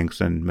Tom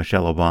Hanks and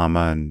Michelle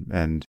Obama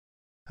and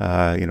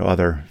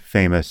other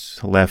famous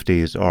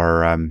lefties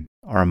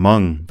are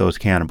among those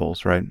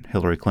cannibals, right?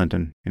 Hillary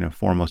Clinton,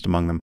 foremost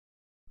among them.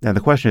 Now the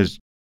question is,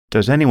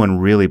 does anyone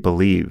really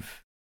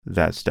believe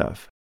that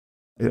stuff?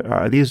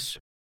 Are these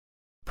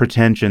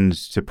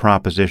pretensions to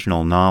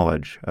propositional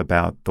knowledge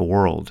about the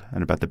world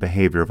and about the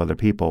behavior of other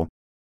people,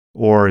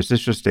 or is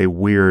this just a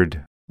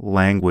weird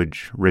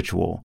language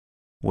ritual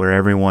where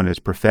everyone is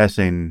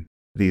professing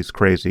these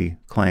crazy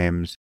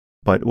claims,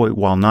 but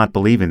while not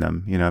believing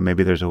them?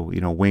 Maybe there's a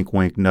wink,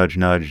 wink, nudge,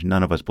 nudge.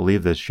 None of us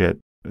believe this shit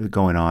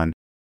going on,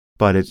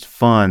 but it's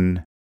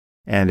fun,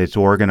 and it's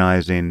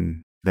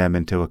organizing them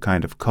into a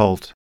kind of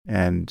cult,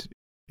 and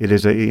it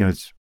is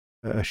it's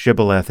a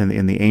shibboleth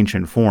in the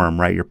ancient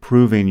form, right? You're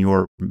proving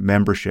your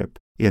membership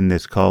in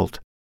this cult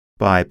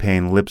by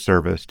paying lip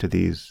service to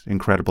these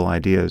incredible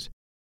ideas.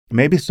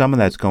 maybe some of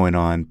that's going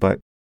on, but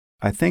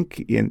I think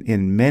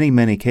in many,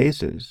 many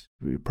cases,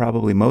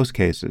 probably most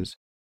cases,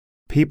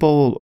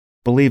 people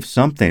believe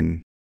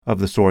something of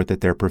the sort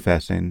that they're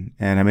professing.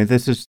 And I mean,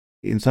 this is,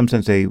 in some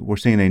sense, we're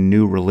seeing a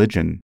new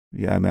religion.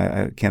 Yeah, I mean,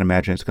 I can't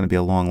imagine it's going to be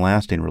a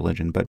long-lasting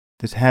religion, but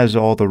this has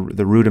all the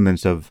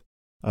rudiments of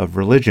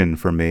religion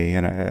for me.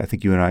 And I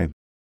think you and I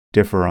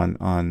differ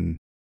on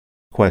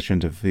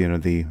questions of,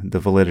 the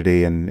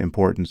validity and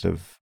importance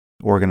of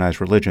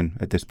organized religion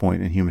at this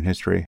point in human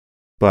history.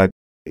 But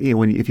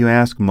if you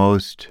ask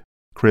most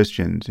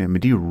Christians, I mean,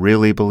 do you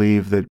really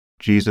believe that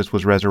Jesus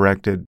was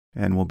resurrected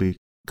and will be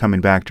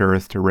coming back to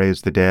earth to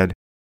raise the dead?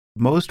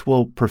 Most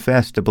will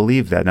profess to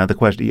believe that. Now, the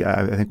question,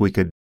 I think we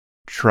could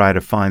try to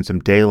find some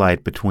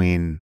daylight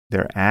between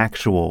their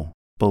actual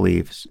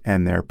beliefs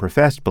and their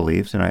professed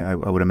beliefs, and I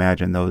would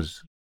imagine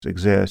those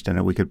exist,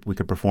 and we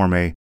could perform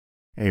a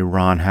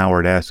Ron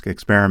Howard-esque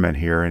experiment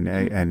here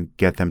and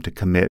get them to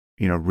commit,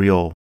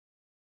 real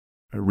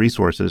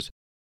resources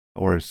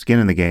or skin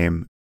in the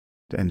game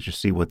and just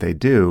see what they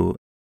do.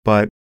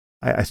 But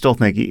I still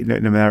think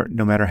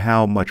no matter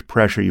how much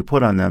pressure you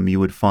put on them, you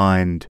would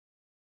find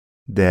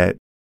that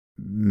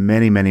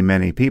many, many,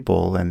 many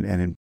people,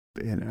 and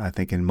I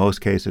think in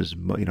most cases,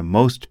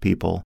 most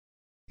people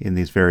in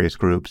these various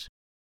groups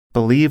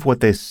believe what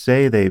they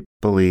say they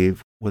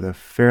believe with a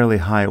fairly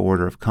high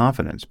order of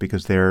confidence,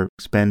 because they're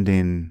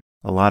spending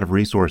a lot of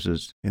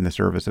resources in the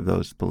service of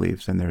those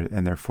beliefs, and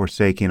they're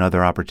forsaking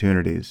other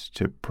opportunities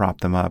to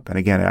prop them up. And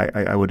again,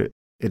 I would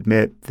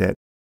admit that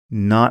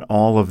not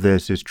all of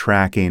this is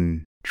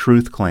tracking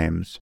truth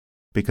claims,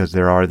 because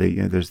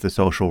there's the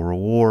social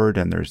reward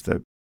and there's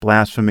the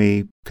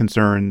blasphemy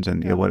concerns,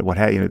 and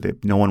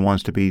no one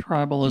wants to be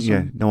tribalism.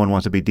 Yeah, no one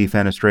wants to be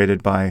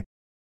defenestrated by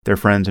their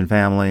friends and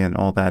family and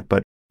all that.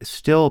 But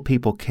still,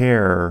 people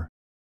care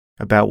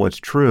about what's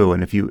true,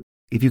 and if you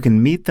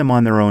can meet them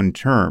on their own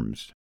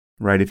terms,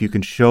 right? If you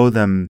can show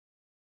them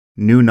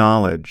new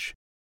knowledge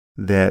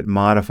that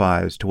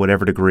modifies to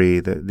whatever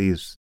degree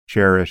these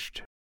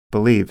cherished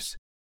beliefs,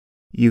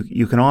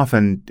 you can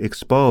often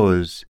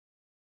expose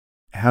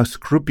how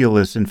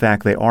scrupulous, in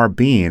fact, they are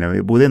being. I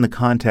mean, within the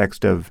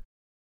context of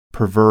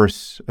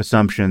perverse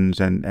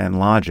assumptions and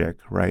logic,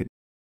 right?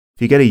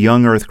 If you get a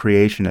young Earth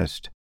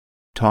creationist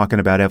talking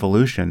about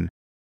evolution,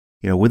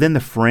 within the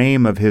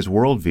frame of his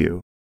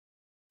worldview,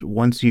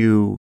 once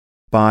you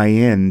buy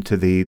into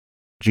the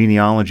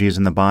genealogies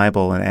in the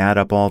Bible and add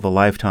up all the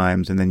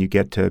lifetimes, and then you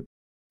get to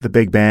the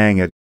Big Bang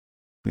at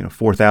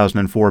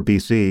 4004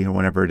 BC or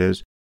whenever it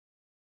is,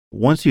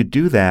 once you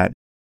do that,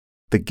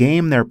 the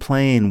game they're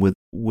playing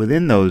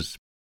within those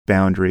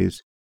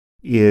boundaries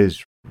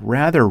is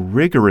rather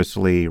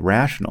rigorously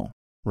rational,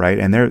 right?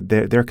 And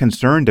they're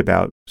concerned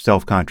about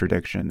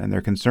self-contradiction, and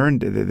they're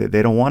concerned that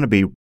they don't want to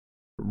be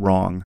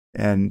wrong.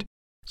 And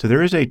so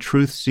there is a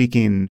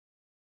truth-seeking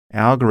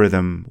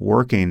algorithm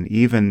working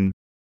even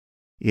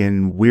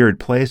in weird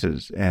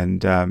places.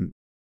 And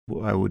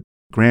I would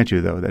grant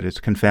you, though, that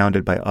it's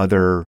confounded by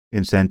other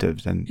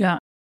incentives. And yeah.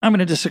 I'm going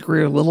to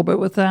disagree a little bit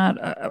with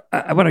that.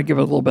 I want to give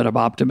a little bit of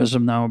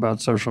optimism, though, about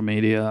social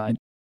media.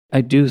 I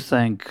do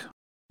think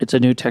it's a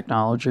new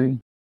technology,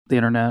 the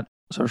internet,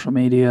 social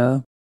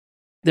media.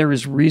 There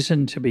is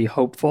reason to be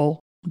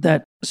hopeful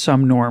that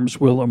some norms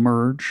will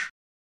emerge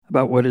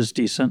about what is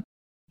decent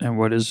and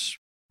what is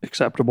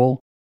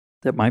acceptable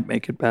that might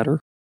make it better.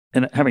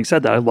 And having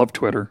said that, I love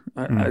Twitter.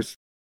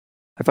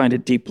 I find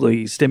it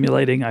deeply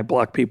stimulating. I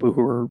block people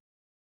who are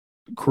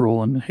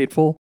cruel and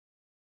hateful.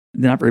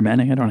 Not very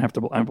many.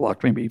 I've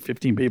blocked maybe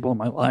 15 people in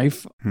my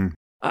life.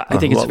 I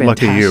think it's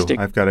fantastic. Lucky you.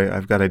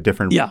 I've got a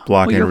different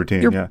blocking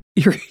routine.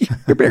 You're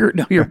bigger.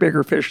 No, you're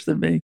bigger fish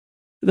than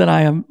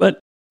I am.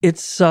 But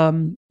it's,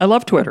 I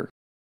love Twitter.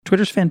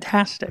 Twitter's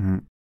fantastic.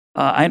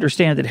 I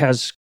understand it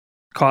has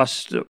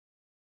costs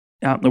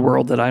out in the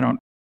world that I don't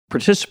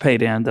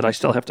participate in, that I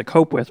still have to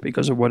cope with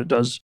because of what it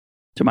does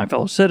to my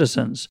fellow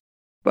citizens.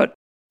 But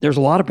there's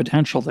a lot of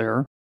potential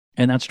there.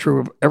 And that's true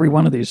of every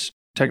one of these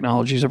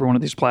technologies, every one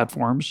of these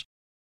platforms.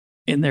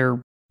 In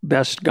their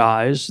best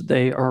guise,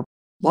 they are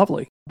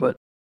lovely, but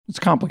it's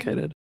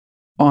complicated.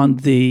 On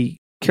the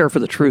care for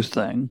the truth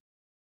thing,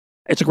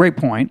 it's a great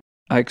point.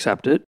 I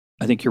accept it.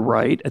 I think you're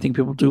right. I think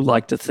people do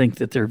like to think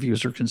that their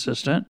views are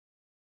consistent,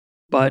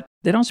 but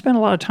they don't spend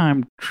a lot of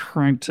time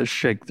trying to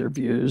shake their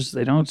views.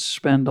 They don't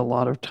spend a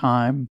lot of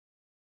time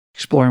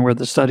exploring whether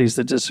the studies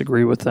that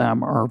disagree with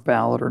them are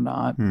valid or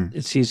not.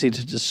 It's easy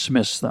to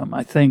dismiss them.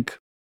 I think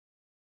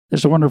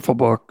there's a wonderful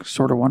book,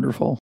 sort of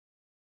wonderful.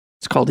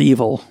 It's called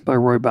Evil by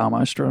Roy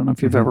Baumeister. I don't know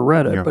if you've ever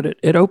read it, but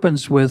it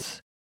opens with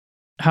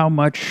how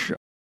much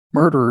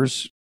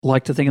murderers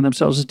like to think of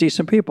themselves as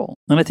decent people.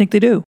 And I think they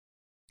do.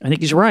 I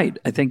think he's right.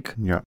 I think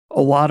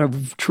a lot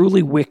of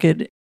truly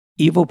wicked,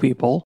 evil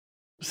people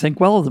think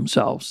well of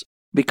themselves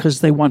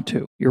because they want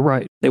to. You're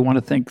right. They want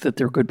to think that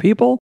they're good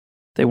people.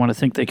 They want to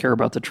think they care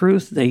about the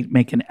truth. They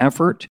make an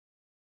effort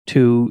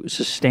to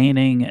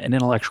sustaining an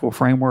intellectual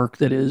framework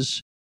that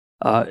is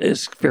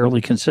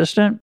fairly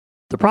consistent.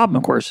 The problem,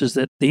 of course, is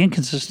that the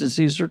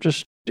inconsistencies are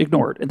just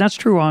ignored. And that's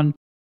true on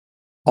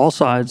all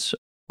sides,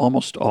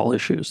 almost all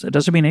issues. That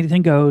doesn't mean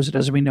anything goes. It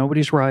doesn't mean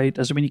nobody's right. It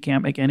doesn't mean you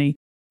can't make any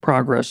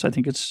progress. I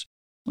think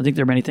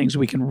there are many things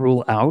we can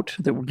rule out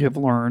that we have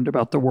learned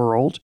about the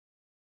world.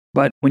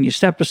 But when you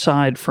step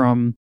aside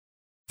from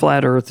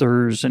flat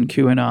earthers and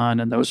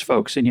QAnon and those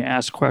folks, and you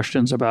ask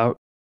questions about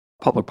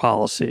public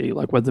policy,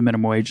 like whether the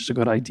minimum wage is a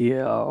good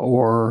idea,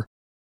 or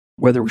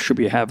whether we should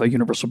have a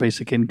universal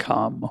basic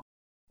income,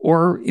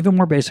 or even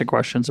more basic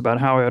questions about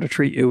how I ought to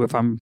treat you if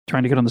I'm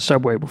trying to get on the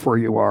subway before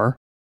you are,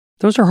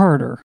 those are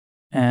harder.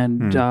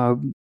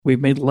 And we've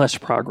made less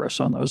progress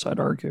on those, I'd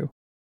argue.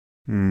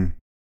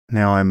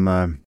 Now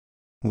I'm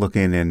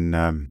looking in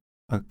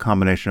a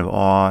combination of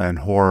awe and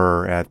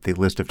horror at the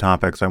list of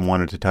topics I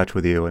wanted to touch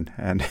with you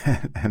and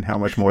how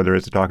much more there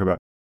is to talk about.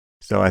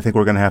 So I think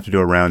we're going to have to do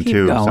a round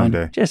two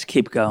someday. Just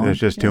keep going. There's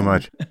just too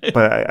much.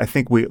 But I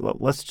think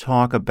let's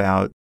talk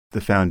about the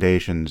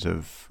foundations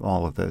of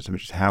all of this. I mean,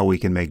 just how we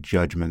can make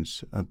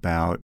judgments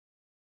about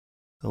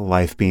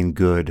life being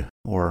good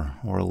or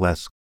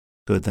less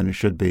good than it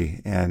should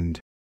be, and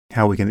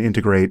how we can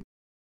integrate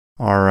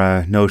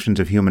our notions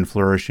of human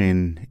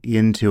flourishing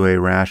into a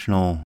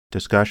rational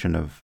discussion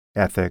of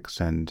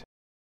ethics and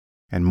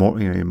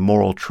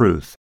moral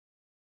truth.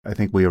 I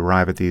think we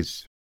arrive at the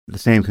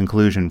same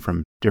conclusion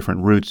from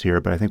different roots here,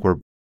 but I think we're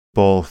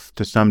both,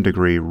 to some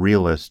degree,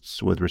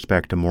 realists with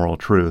respect to moral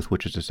truth,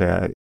 which is to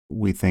say,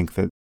 we think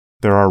that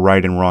there are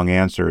right and wrong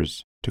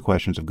answers to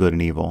questions of good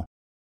and evil,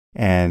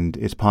 and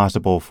it's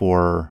possible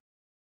for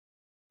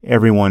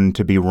everyone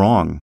to be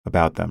wrong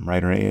about them,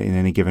 right? Or in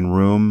any given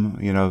room,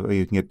 you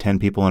can get 10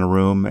 people in a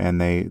room and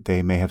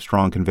they may have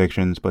strong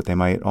convictions, but they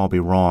might all be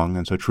wrong.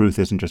 And so truth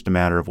isn't just a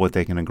matter of what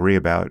they can agree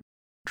about.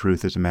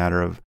 Truth is a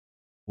matter of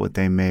what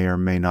they may or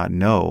may not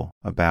know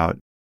about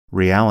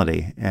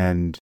reality.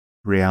 And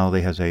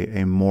reality has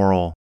a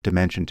moral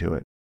dimension to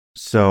it.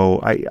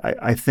 So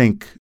I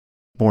think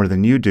more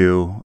than you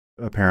do,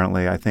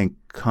 apparently, I think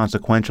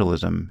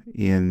consequentialism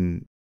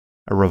in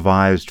a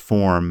revised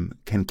form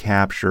can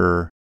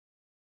capture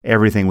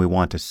everything we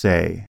want to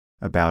say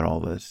about all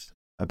this,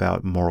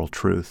 about moral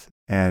truth.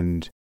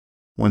 And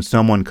when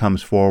someone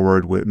comes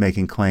forward with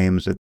making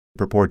claims that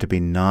purport to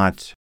be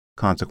not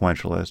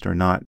consequentialist or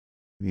not,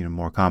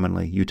 more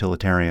commonly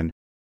utilitarian,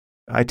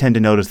 I tend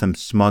to notice them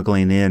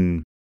smuggling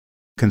in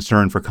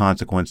concern for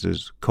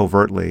consequences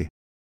covertly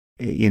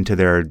into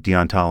their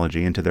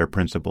deontology, into their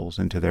principles,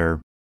 into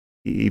their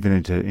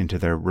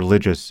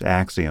religious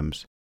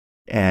axioms.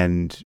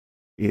 And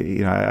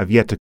I've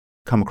yet to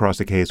come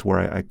across a case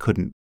where I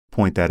couldn't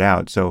point that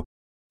out. So,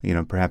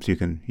 perhaps you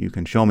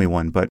can show me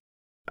one. But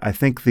I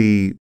think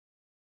the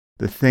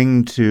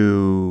thing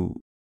to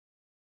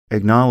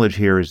acknowledge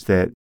here is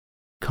that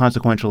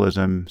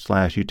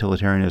consequentialism /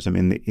 utilitarianism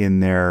in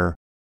their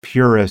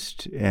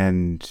purest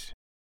and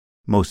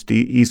most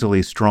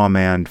easily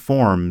strawmanned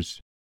forms,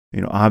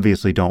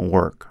 obviously don't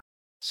work.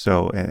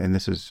 So, and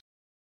this is,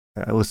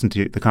 I listened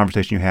to the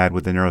conversation you had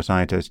with the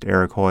neuroscientist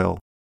Eric Hoyle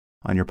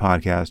on your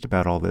podcast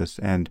about all this,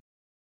 and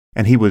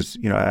he was,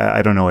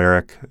 I don't know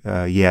Eric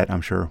yet.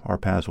 I'm sure our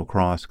paths will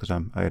cross because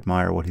I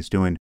admire what he's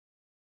doing.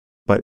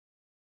 But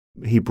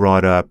he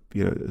brought up,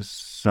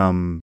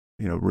 some,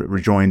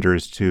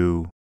 rejoinders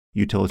to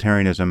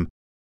utilitarianism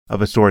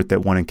of a sort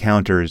that one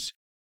encounters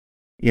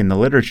in the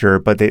literature,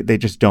 but they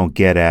just don't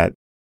get at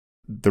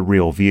the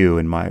real view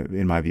in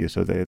my view.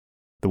 So the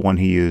one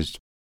he used,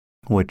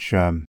 which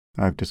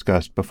I've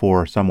discussed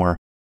before somewhere,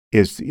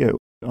 is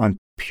on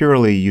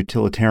purely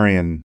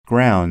utilitarian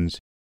grounds.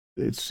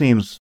 It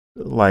seems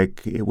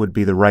like it would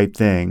be the right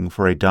thing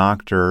for a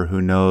doctor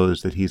who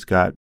knows that he's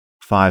got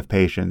 5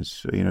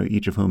 patients,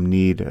 each of whom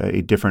need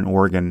a different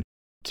organ,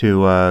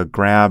 to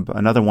grab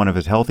another one of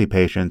his healthy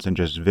patients and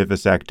just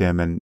vivisect him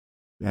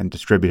and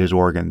distribute his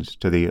organs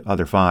to the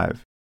other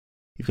 5.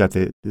 You've got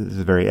the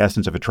very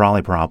essence of a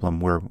trolley problem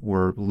where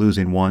we're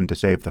losing one to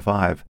save the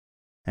 5,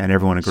 and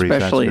everyone agrees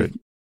that's good.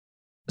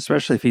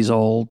 Especially if he's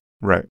old.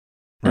 Right.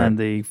 And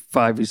the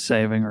 5 he's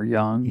saving are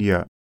young.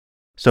 Yeah.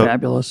 So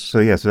fabulous.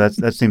 So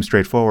that seems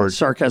straightforward.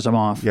 Sarcasm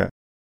off. Yeah.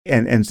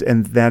 And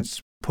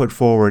that's put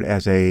forward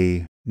as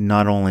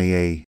not only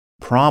a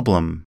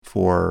problem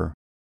for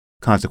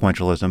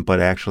consequentialism, but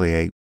actually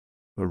a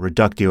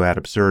reductio ad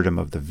absurdum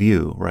of the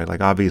view, right?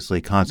 Like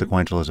obviously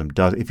consequentialism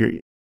does,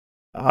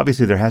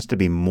 obviously there has to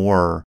be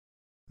more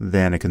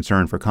than a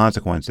concern for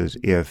consequences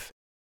if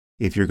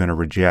you're going to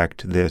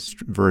reject this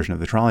version of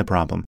the trolley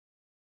problem.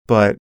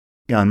 But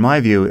in my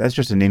view, that's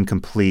just an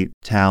incomplete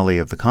tally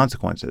of the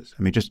consequences.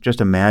 I mean,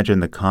 just imagine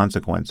the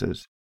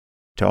consequences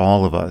to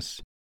all of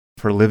us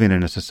for living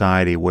in a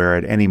society where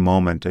at any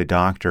moment a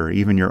doctor,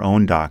 even your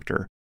own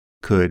doctor,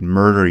 could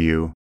murder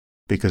you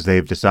because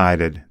they've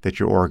decided that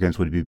your organs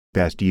would be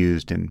best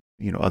used in,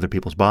 other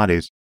people's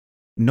bodies.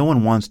 No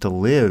one wants to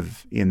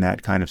live in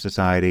that kind of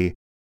society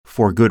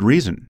for good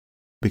reason,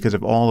 because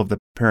of all of the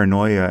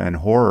paranoia and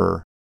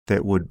horror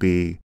that would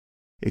be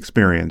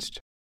experienced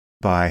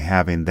by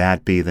having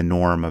that be the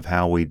norm of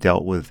how we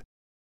dealt with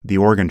the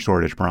organ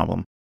shortage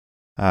problem.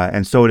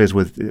 And so it is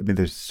with,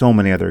 there's so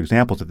many other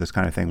examples of this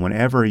kind of thing.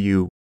 Whenever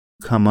you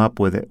come up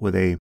with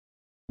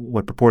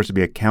what purports to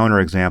be a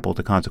counterexample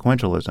to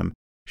consequentialism,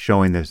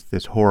 showing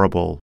this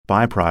horrible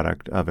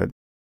byproduct of it.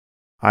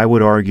 I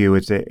would argue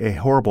it's a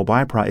horrible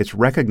byproduct. It's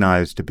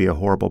recognized to be a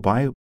horrible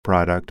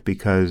byproduct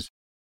because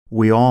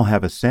we all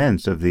have a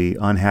sense of the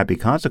unhappy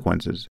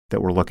consequences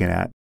that we're looking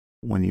at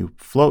when you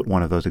float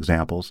one of those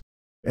examples.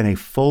 And a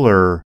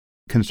fuller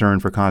concern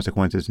for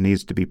consequences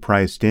needs to be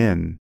priced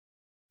in.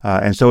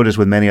 And so it is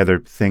with many other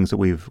things that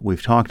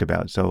we've talked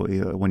about. So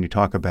when you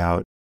talk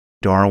about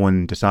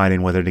Darwin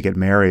deciding whether to get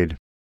married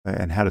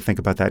and how to think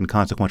about that in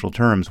consequential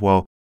terms,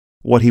 well,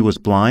 what he was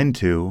blind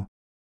to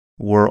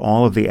were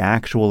all of the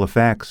actual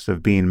effects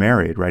of being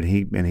married, right?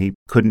 He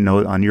couldn't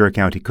know, on your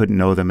account, he couldn't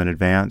know them in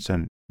advance,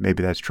 and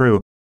maybe that's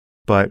true.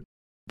 But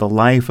the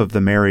life of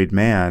the married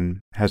man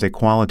has a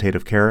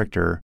qualitative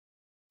character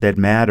that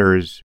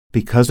matters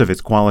because of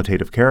its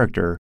qualitative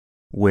character,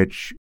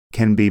 which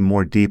can be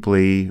more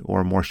deeply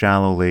or more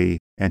shallowly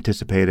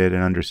anticipated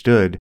and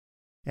understood.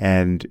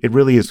 And it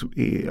really is,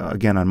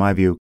 again, on my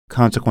view,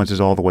 consequences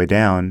all the way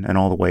down and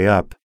all the way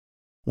up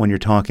when you're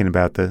talking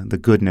about the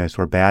goodness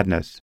or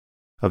badness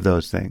of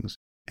those things.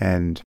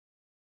 And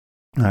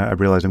I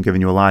realize I'm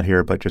giving you a lot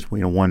here, but just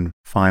one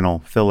final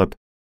fillip.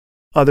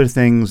 Other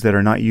things that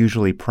are not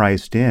usually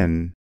priced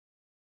in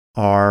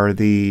are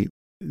the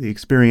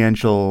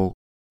experiential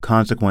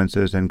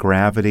consequences and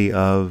gravity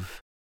of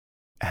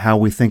how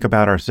we think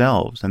about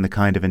ourselves and the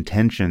kind of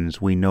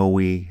intentions we know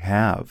we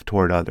have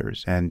toward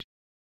others, and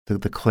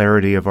the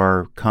clarity of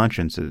our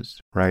consciences,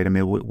 right? I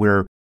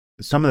mean,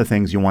 some of the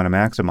things you want to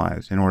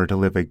maximize in order to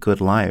live a good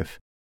life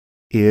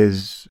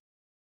is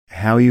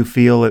how you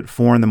feel at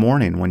 4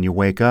 a.m. when you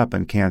wake up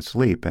and can't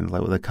sleep, and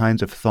the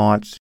kinds of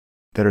thoughts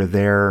that are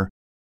there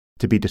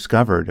to be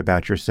discovered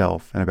about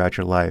yourself and about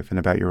your life and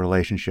about your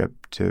relationship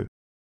to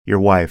your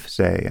wife,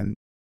 say,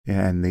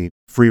 and the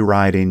free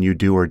riding you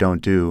do or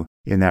don't do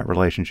in that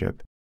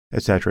relationship,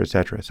 et cetera, et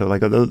cetera. So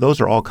those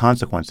are all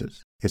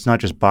consequences. It's not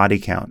just body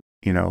count,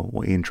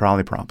 in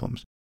trolley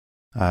problems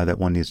that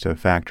one needs to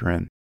factor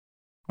in.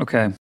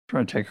 Okay.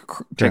 Try to take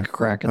a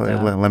crack at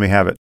that. Let me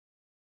have it.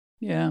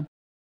 Yeah.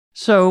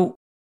 So,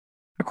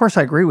 of course,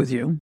 I agree with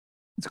you.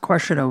 It's a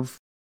question of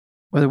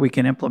whether we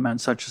can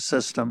implement such a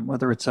system,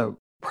 whether it's a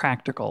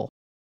practical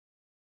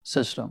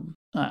system.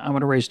 I'm going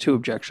to raise 2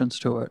 objections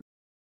to it.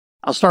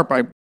 I'll start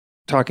by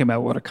talking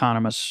about what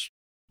economists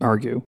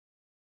argue.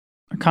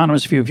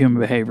 Economists' view of human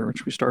behavior,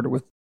 which we started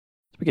with at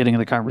the beginning of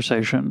the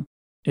conversation,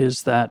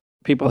 is that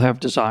people have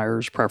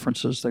desires,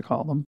 preferences, they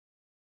call them.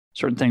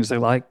 Certain things they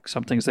like,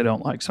 some things they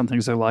don't like, some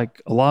things they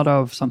like a lot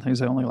of, some things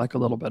they only like a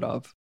little bit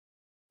of.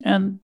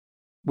 And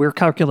we're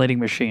calculating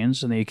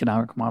machines in the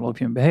economic model of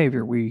human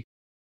behavior. We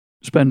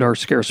spend our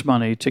scarce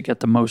money to get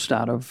the most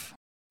out of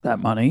that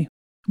money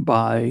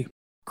by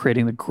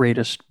creating the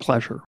greatest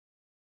pleasure.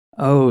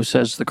 Oh,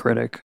 says the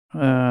critic,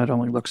 it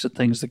only looks at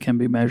things that can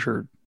be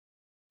measured.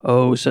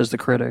 Oh, says the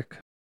critic,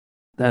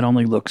 that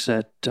only looks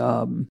at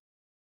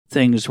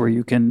things where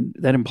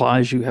that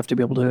implies you have to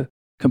be able to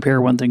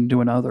compare one thing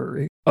to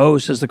another. Oh,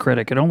 says the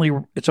critic,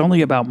 it's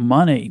only about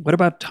money. What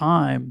about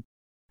time?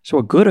 So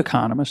a good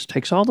economist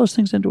takes all those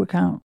things into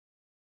account.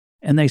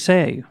 And they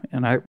say,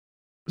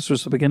 this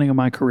was the beginning of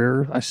my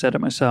career, I said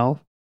it myself,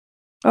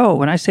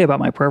 when I say about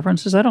my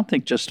preferences, I don't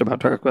think just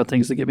about talking about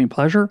things that give me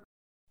pleasure.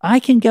 I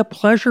can get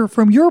pleasure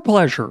from your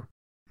pleasure.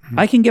 Mm-hmm.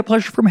 I can get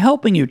pleasure from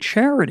helping you.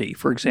 Charity,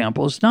 for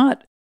example, is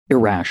not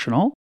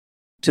irrational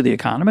to the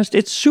economist.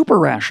 It's super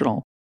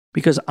rational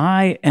because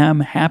I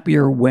am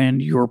happier when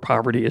your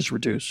poverty is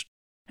reduced.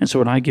 And so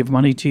when I give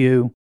money to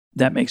you,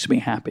 that makes me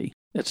happy.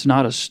 That's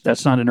not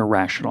an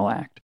irrational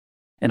act.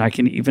 And I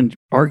can even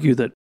argue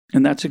that,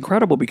 and that's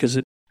incredible because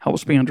it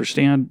helps me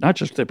understand not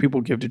just that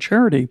people give to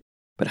charity,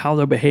 but how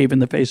they'll behave in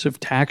the face of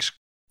tax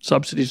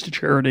subsidies to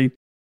charity,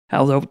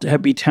 how they'll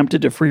be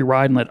tempted to free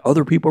ride and let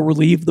other people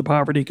relieve the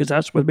poverty because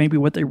that's what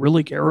they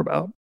really care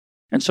about,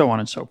 and so on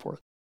and so forth.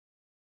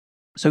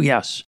 So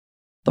yes,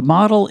 the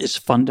model is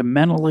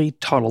fundamentally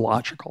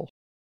tautological,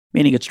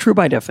 meaning it's true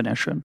by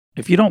definition.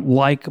 If you don't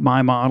like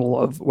my model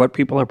of what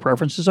people have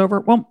preferences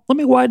over, well, let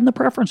me widen the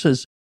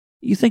preferences.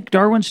 You think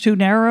Darwin's too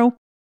narrow?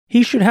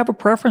 He should have a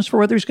preference for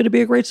whether he's going to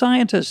be a great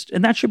scientist,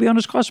 and that should be on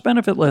his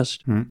cost-benefit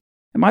list. Mm-hmm.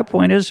 And my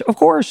point is, of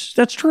course,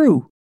 that's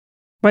true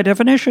by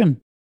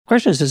definition. The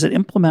question is it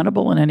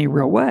implementable in any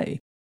real way?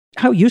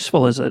 How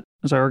useful is it?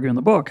 As I argue in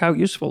the book, how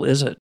useful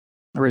is it?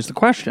 I raise the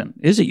question,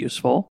 is it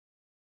useful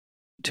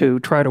to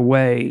try to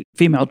weigh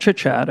female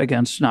chit-chat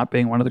against not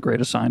being one of the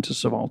greatest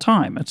scientists of all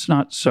time? It's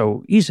not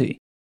so easy.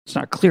 It's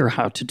not clear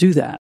how to do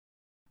that.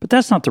 But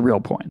that's not the real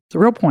point. The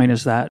real point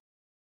is that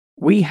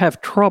we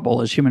have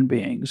trouble as human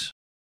beings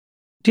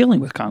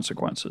dealing with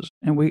consequences,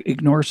 and we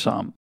ignore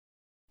some.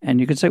 And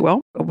you could say,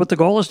 well, but the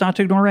goal is not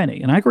to ignore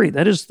any. And I agree,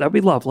 that'd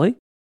be lovely.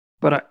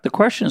 But the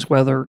question is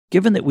whether,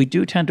 given that we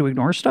do tend to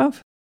ignore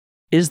stuff,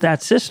 is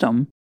that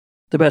system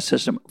the best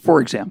system?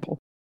 For example,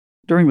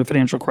 during the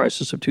financial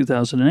crisis of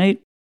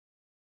 2008,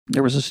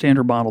 there was a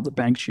standard model that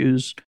banks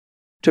used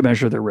to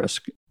measure their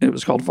risk. It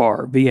was called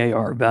VAR,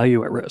 V-A-R,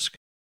 value at risk.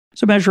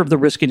 It's a measure of the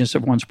riskiness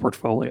of one's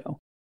portfolio.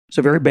 It's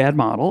a very bad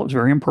model. It was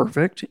very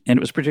imperfect. And it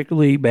was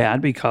particularly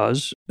bad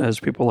because, as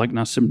people like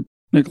Nassim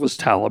Nicholas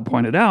Taleb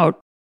pointed out,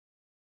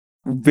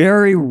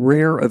 very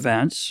rare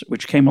events,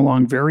 which came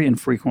along very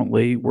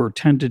infrequently, were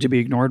tended to be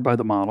ignored by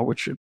the model,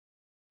 which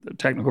the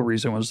technical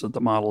reason was that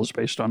the model is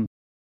based on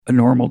a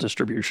normal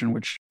distribution,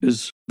 which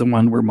is the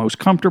one we're most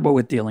comfortable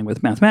with dealing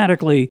with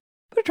mathematically.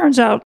 But it turns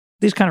out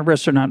these kind of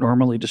risks are not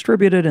normally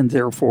distributed, and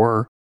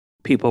therefore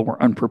people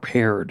were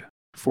unprepared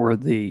for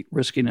the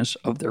riskiness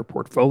of their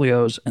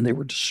portfolios, and they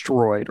were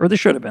destroyed, or they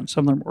should have been.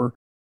 Some of them were,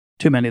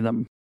 too many of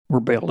them were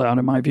bailed out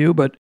in my view,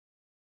 but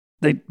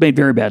they made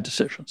very bad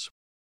decisions.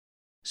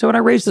 So when I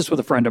raised this with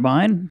a friend of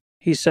mine,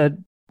 he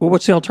said, well,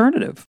 what's the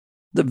alternative?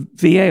 The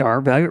VAR,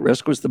 value at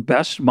risk, was the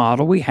best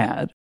model we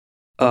had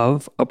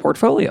of a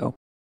portfolio.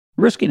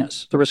 The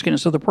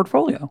riskiness of the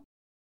portfolio.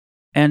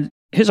 And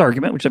his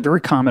argument, which is a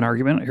very common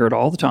argument, I hear it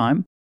all the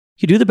time,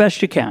 you do the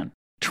best you can.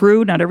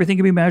 True, not everything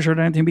can be measured,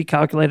 not everything can be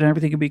calculated, not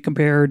everything can be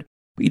compared,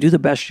 but you do the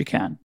best you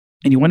can.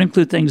 And you want to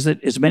include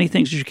as many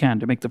things as you can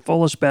to make the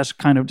fullest, best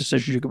kind of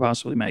decisions you could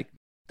possibly make.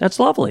 That's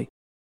lovely.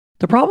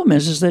 The problem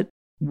is that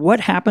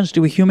what happens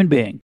to a human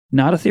being,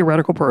 not a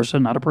theoretical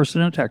person, not a person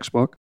in a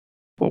textbook,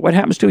 but what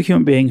happens to a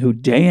human being who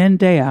day in,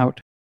 day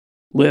out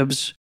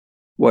lives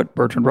what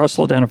Bertrand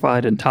Russell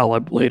identified and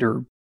Taleb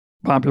later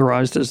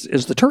popularized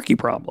as the turkey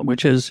problem,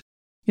 which is,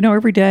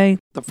 every day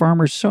the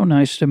farmer's so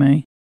nice to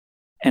me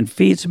and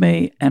feeds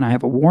me, and I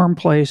have a warm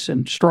place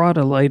and straw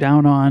to lay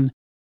down on.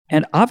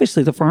 And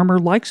obviously the farmer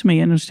likes me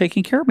and is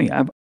taking care of me.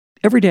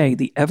 Every day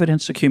the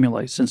evidence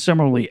accumulates. And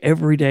similarly,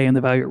 every day in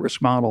the value at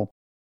risk model,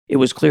 it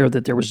was clear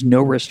that there was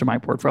no risk to my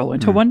portfolio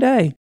until one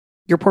day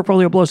your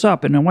portfolio blows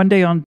up. And then one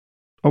day on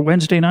a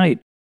Wednesday night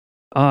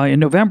in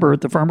November,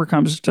 the farmer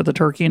comes to the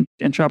turkey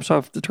and chops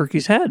off the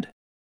turkey's head.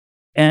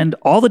 And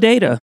all the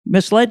data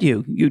misled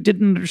you. You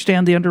didn't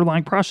understand the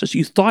underlying process.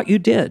 You thought you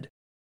did.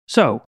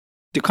 So,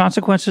 do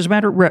consequences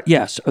matter?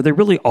 Yes. Are they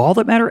really all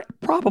that matter?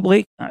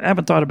 Probably. I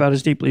haven't thought about it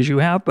as deeply as you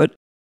have, but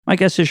my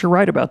guess is you're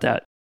right about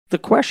that. The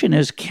question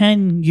is,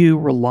 can you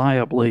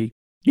reliably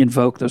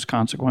invoke those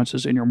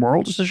consequences in your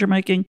moral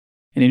decision-making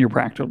and in your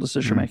practical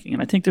decision-making?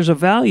 And I think there's a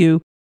value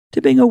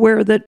to being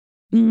aware that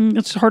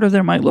it's harder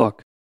than it might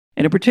look.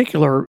 And in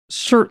particular,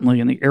 certainly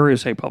in the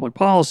areas, say, public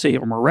policy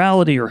or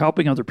morality or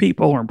helping other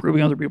people or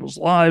improving other people's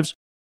lives,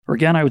 or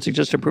again, I would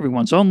suggest improving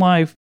one's own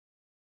life,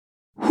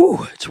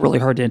 it's really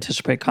hard to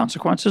anticipate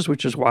consequences,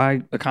 which is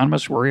why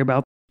economists worry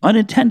about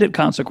unintended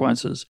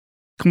consequences,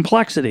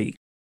 complexity,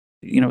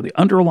 the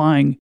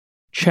underlying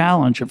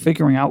challenge of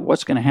figuring out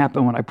what's going to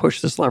happen when I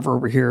push this lever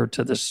over here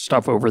to this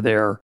stuff over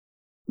there.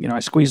 I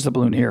squeeze the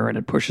balloon here and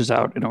it pushes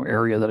out an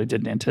area that I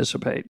didn't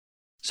anticipate.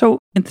 So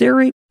in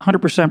theory,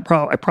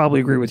 100% I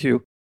probably agree with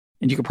you,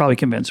 and you could probably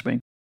convince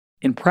me.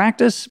 In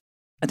practice,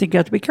 I think you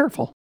have to be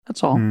careful.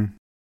 That's all.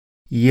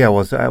 Yeah,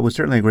 well, I would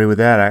certainly agree with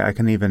that. I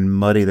can even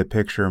muddy the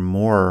picture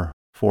more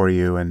for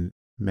you and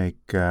make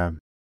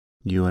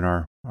you and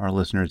our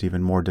listeners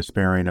even more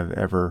despairing of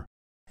ever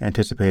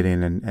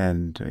anticipating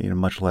and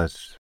much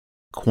less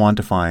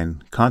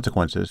quantifying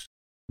consequences.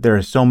 There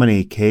are so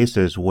many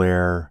cases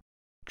where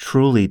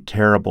truly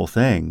terrible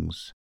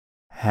things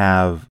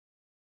have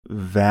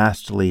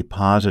vastly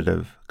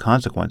positive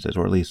consequences,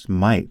 or at least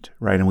might,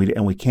 right?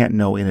 And we can't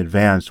know in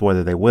advance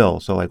whether they will.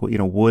 So, like,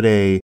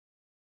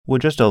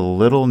 would just a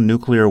little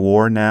nuclear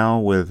war now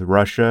with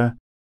Russia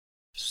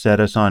set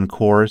us on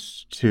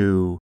course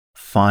to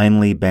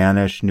finally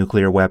banish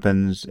nuclear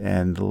weapons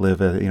and live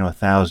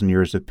 1,000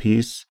 years of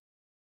peace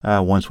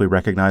once we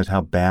recognize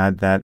how bad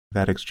that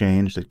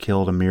exchange that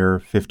killed a mere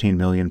 15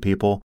 million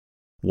people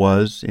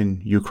was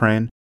in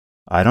Ukraine?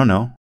 I don't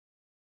know.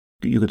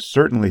 You could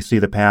certainly see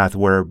the path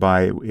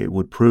whereby it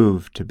would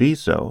prove to be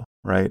so,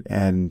 right?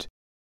 And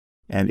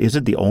is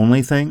it the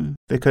only thing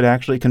that could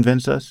actually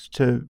convince us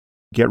to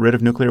get rid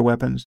of nuclear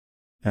weapons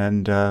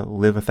and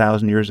live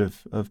 1,000 years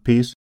of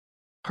peace?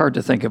 Hard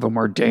to think of a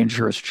more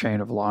dangerous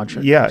chain of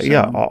logic.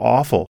 Yeah,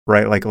 awful,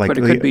 right? Like, but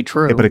it could be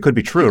true. But it could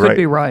be true, right? It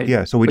could be right.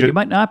 Yeah, so it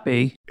might not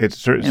be. It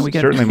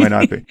certainly might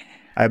not be.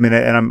 I mean,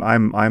 and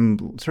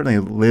I'm certainly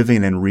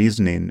living and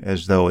reasoning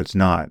as though it's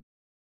not.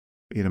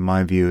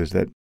 My view is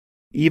that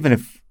even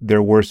if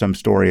there were some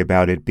story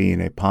about it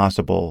being a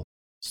possible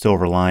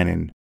silver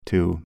lining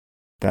to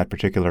that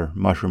particular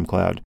mushroom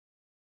cloud,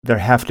 there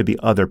have to be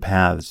other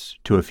paths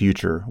to a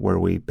future where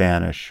we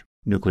banish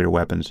nuclear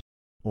weapons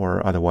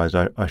or otherwise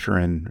usher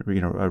in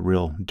a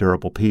real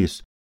durable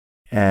peace.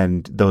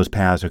 And those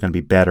paths are going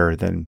to be better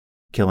than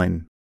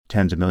killing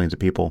tens of millions of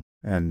people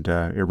and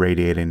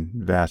irradiating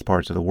vast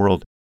parts of the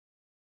world.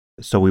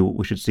 So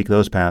we should seek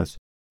those paths.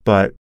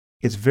 But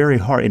it's very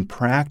hard in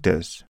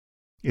practice.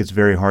 It's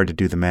very hard to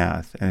do the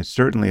math, and it's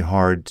certainly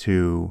hard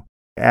to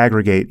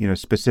aggregate,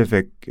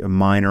 specific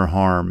minor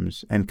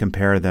harms and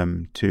compare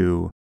them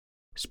to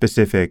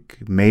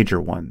specific major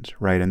ones,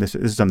 right? And this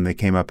is something that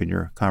came up in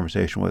your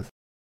conversation with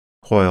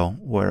Hoyle,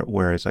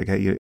 where it's like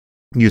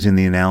using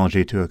the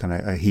analogy to a kind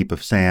of a heap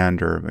of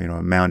sand or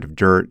a mound of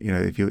dirt.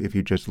 If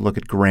you just look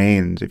at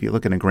grains, if you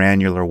look in a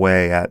granular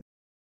way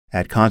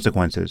at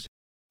consequences,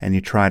 and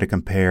you try to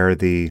compare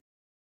the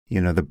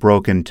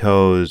broken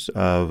toes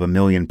of 1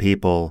 million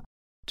people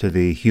to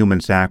the human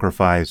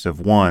sacrifice of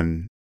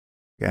one,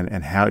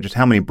 and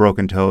how many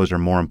broken toes are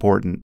more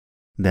important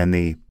than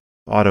the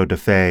auto da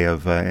fe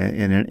of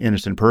an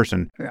innocent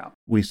person. Yeah.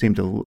 We seem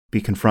to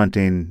be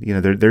confronting,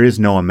 there is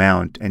no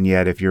amount, and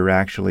yet if you're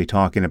actually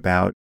talking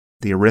about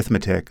the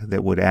arithmetic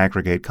that would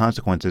aggregate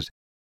consequences,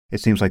 it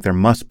seems like there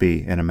must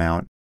be an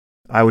amount.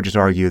 I would just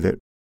argue that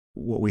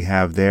what we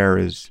have there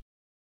is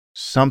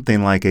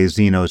something like a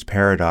Zeno's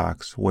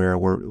paradox, where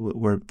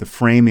the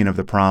framing of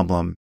the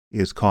problem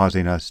is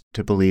causing us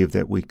to believe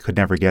that we could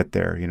never get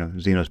there.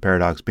 Zeno's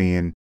paradox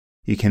being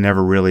you can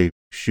never really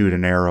shoot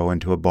an arrow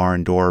into a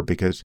barn door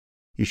because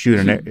you shoot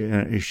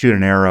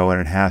an arrow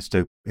and it has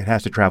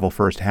to travel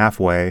first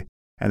halfway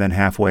and then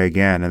halfway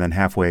again and then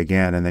halfway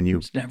again, and then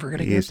it's never going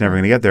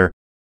to get there.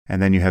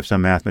 And then you have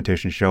some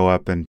mathematician show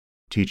up and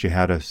teach you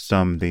how to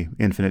sum the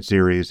infinite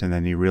series, and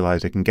then you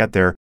realize it can get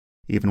there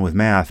even with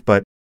math.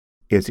 But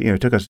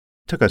it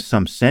took us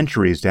some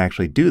centuries to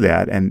actually do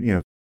that.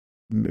 And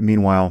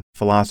meanwhile,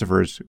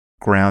 philosophers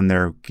ground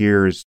their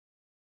gears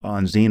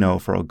on Zeno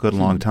for a good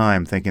long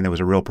time, thinking there was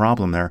a real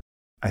problem there.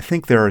 I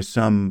think there are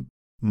some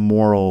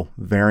moral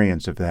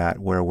variants of that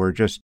where we're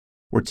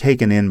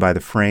taken in by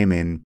the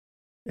framing,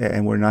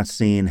 and we're not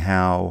seeing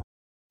how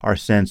our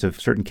sense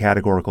of certain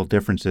categorical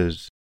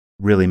differences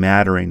really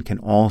mattering can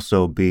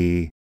also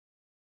be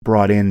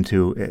brought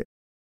into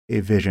a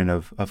vision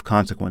of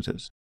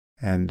consequences.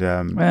 And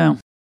well,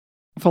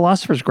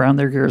 philosophers ground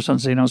their gears on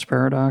Zeno's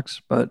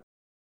paradox, but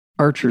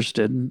archers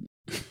didn't.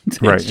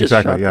 They right, just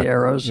exactly, shot yeah. the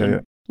arrows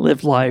and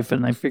lived life,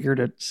 and they figured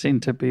it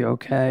seemed to be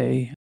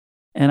okay.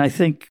 And I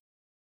think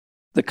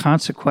the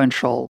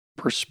consequential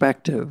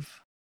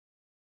perspective,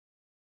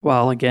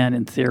 while again,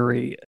 in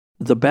theory,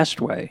 the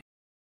best way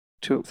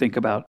to think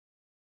about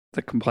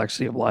the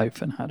complexity of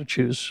life and how to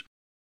choose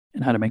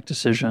and how to make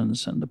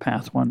decisions and the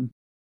path one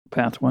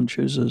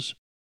chooses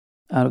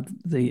out of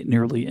the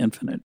nearly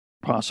infinite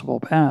possible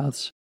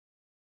paths,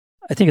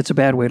 I think it's a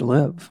bad way to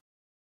live.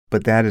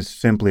 But that is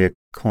simply a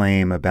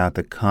claim about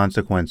the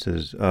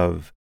consequences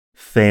of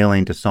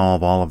failing to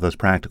solve all of those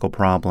practical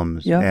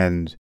problems. Yeah.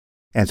 And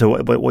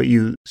so but what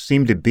you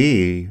seem to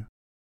be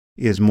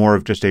is more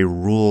of just a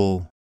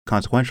rule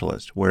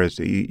consequentialist, whereas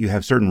you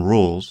have certain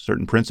rules,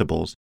 certain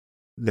principles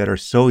that are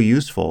so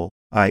useful,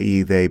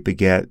 i.e. they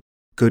beget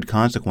good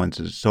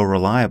consequences so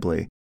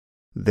reliably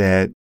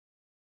that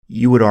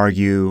you would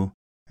argue,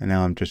 and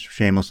now I'm just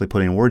shamelessly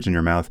putting words in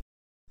your mouth,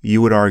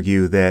 you would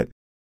argue that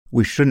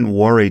we shouldn't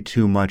worry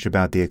too much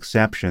about the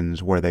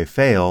exceptions where they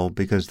fail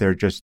because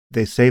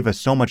they save us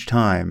so much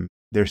time.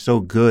 They're so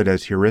good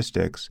as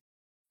heuristics.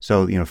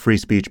 So, free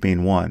speech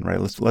being one, right?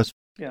 Let's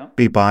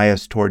be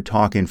biased toward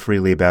talking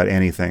freely about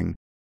anything,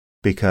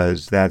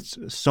 because that's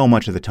so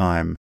much of the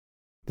time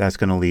that's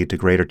going to lead to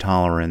greater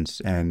tolerance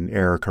and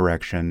error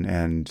correction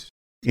and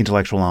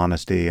intellectual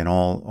honesty and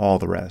all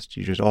the rest.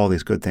 All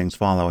these good things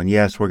follow. And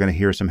yes, we're going to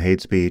hear some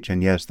hate speech,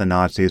 and yes, the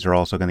Nazis are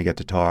also going to get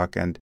to talk.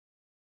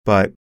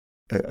 But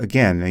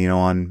again,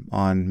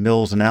 on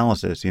Mill's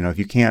analysis, if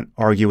you can't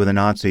argue with a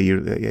Nazi,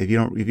 if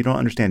you don't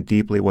understand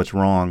deeply what's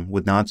wrong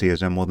with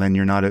Nazism, well, then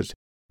you're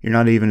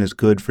not even as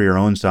good for your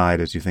own side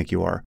as you think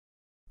you are.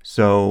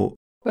 So,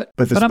 but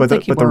I'm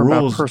thinking more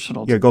rules, about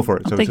personal. Yeah, go for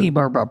it. I'm thinking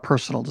more about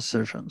personal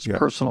decisions,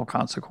 personal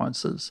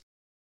consequences.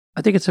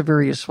 I think it's a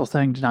very useful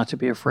thing not to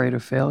be afraid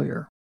of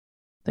failure.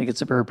 I think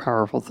it's a very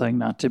powerful thing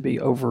not to be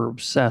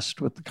over-obsessed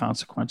with the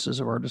consequences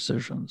of our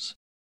decisions,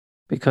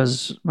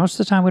 because most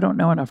of the time we don't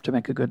know enough to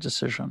make a good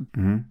decision.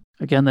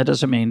 Mm-hmm. Again, that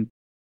doesn't mean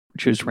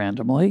choose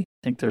randomly. I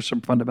think there's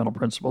some fundamental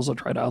principles. I'll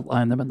try to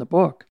outline them in the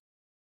book.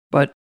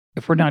 But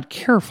if we're not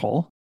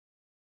careful,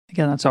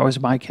 again, that's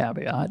always my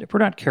caveat. If we're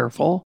not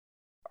careful,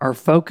 our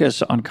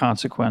focus on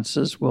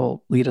consequences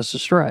will lead us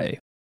astray.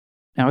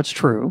 Now, it's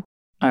true.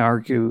 I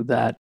argue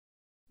that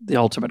the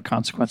ultimate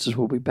consequences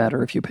will be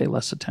better if you pay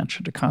less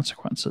attention to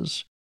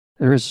consequences.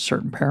 There is a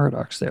certain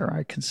paradox there,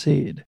 I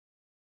concede.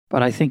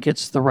 But I think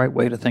it's the right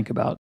way to think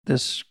about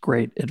this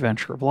great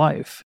adventure of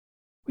life.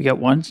 We get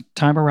one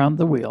time around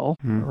the wheel,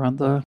 around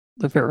the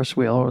Ferris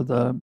wheel or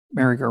the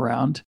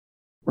merry-go-round.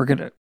 We're going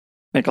to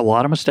make a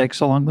lot of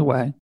mistakes along the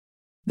way.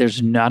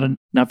 There's not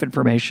enough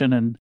information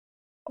in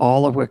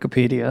all of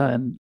Wikipedia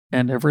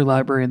and every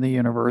library in the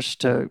universe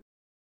to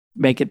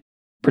make it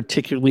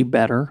particularly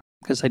better,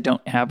 because I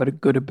don't have a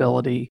good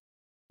ability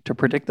to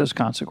predict those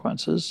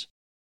consequences.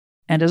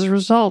 And as a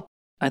result,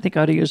 I think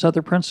I ought to use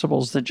other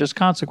principles than just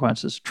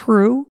consequences.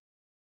 True,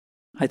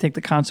 I think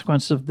the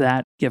consequence of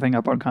that, giving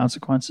up on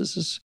consequences,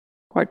 is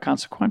quite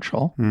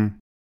consequential.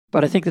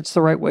 But I think it's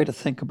the right way to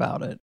think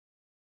about it.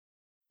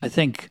 I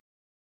think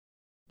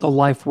the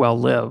life well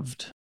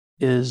lived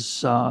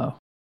is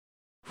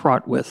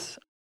fraught with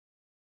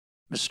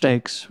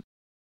mistakes,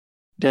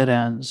 dead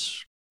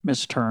ends,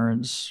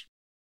 misturns,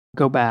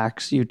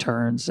 go-backs,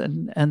 U-turns,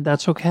 and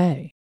that's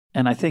okay.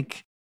 And I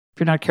think if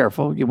you're not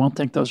careful, you won't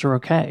think those are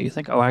okay. You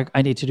think,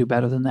 I need to do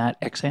better than that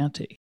ex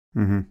ante.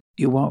 Mm-hmm.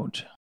 You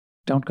won't.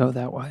 Don't go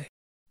that way.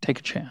 Take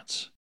a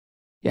chance.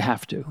 You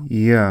have to.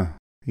 Yeah.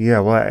 Yeah.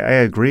 Well, I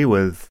agree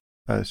with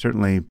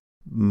certainly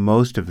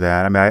most of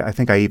that. I mean, I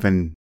think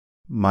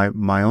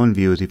my own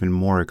view is even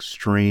more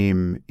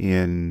extreme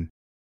in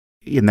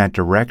that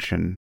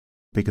direction,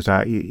 because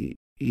I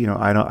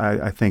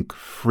think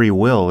free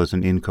will is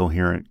an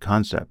incoherent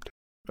concept.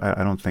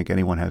 I don't think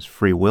anyone has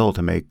free will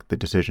to make the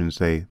decisions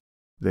they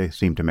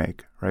seem to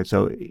make, right?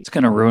 So it's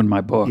going to ruin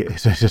my book. Yeah,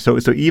 so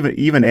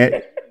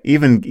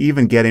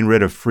even getting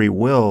rid of free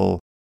will,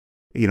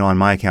 on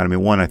my account, I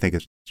mean, one, I think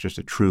it's just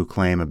a true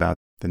claim about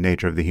the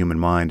nature of the human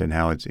mind and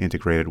how it's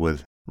integrated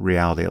with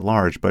reality at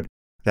large. But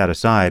that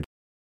aside,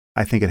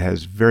 I think it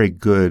has very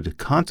good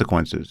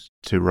consequences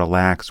to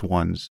relax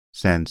one's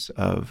sense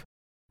of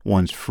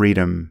one's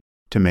freedom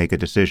to make a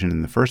decision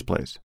in the first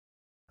place,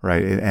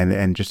 right?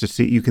 And just to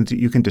see, you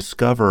can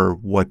discover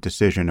what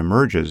decision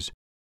emerges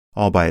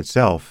all by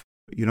itself.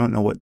 You don't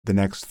know what the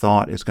next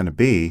thought is going to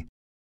be.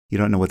 You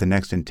don't know what the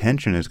next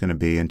intention is going to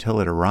be until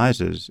it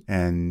arises,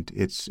 and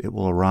it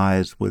will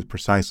arise with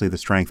precisely the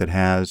strength it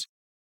has.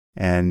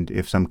 And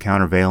if some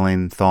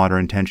countervailing thought or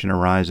intention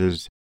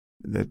arises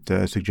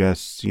that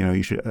suggests,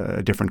 you should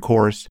a different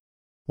course,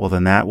 well,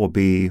 then that will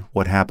be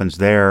what happens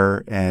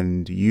there,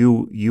 and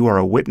you are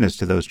a witness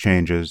to those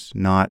changes,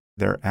 not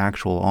their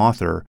actual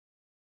author.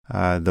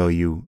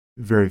 Though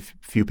very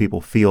few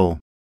people feel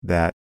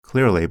that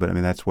clearly, but I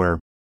mean that's where,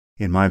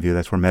 in my view,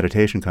 that's where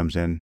meditation comes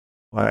in.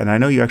 And I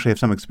know you actually have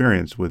some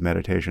experience with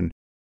meditation,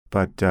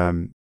 but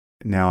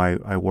now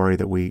I worry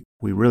that we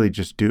really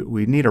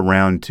we need a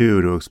round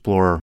 2 to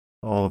explore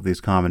all of these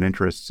common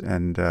interests,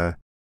 and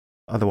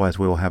otherwise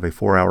we will have a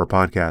 4-hour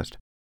podcast.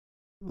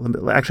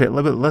 Actually,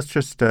 let's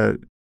just,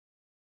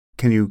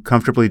 can you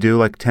comfortably do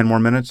like 10 more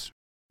minutes?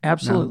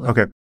 Absolutely. No?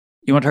 Okay.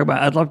 You want to talk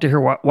about, I'd love to hear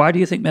why do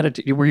you think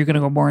were you going to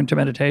go more into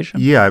meditation?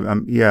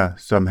 Yeah,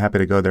 so I'm happy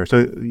to go there.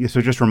 So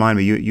just remind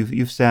me,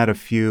 you've sat a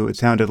few, it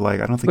sounded like,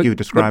 I don't think you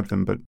described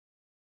them, but.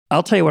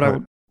 I'll tell you what I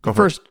would,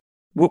 first,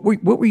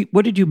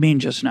 what did you mean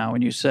just now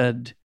when you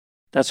said,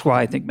 that's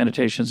why I think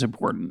meditation is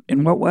important?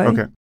 In what way?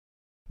 Okay.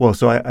 Well,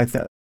 so I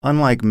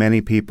unlike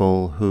many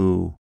people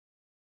who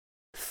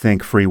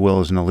think free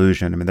will is an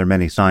illusion, I mean, there are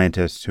many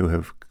scientists who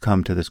have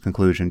come to this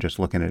conclusion just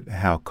looking at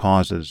how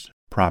causes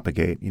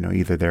propagate.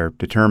 Either they're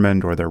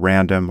determined or they're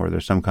random or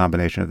there's some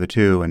combination of the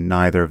two, and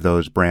neither of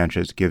those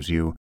branches gives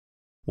you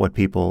what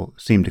people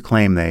seem to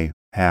claim they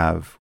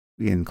have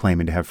in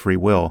claiming to have free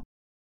will.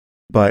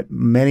 But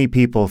many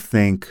people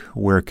think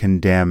we're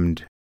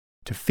condemned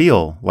to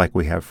feel like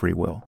we have free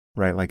will,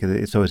 right?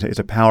 So it's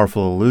a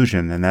powerful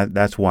illusion, and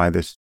that's why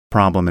this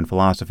problem in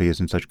philosophy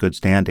is in such good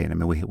standing. I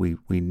mean,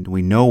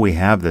 we know we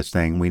have this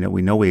thing, we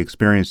know we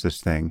experience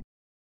this thing,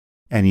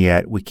 and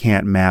yet we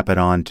can't map it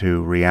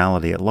onto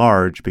reality at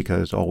large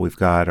because all we've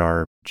got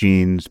are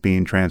genes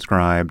being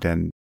transcribed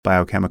and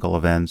biochemical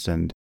events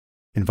and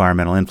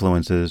environmental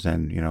influences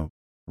and,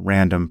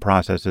 random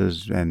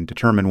processes and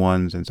determined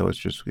ones. And so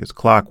it's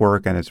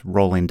clockwork and it's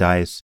rolling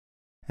dice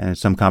and it's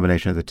some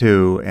combination of the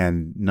two,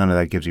 and none of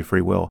that gives you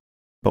free will.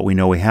 But we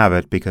know we have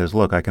it because,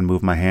 look, I can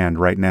move my hand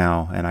right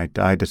now and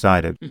I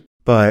decided.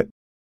 But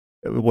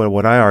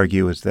what I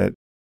argue is that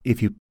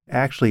if you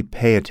actually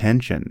pay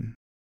attention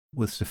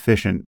with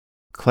sufficient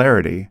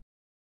clarity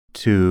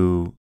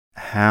to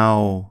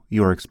how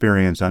your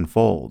experience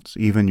unfolds,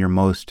 even your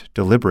most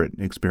deliberate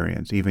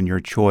experience, even your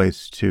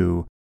choice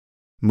to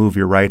move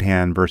your right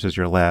hand versus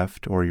your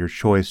left, or your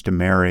choice to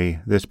marry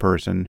this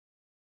person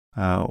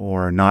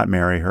or not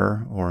marry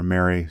her or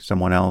marry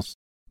someone else,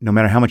 no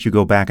matter how much you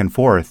go back and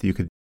forth, you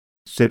could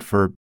sit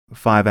for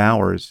 5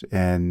 hours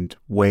and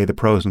weigh the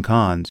pros and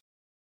cons.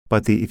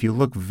 But if you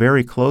look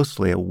very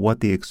closely at what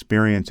the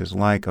experience is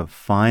like of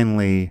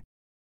finally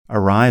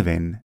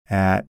arriving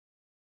at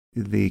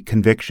the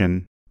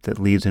conviction that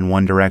leads in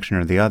one direction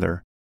or the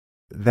other,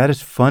 that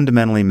is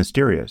fundamentally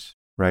mysterious,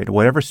 right?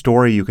 Whatever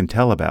story you can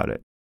tell about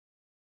it,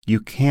 you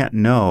can't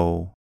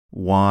know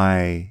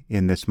why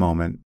in this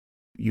moment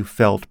you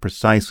felt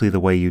precisely the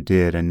way you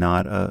did and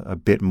not a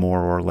bit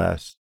more or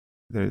less.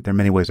 There are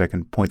many ways I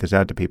can point this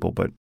out to people,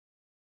 but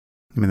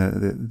I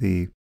mean,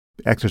 the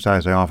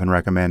exercise I often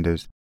recommend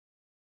is,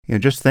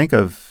 just think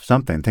of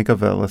something. Think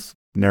of let's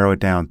narrow it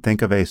down.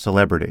 Think of a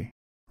celebrity,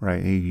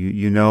 right?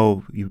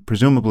 You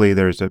presumably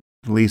there's at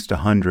least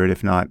 100,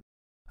 if not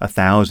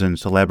 1,000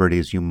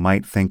 celebrities you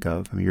might think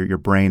of. I mean, your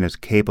brain is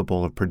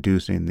capable of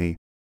producing the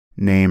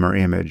name or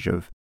image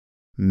of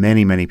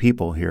many, many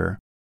people here.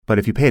 But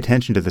if you pay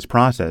attention to this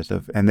process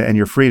and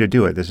you're free to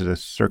do it, this is a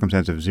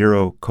circumstance of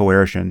zero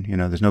coercion.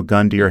 There's no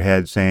gun to your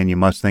head saying you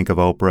must think of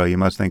Oprah, you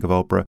must think of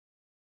Oprah.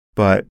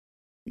 But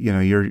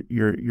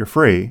you're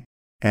free,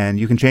 and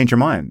you can change your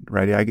mind,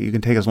 right? You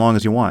can take as long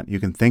as you want. You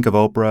can think of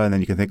Oprah, and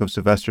then you can think of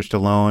Sylvester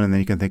Stallone, and then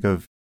you can think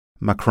of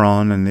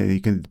Macron, and then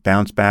you can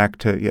bounce back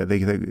to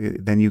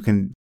then you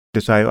can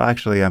decide, well,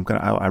 actually,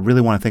 I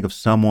really want to think of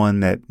someone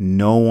that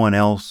no one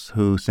else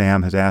who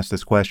Sam has asked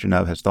this question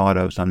of has thought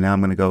of. So now I'm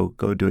going to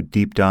go do a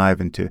deep dive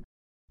into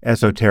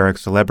esoteric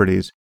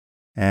celebrities.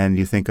 And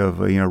you think of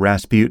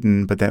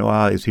Rasputin, but then,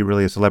 wow, is he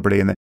really a celebrity?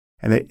 And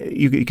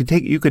you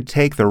could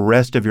take the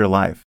rest of your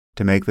life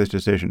to make this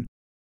decision.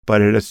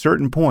 But at a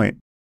certain point,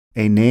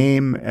 a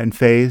name and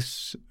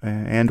face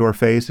or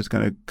face is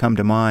going to come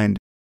to mind,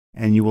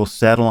 and you will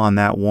settle on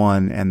that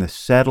one, and the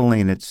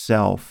settling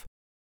itself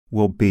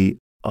will be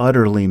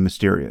utterly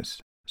mysterious,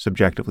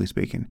 subjectively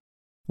speaking,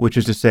 which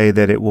is to say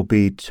that it will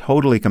be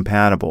totally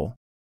compatible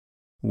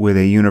with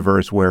a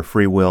universe where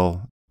free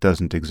will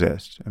doesn't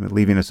exist. I mean,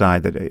 leaving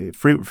aside that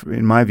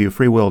in my view,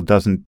 free will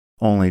doesn't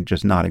only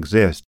just not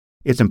exist.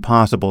 It's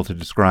impossible to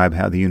describe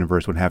how the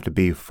universe would have to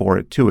be for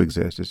it to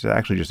exist. It's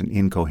actually just an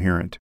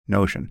incoherent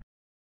notion,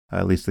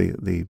 at least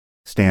the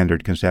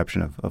standard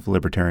conception of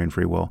libertarian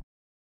free will,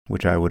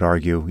 which I would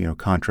argue,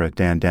 contra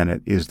Dan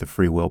Dennett, is the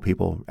free will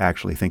people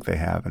actually think they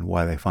have and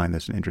why they find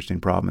this an interesting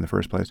problem in the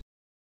first place.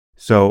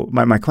 So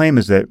my claim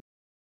is that,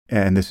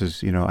 and this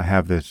is, I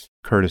have this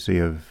courtesy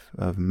of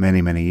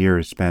many, many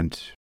years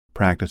spent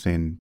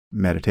practicing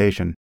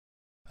meditation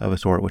of a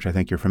sort, which I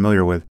think you're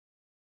familiar with.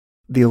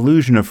 The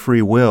illusion of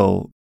free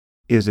will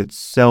is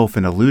itself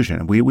an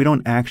illusion. We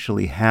don't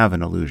actually have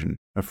an illusion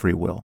of free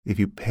will. If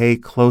you pay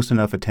close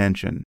enough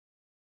attention,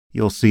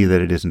 you'll see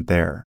that it isn't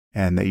there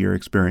and that your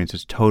experience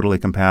is totally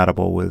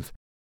compatible with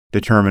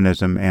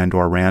determinism and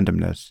or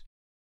randomness,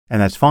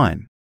 and that's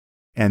fine.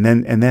 And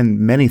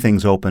then many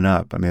things open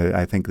up. I mean,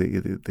 I think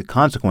the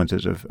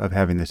consequences of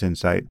having this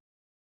insight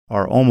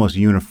are almost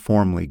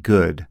uniformly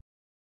good,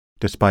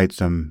 despite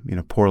some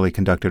poorly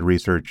conducted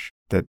research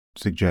that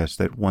suggests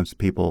that once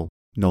people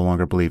no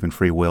longer believe in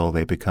free will,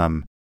 they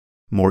become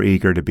more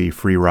eager to be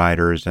free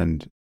riders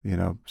and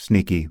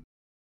sneaky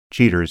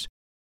cheaters.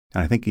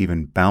 And I think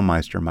even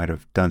Baumeister might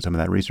have done some of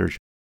that research.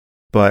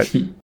 But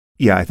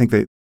yeah, I think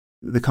that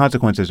the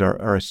consequences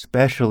are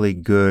especially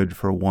good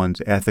for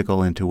one's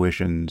ethical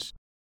intuitions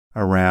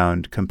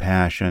around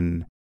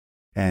compassion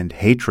and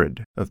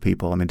hatred of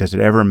people. I mean, does it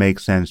ever make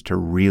sense to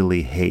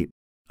really hate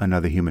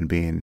another human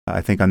being?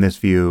 I think on this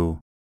view,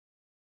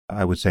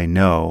 I would say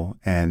no,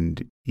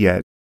 and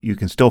yet you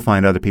can still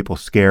find other people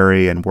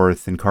scary and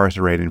worth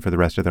incarcerating for the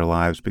rest of their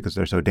lives because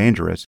they're so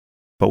dangerous.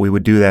 But we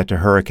would do that to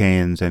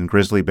hurricanes and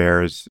grizzly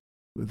bears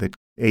that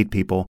ate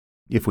people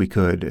if we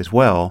could as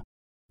well.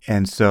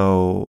 And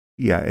so,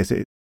 yeah,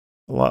 a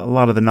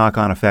lot of the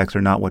knock-on effects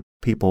are not what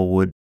people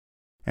would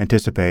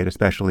anticipate,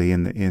 especially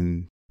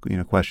in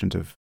questions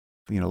of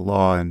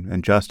law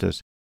and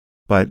justice.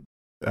 But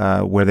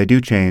where they do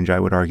change, I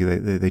would argue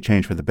they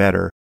change for the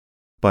better.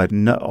 But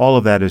all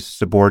of that is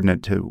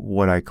subordinate to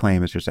what I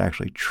claim is just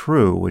actually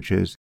true, which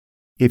is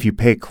if you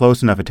pay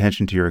close enough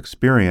attention to your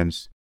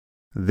experience,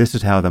 this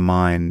is how the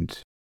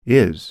mind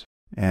is.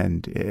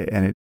 And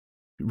it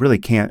really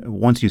can't,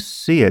 once you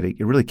see it,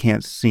 it really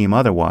can't seem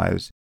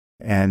otherwise.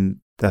 And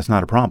that's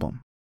not a problem.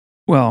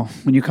 Well,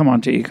 when you come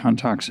on to Econ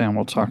Talk, Sam,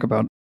 we'll talk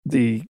about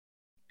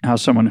how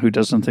someone who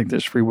doesn't think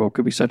there's free will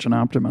could be such an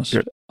optimist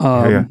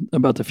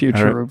about the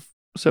future of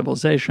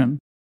civilization.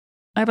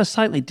 I have a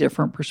slightly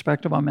different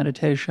perspective on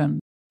meditation.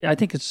 I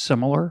think it's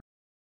similar,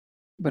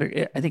 but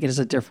I think it is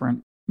a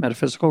different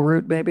metaphysical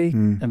route, maybe.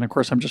 And of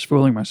course, I'm just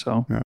fooling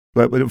myself. Yeah.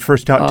 But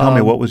first, tell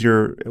me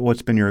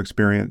what's been your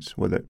experience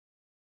with it?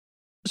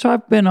 So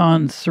I've been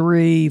on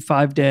 3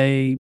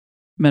 5-day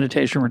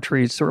meditation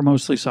retreats that were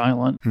mostly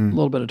silent, a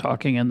little bit of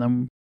talking in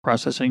them,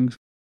 processing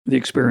the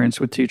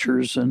experience with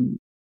teachers and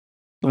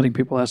letting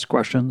people ask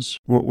questions.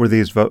 Were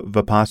these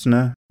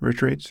Vipassana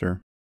retreats, or?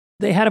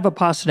 They had a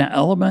Vipassana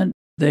element.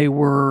 They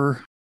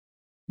were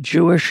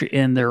Jewish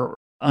in their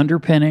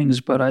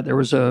underpinnings, but there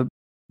was a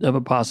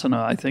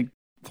Vipassana, I think,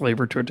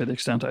 flavor to it to the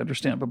extent I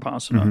understand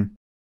Vipassana. Mm-hmm.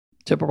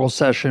 Typical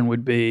session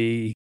would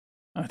be,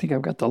 I think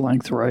I've got the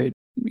length right,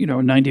 a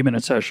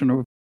 90-minute session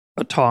of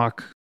a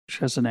talk, which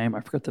has a name,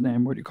 I forget the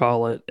name, what do you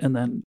call it, and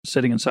then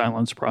sitting in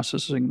silence,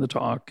 processing the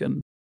talk,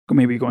 and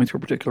maybe going through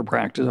a particular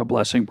practice, a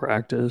blessing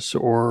practice,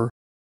 or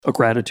a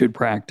gratitude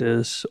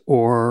practice,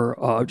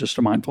 or just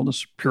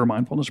a pure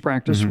mindfulness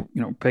practice,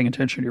 paying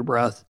attention to your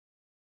breath.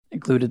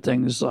 Included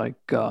things like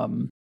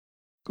going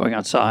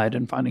outside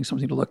and finding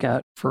something to look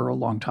at for a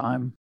long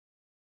time.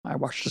 I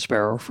watched a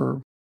sparrow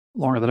for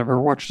longer than I've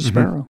ever watched a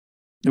sparrow.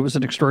 It was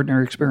an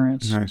extraordinary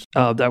experience. Nice.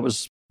 That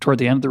was toward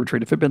the end of the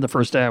retreat. If it had been the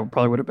first day, I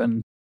probably would have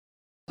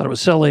thought it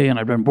was silly and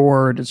I'd been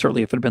bored. And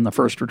certainly if it had been the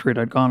first retreat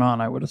I'd gone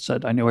on, I would have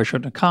said, I knew I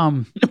shouldn't have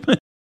come.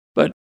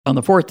 But on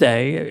the 4th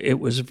day, it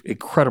was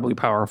incredibly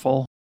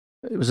powerful.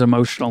 It was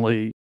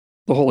emotionally,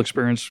 the whole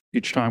experience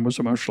each time was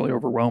emotionally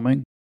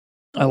overwhelming.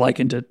 I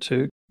likened it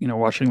to,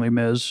 watching Les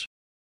Mis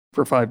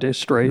for 5 days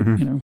straight,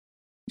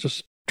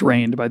 just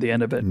drained by the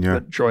end of it,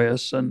 but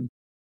joyous. And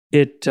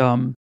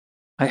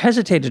I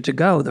hesitated to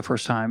go the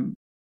first time,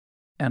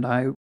 and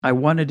I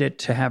wanted it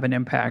to have an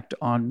impact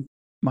on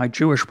my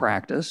Jewish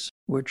practice,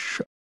 which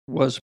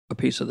was a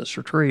piece of this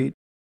retreat,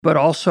 but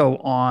also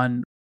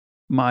on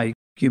my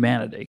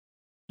humanity.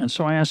 And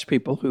so I asked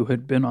people who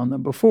had been on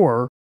them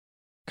before,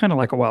 kind of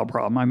like a wild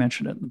problem. I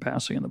mentioned it in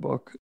passing in the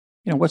book.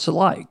 What's it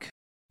like?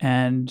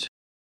 And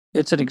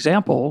it's an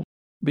example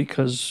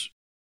because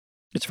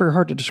it's very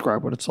hard to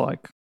describe what it's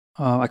like.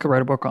 I could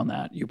write a book on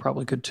that. You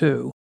probably could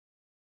too.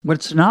 What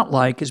it's not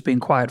like is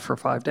being quiet for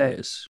 5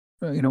 days.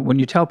 when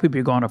you tell people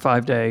you go on a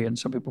 5-day, and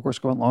some people, of course,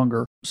 go on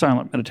longer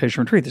silent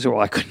meditation retreat, they say, well,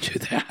 I couldn't do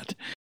that.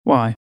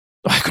 Why?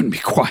 I couldn't be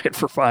quiet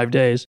for 5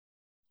 days.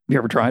 Have you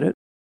ever tried it?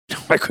 No,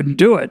 I couldn't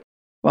do it.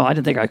 Well, I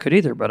didn't think I could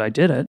either, but I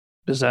did it.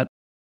 Does that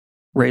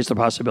raise the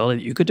possibility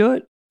that you could do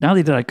it? Not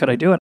only could I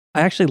do it,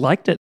 I actually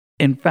liked it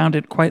and found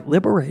it quite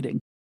liberating.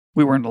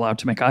 We weren't allowed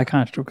to make eye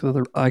contact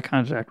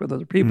with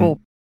other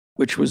people,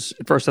 which was,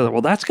 at first I thought,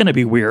 well, that's going to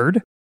be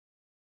weird.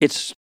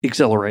 It's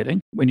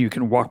exhilarating when you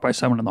can walk by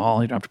someone in the hall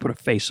and you don't have to put a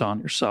face on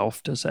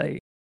yourself to say,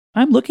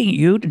 I'm looking at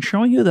you and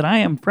showing you that I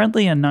am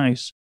friendly and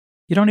nice.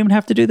 You don't even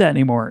have to do that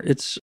anymore.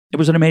 It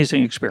was an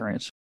amazing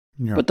experience.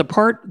 Yeah. But the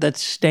part that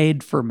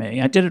stayed for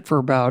me, I did it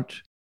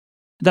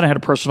then I had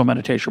a personal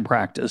meditation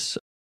practice,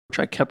 which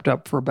I kept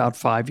up for about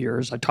 5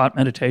 years. I taught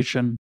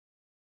meditation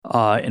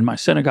in my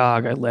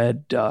synagogue. I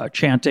led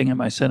chanting in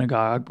my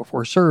synagogue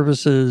before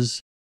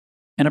services.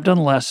 And I've done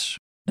less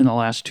in the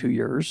last 2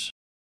 years.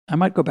 I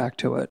might go back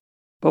to it.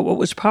 But what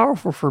was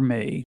powerful for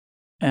me,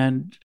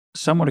 and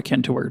somewhat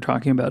akin to what you're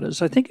talking about,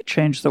 is I think it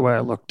changed the way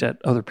I looked at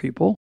other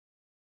people.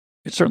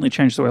 It certainly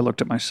changed the way I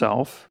looked at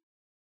myself.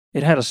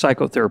 It had a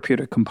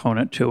psychotherapeutic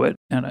component to it.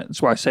 And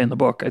that's why I say in the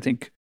book, I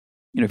think,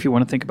 if you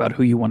want to think about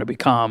who you want to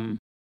become,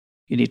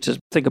 you need to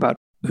think about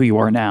who you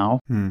are now,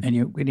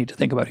 and we need to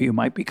think about who you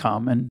might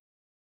become. And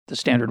the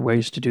standard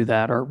ways to do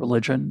that are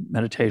religion,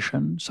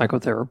 meditation,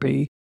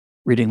 psychotherapy,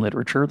 reading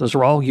literature. Those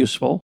are all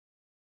useful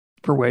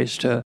for ways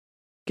to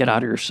get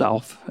out of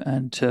yourself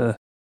and to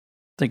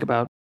think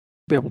about,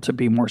 be able to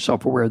be more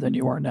self-aware than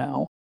you are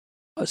now.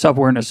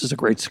 Self-awareness is a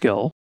great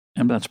skill,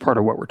 and that's part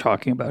of what we're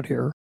talking about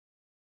here.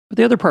 But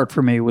the other part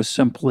for me was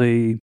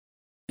simply,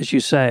 as you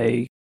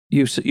say,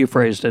 you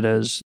phrased it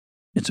as,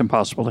 it's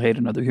impossible to hate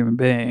another human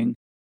being.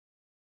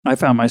 I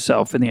found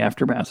myself in the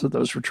aftermath of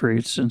those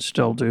retreats, and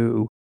still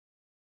do,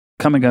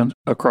 coming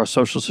across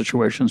social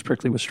situations,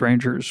 particularly with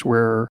strangers,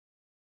 where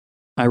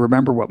I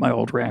remember what my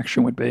old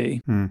reaction would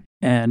be,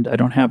 and I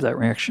don't have that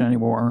reaction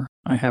anymore.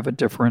 I have a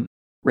different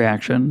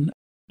reaction.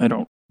 I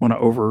don't want to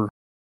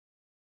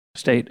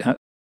overstate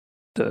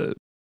the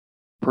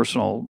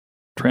personal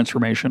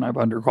transformation I've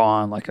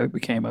undergone. Like, I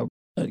became a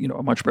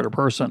much better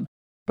person,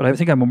 but I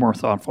think I'm a more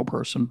thoughtful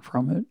person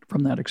from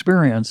that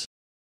experience,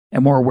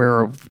 and more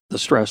aware of the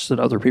stress that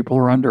other people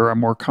are under. I'm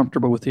more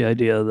comfortable with the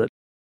idea that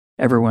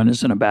everyone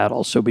is in a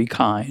battle, so be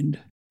kind,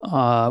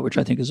 which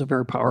I think is a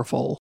very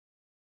powerful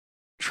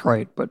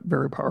trait, but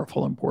very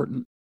powerful,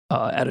 important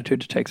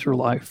attitude to take through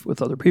life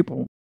with other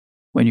people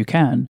when you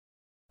can,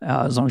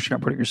 as long as you're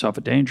not putting yourself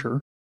in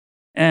danger.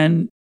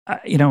 And,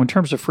 in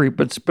terms of free,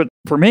 but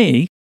for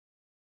me,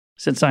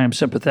 since I am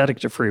sympathetic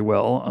to free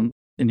will,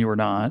 and you are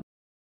not,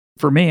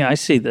 for me, I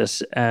see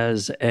this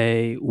as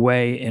a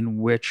way in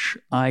which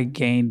I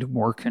gained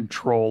more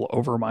control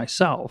over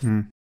myself.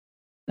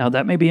 Now,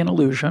 that may be an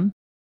illusion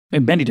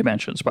in many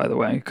dimensions, by the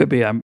way. It could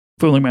be I'm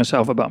fooling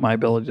myself about my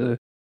ability to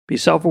be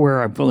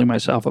self-aware. I'm fooling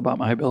myself about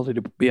my ability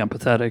to be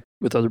empathetic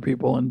with other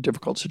people in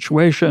difficult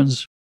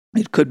situations.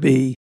 It could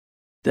be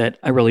that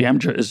I really am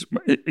just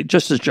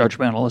as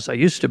judgmental as I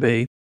used to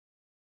be.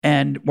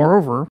 And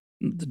moreover,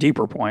 the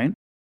deeper point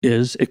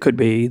is, it could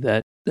be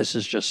that this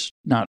is just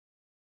not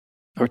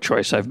a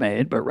choice I've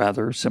made, but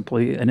rather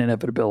simply an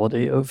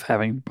inevitability of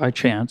having, by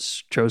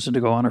chance, chosen to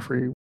go on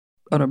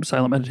a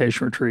silent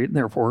meditation retreat. And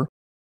therefore,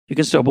 you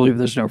can still believe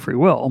there's no free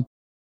will.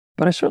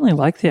 But I certainly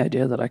like the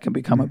idea that I can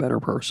become a better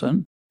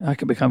person. I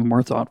can become a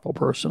more thoughtful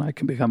person. I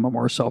can become a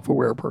more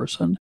self-aware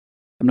person.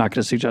 I'm not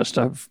going to suggest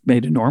I've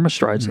made enormous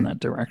strides in that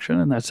direction.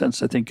 In that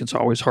sense, I think it's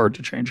always hard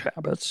to change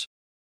habits.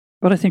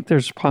 But I think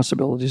there's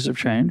possibilities of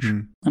change.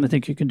 And I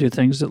think you can do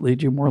things that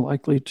lead you more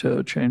likely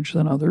to change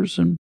than others.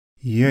 And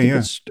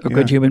a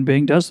good human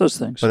being does those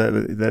things.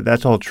 But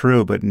that's all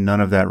true, but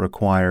none of that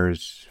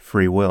requires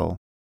free will.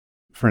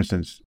 For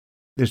instance,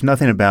 there's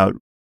nothing about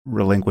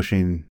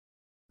relinquishing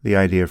the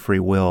idea of free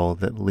will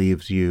that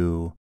leaves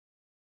you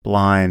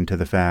blind to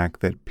the fact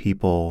that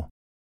people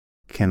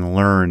can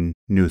learn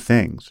new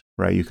things,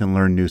 right? You can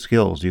learn new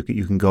skills. You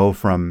can go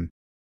from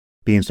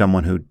being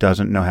someone who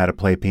doesn't know how to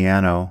play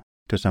piano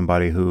to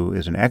somebody who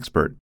is an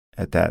expert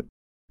at that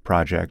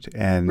project.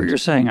 And but you're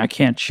saying I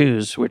can't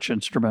choose which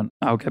instrument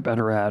I'll get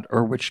better at,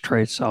 or which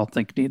traits I'll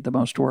think need the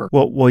most work.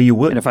 Well, you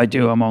will. And if I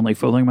do, I'm only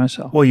fooling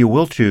myself. Well, you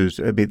will choose.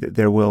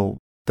 The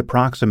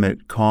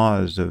proximate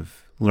cause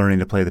of learning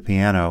to play the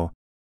piano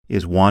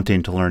is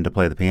wanting to learn to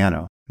play the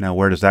piano. Now,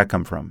 where does that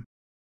come from?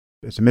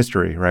 It's a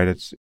mystery, right?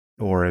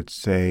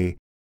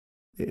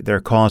 There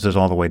are causes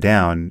all the way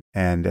down,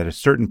 and at a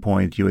certain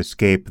point, you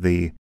escape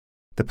the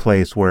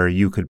place where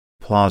you could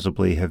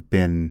plausibly have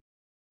been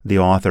the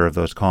author of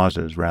those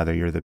causes. Rather,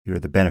 you're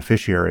the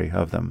beneficiary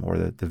of them, or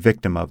the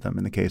victim of them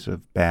in the case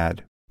of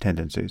bad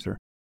tendencies, or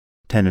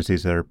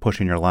tendencies that are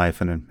pushing your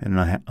life in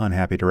an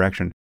unhappy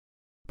direction.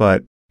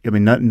 But I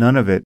mean, none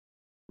of it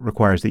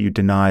requires that you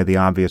deny the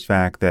obvious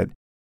fact that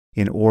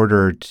in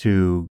order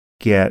to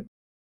get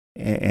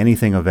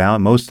anything of value,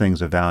 most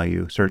things of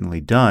value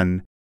certainly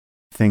done,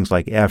 things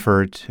like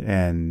effort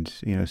and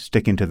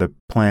sticking to the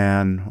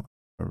plan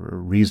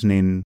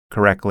reasoning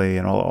correctly,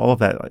 and all of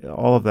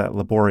that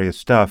laborious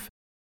stuff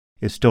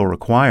is still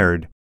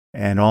required,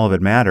 and all of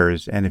it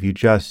matters. And if you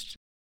just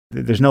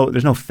there's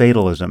no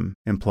fatalism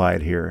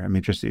implied here. I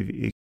mean, just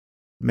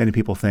many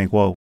people think,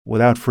 well,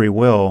 without free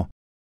will,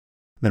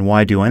 then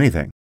why do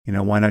anything?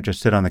 Why not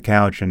just sit on the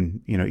couch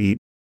and eat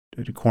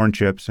corn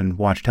chips and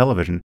watch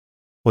television?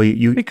 Well,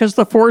 because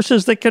the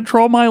forces that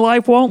control my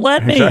life won't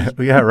let me.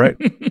 Exactly, yeah, right.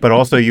 But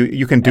also,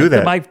 you can do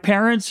that. My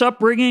parents'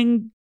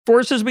 upbringing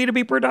forces me to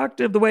be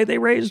productive the way they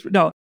raised.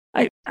 No,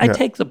 I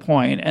take the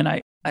point, and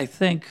I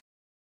think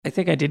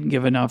I didn't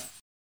give enough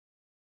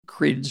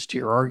credence to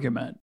your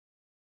argument.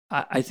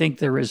 I think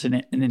there is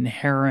an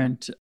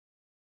inherent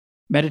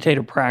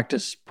meditative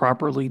practice,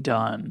 properly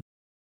done,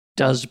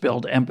 does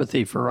build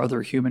empathy for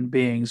other human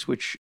beings,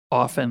 which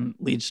often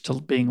leads to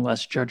being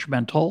less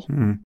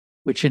judgmental,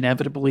 which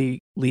inevitably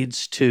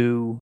leads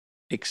to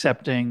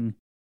accepting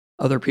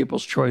other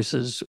people's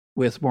choices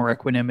with more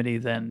equanimity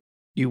than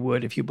you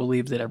would if you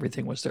believed that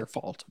everything was their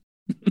fault.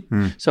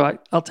 So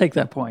I'll take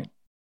that point.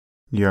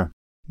 Yeah.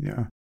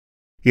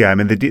 I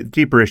mean, the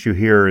deeper issue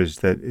here is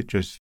that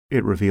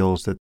it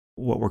reveals that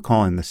what we're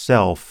calling the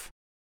self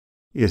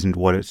isn't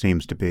what it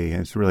seems to be.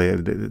 It's really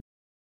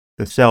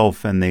the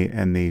self and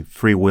the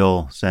free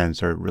will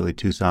sense are really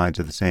two sides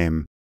of the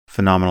same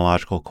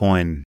phenomenological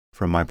coin,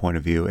 from my point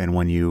of view. And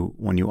when you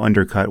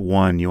undercut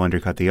one, you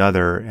undercut the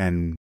other,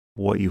 and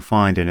what you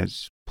find in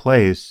its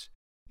place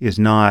is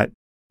not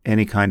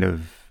any kind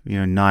of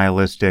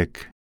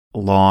nihilistic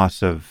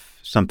loss of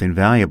something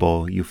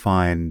valuable. You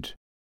find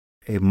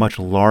a much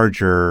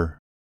larger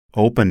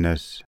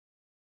openness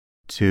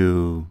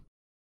to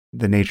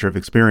the nature of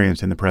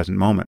experience in the present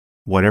moment,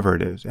 whatever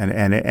it is.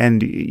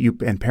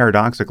 And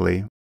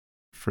paradoxically,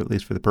 at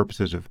least for the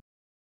purposes of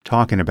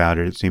talking about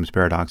it, it seems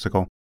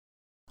paradoxical.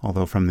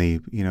 Although from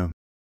the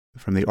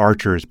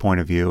archer's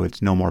point of view,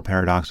 it's no more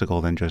paradoxical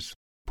than just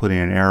putting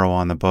an arrow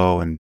on the bow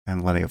and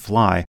letting it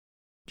fly.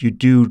 You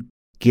do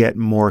get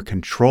more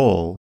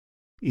control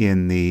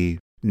in the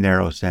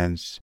narrow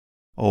sense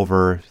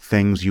over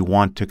things you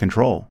want to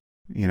control.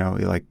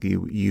 Like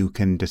you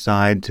can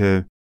decide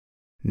to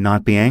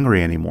not be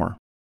angry anymore.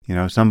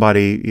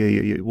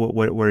 Somebody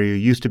where you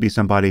used to be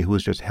somebody who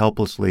was just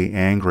helplessly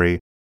angry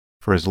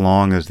for as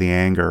long as the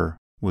anger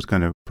was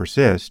going to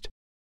persist.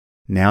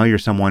 Now you're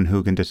someone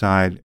who can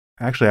decide,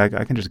 actually,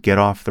 I can just get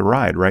off the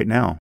ride right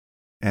now.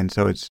 And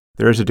so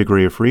there is a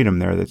degree of freedom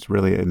there that's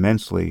really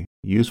immensely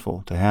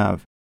useful to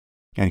have,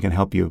 and can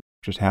help you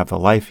just have the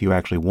life you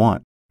actually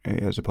want,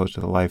 as opposed to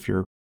the life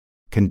you're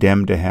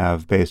condemned to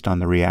have based on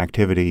the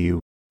reactivity you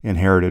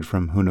inherited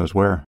from who knows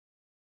where.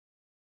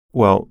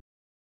 Well,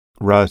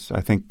 Russ, I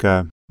think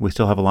we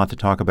still have a lot to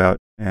talk about,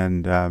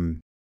 and I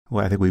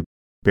think we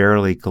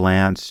barely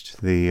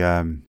glanced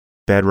the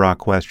bedrock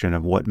question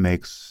of what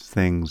makes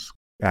things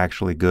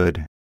actually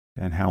good,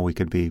 and how we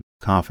could be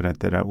confident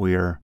that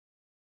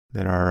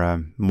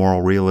our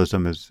moral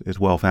realism is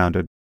well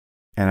founded.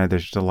 And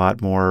there's just a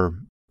lot more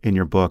in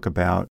your book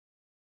about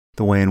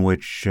the way in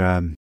which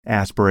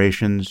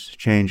aspirations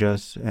change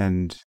us,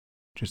 and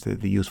just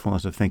the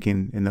usefulness of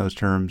thinking in those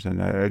terms.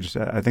 And I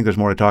think there's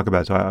more to talk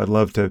about. So I'd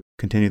love to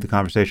continue the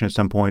conversation at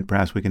some point.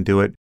 Perhaps we can do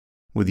it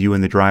with you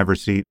in the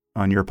driver's seat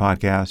on your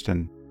podcast,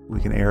 and we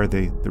can air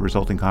the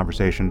resulting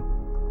conversation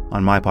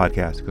on my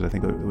podcast, because I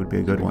think it would be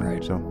a good one.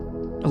 Right. So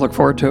I look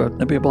forward to it.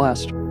 It'd be a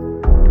blast.